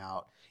just came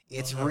out,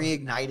 it's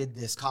reignited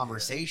this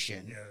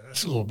conversation. Yeah,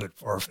 that's a little bit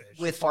far-fetched.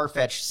 With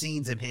far-fetched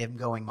scenes of him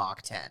going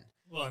Mach 10.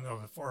 Well, I know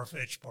the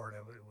far-fetched part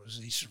of it was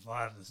he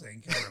survived the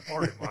thing coming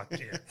apart at Mach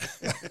 10.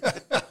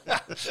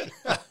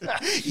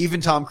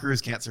 Even Tom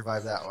Cruise can't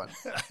survive that one.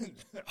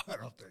 I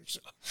don't think so.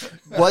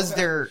 Wasn't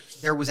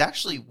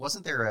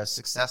there a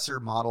successor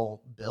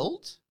model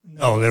built?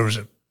 No, there was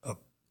an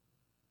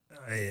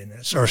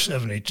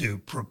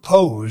SR-72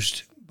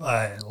 proposed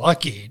by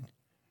Lockheed.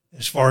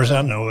 As far as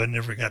I know, it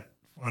never got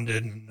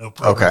funded and no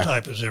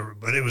prototype was ever,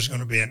 but it was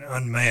going to be an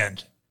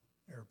unmanned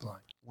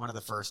airplane. One of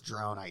the first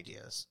drone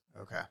ideas.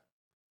 Okay.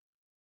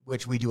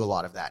 Which we do a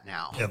lot of that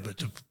now. Yeah, but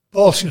the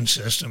propulsion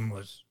system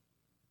was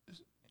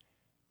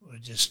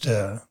just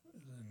the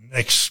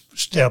next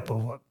step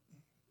of what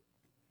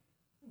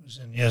was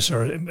in the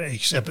SR,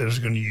 except it was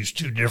going to use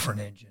two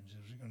different engines.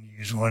 It was going to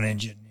use one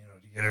engine,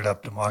 to get it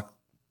up to Mach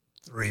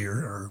 3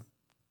 or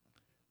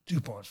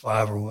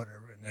 2.5 or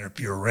whatever, and then a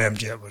pure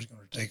ramjet was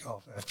going to take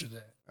off after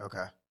that.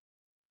 Okay.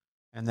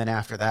 And then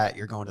after that,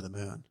 you're going to the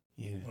moon.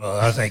 Well,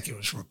 I think it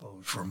was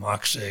proposed for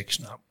Mach 6,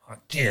 not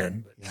Mach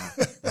 10. But yeah,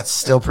 that's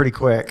still pretty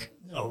quick.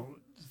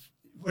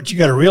 What you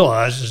got to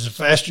realize is the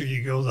faster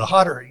you go, the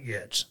hotter it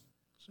gets.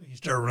 So you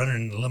start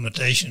running the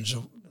limitations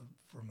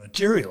for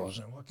materials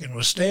and what can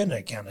withstand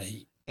that kind of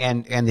heat.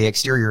 And the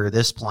exterior of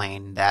this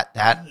plane, that's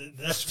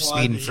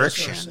speed and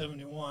friction. That's why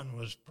the SR71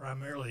 was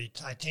primarily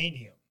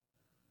titanium,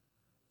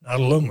 not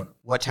aluminum.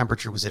 What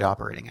temperature was it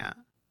operating at?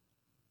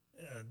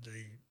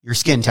 Your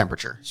skin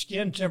temperature.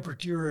 Skin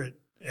temperature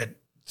at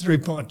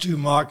 3.2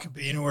 Mach could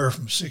be anywhere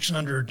from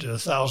 600 to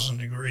 1,000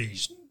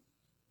 degrees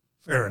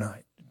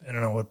Fahrenheit,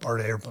 depending on what part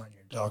of the airplane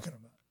you're talking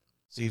about.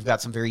 So you've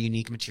got some very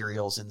unique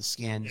materials in the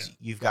skins. Yeah.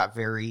 You've got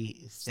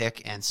very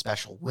thick and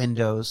special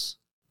windows.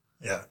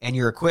 Yeah. And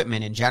your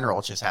equipment in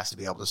general just has to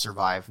be able to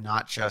survive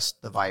not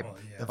just the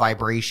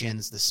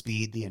vibrations, the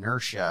speed, the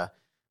inertia,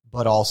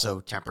 but also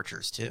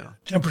temperatures too. Yeah.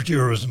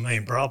 Temperature was the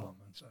main problem,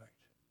 in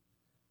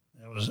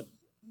fact.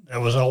 That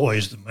was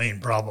always the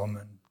main problem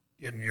in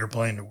getting the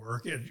airplane to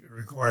work. It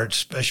required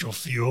special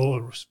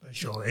fuel,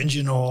 special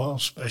engine oil,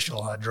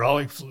 special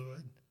hydraulic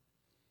fluid.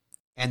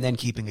 And then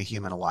keeping a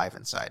human alive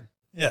inside.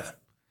 Yeah.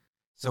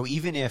 So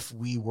even if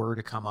we were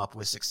to come up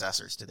with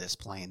successors to this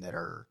plane that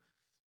are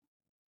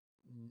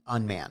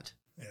unmanned,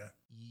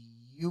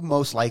 you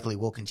most likely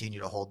will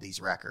continue to hold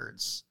these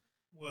records.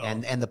 Well,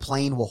 and the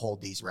plane will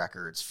hold these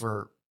records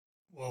for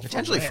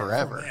potentially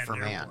forever for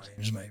manned.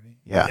 Maybe.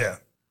 Yeah.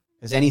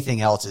 Because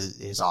anything else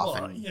is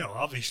often... Well,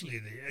 obviously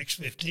the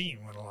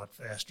X-15 went a lot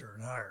faster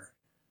and higher.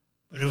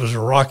 But it was a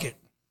rocket.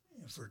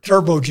 For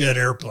turbojet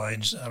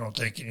airplanes, I don't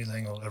think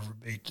anything will ever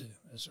beat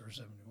the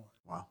SR-71.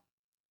 Wow.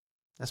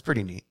 That's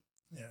pretty neat.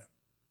 Yeah.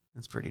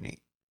 That's pretty neat.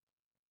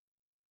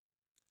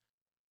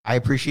 I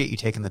appreciate you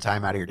taking the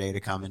time out of your day to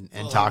come and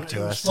talk to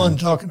us. It was fun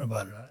talking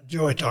about it. I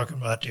enjoy talking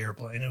about the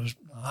airplane. It was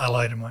a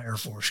highlight of my Air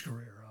Force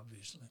career,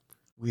 obviously.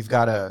 We've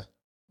got a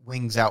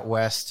Wings Out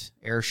West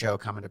air show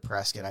coming to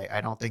Prescott.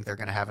 I don't think they're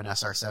going to have an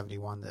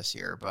SR-71 this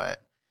year,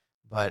 but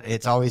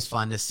it's always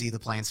fun to see the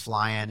planes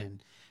flying.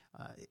 And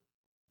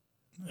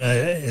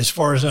as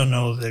far as I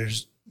know,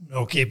 there's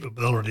no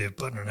capability of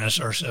putting an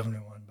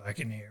SR-71 back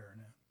in the air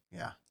now.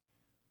 Yeah,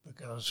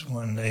 because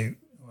when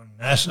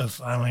NASA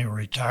finally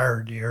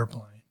retired the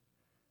airplane,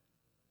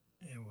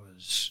 it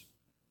was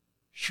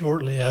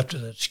shortly after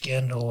that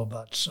scandal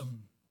about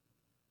somebody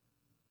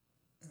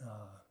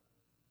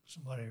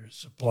was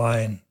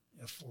supplying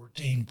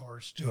F-14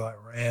 parts to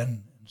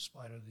Iran in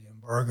spite of the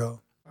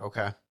embargo.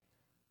 Okay.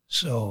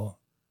 So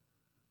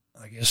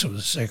I guess it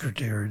was the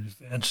Secretary of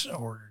Defense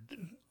ordered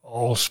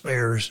all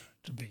spares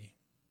to be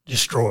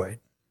destroyed.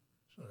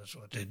 So that's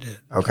what they did.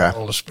 Okay.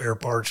 All the spare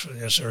parts for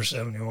the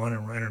SR-71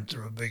 and ran them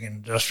through a big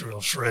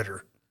industrial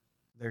shredder.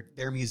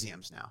 They're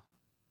museums now.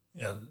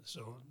 Yeah.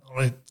 So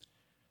only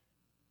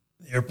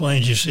the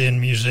airplanes you see in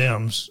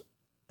museums,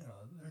 there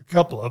are a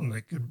couple of them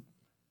that they're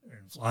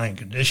in flying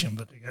condition,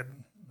 but they got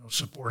no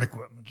support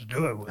equipment to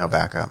do it with. No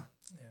backup.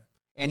 Yeah.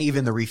 And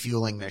even the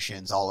refueling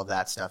missions, all of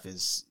that stuff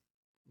is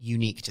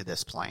unique to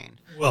this plane.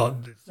 Well,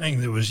 the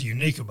thing that was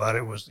unique about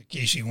it was the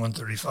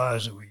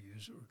KC-135s that we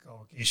use. We're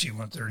called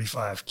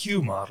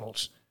KC-135Q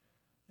models.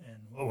 And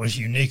what was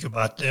unique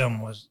about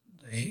them was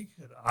they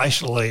could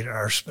isolate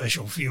our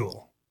special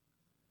fuel.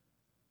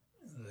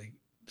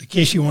 The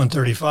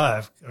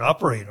KC-135 could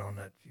operate on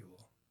that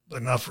fuel,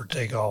 but not for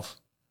takeoff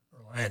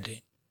or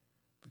landing,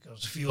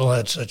 because the fuel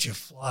had such a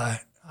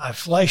high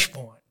flash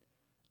point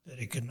that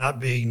it could not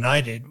be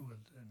ignited with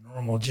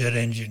normal jet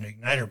engine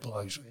igniter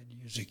plugs. We had to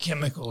use a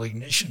chemical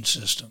ignition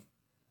system.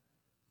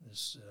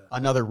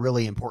 Another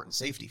really important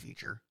safety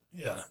feature.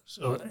 Yeah.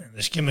 So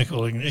this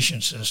chemical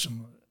ignition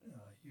system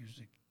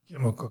used a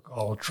chemical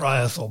called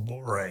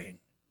triethylborane,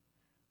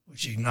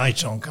 which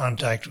ignites on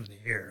contact with the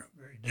air.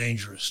 Very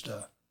dangerous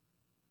stuff.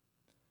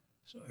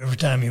 So every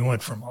time you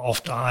went from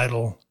off to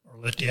idle or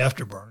lit the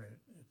afterburner,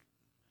 it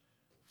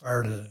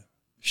fired a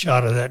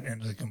shot of that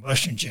into the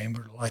combustion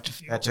chamber to light the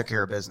fuel. That took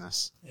care of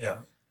business. Yeah.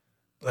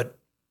 But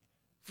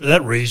for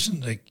that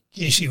reason, the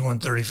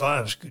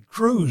KC-135s could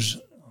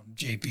cruise on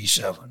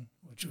JP-7,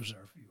 which was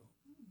our fuel.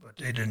 But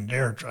they didn't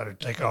dare try to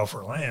take off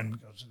or land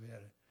because we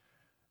had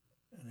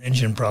an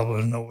engine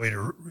problem. There's no way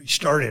to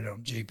restart it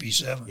on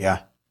JP-7. Yeah.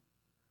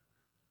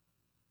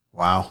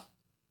 Wow.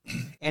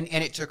 And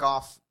it took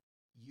off.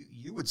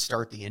 You would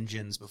start the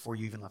engines before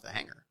you even left the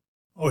hangar.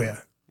 Oh,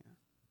 yeah.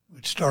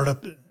 We'd start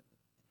up.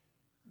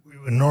 We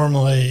would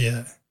normally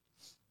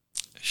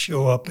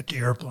show up at the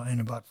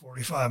airplane about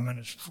 45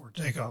 minutes before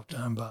takeoff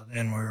time. By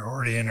then, we were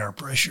already in our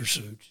pressure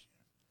suits.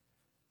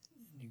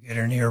 You get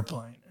in the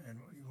airplane. And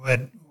we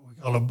had what we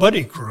call a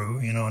buddy crew,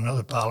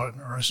 another pilot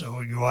and RSO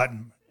would go out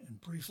and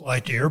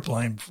pre-flight the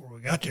airplane before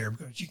we got there,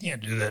 because you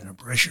can't do that in a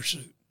pressure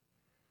suit.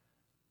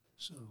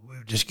 So we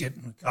would just get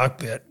in the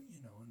cockpit,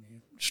 and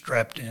you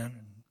strapped in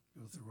and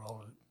go through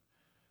all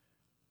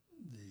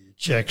the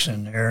checks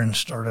in there and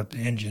start up the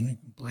engine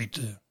and complete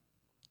the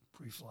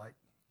pre-flight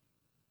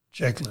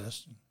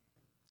checklist.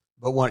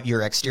 But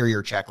your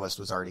exterior checklist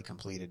was already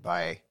completed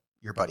by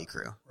your buddy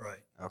crew. Right.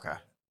 Okay.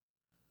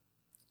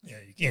 Yeah,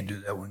 you can't do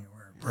that when you're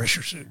wearing a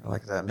pressure suit.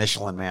 Like the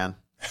Michelin Man.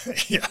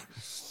 Yeah.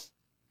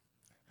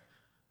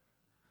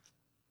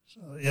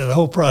 So, yeah, the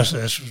whole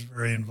process was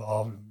very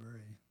involved and very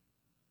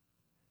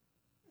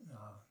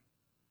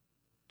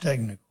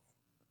technical.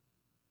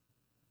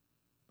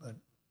 But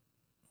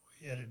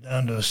we had it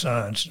down to a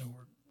science, and it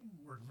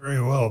worked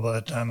very well by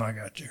the time I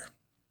got there.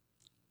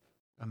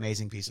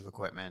 Amazing piece of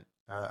equipment.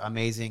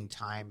 Amazing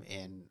time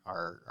in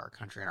our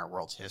country and our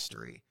world's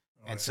history.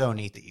 And so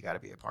neat that you got to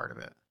be a part of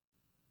it.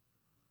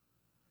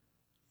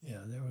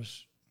 Yeah, there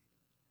was.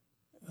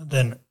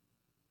 Then,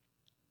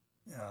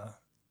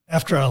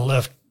 after I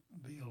left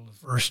Beale the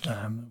first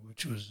time,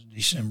 which was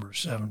December of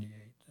 78,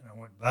 and I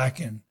went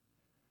back in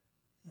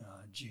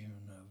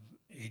June of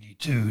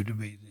 82 to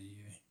be the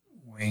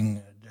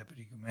wing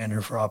deputy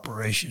commander for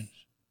operations.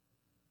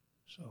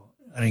 So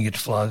I didn't get to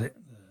fly the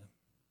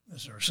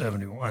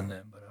SR71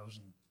 then, but I was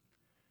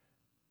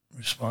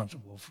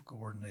responsible for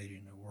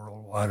coordinating the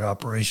worldwide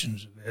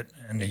operations of it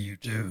and the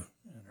U-2 and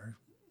our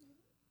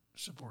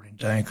supporting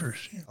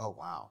tankers. Oh,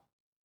 wow.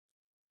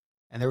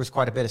 And there was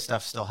quite a bit of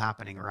stuff still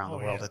happening around the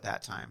world at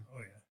that time. Oh,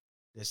 yeah.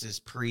 This is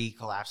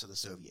pre-collapse of the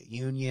Soviet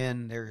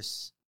Union.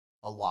 There's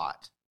a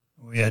lot.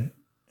 We had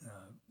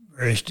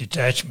various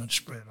detachments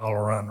spread all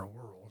around the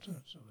world.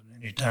 So at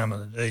any time of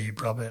the day, you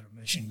probably had a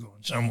mission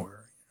going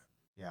somewhere.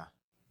 Yeah.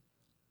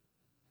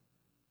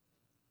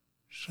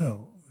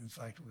 So, in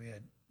fact, we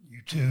had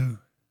U-2.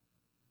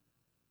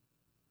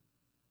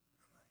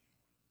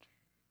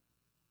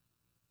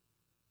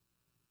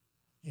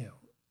 Yeah,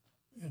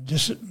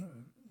 just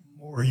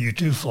more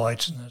U-2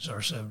 flights than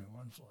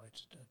SR-71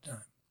 flights at that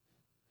time.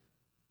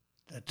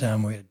 At that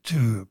time, we had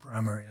two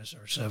primary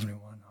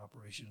SR-71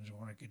 operations,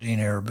 one at Kadena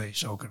Air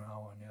Base,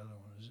 Okinawa, and the other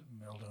one was at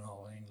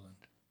Mildenhall,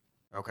 England.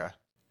 Okay.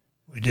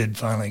 We did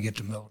finally get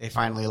to Mildenhall. They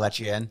finally let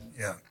you in?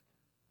 Yeah.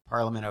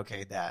 Parliament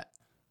okayed that.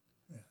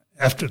 Yeah.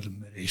 After the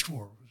Mideast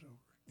War was over.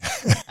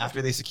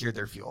 After they secured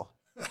their fuel,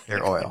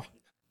 their oil.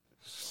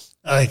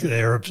 I think the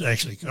Arabs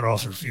actually cut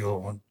off their fuel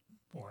at one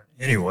point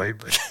anyway,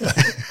 but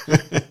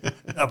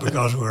not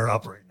because we were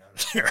operating out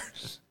of there.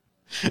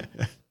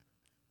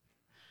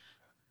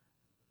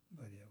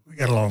 But yeah, we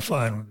got along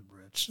fine with the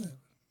Brits.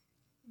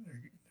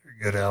 They're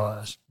good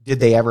allies. Did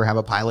they ever have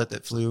a pilot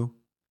that flew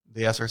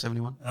the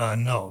SR-71?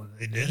 No,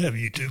 they did have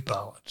U-2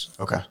 pilots.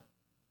 Okay.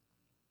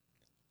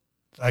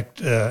 In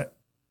fact, at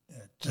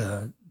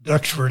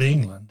Duxford,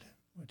 England,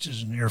 which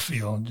is an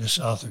airfield just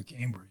south of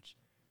Cambridge,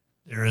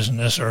 there is an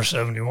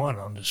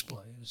SR-71 on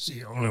display. It's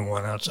the only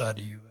one outside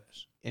the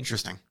U.S.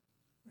 Interesting.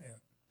 Yeah.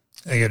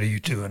 They got a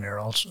U-2 in there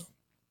also.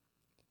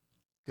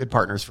 Good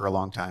partners for a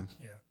long time.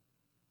 Yeah.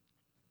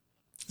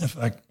 In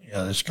fact,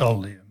 yeah, it's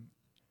called the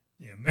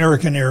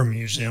American Air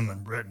Museum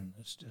in Britain.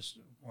 It's just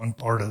one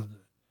part of the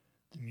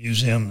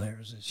museum there.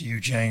 Is this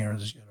huge hangar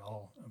that's got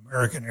all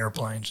American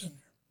airplanes in there.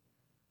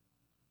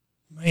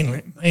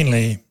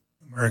 Mainly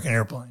American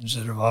airplanes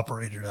that have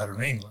operated out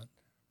of England.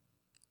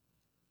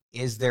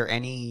 Is there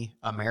any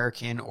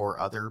American or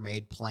other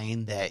made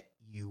plane that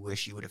you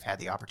wish you would have had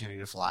the opportunity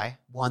to fly?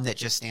 One that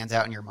just stands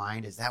out in your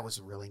mind is that was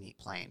a really neat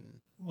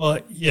plane. Well,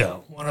 yeah,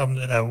 one of them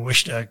that I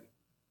wished I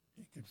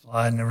could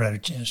fly, I never had a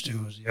chance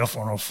to, was the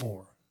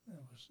F-104.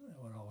 That was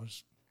what I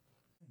was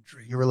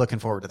intrigued. You were looking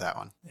forward to that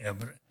one. Yeah,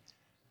 but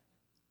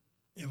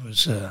it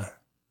was the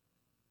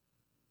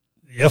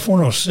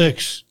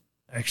F-106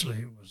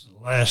 actually was the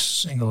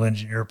last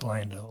single-engine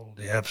airplane to hold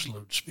the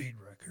absolute speed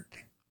record.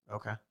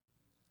 Okay.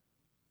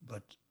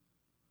 But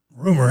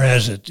rumor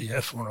has it the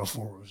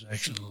F-104 was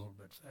actually a little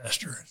bit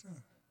faster.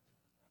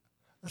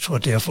 That's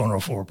what the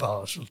F-104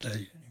 pilots will tell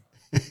you.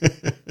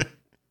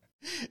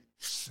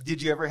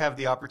 Did you ever have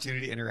the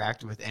opportunity to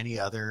interact with any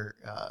other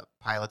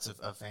pilots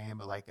of fame,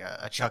 like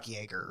a Chuck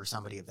Yeager or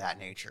somebody of that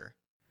nature?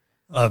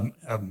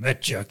 I've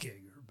met Chuck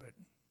Yeager, but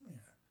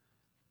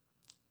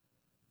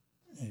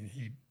yeah.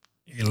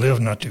 He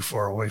lived not too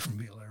far away from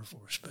Beale Air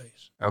Force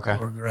Base. Okay.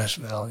 Over Grass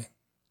Valley.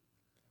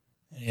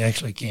 And he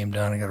actually came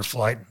down and got a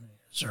flight in the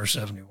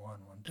SR-71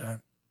 one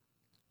time.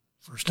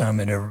 First time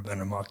he'd ever been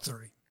to Mach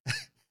 3.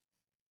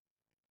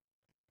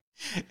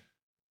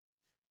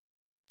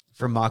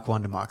 From Mach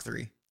 1 to Mach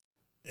 3.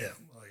 Yeah,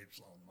 well, he'd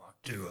flown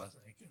Mach 2, I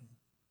think,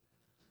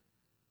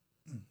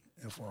 and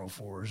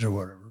F-104s or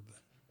whatever.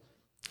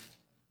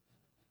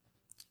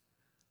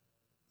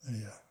 But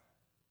yeah.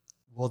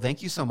 Well,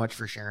 thank you so much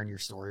for sharing your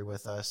story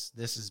with us.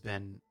 This has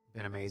been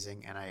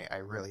amazing, and I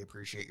really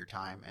appreciate your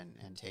time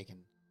and taking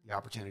the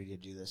opportunity to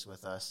do this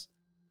with us.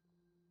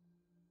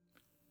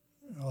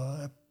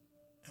 Well,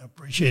 I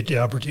appreciate the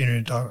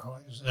opportunity to talk.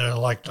 Like I said, I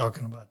like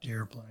talking about the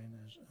airplane.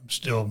 I'm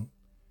still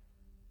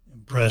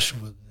impressed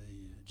with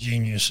the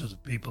genius of the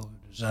people who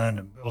designed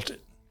and built it.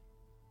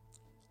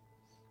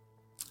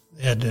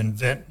 They had to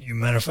invent new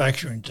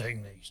manufacturing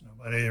techniques.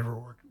 Nobody ever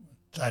worked with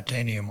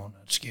titanium on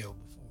that scale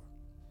before.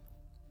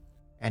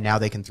 And now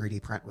they can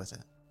 3D print with it.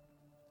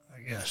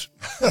 I guess.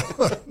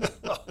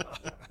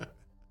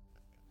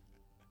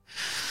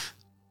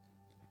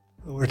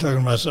 We're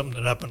talking about something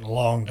that happened a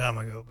long time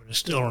ago, but it's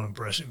still an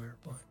impressive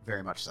airplane.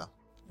 Very much so.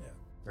 Yeah.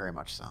 Very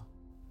much so.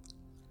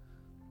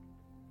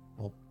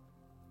 Well,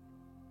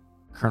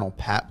 Colonel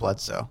Pat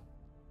Bledsoe,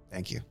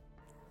 thank you.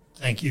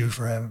 Thank you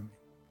for having me.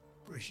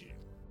 Appreciate it.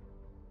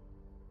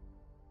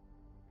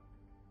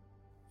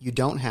 You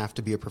don't have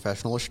to be a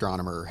professional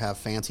astronomer or have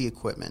fancy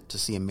equipment to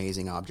see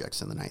amazing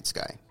objects in the night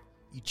sky.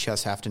 You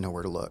just have to know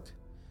where to look.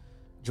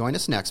 Join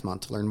us next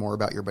month to learn more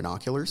about your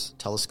binoculars,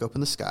 telescope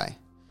in the sky,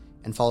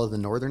 and follow the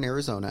Northern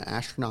Arizona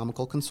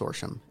Astronomical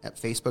Consortium at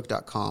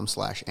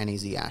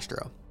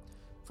facebook.com/NAZAstro.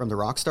 From the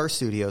Rockstar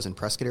Studios in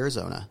Prescott,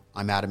 Arizona,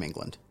 I'm Adam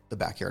England, the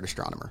Backyard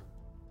Astronomer.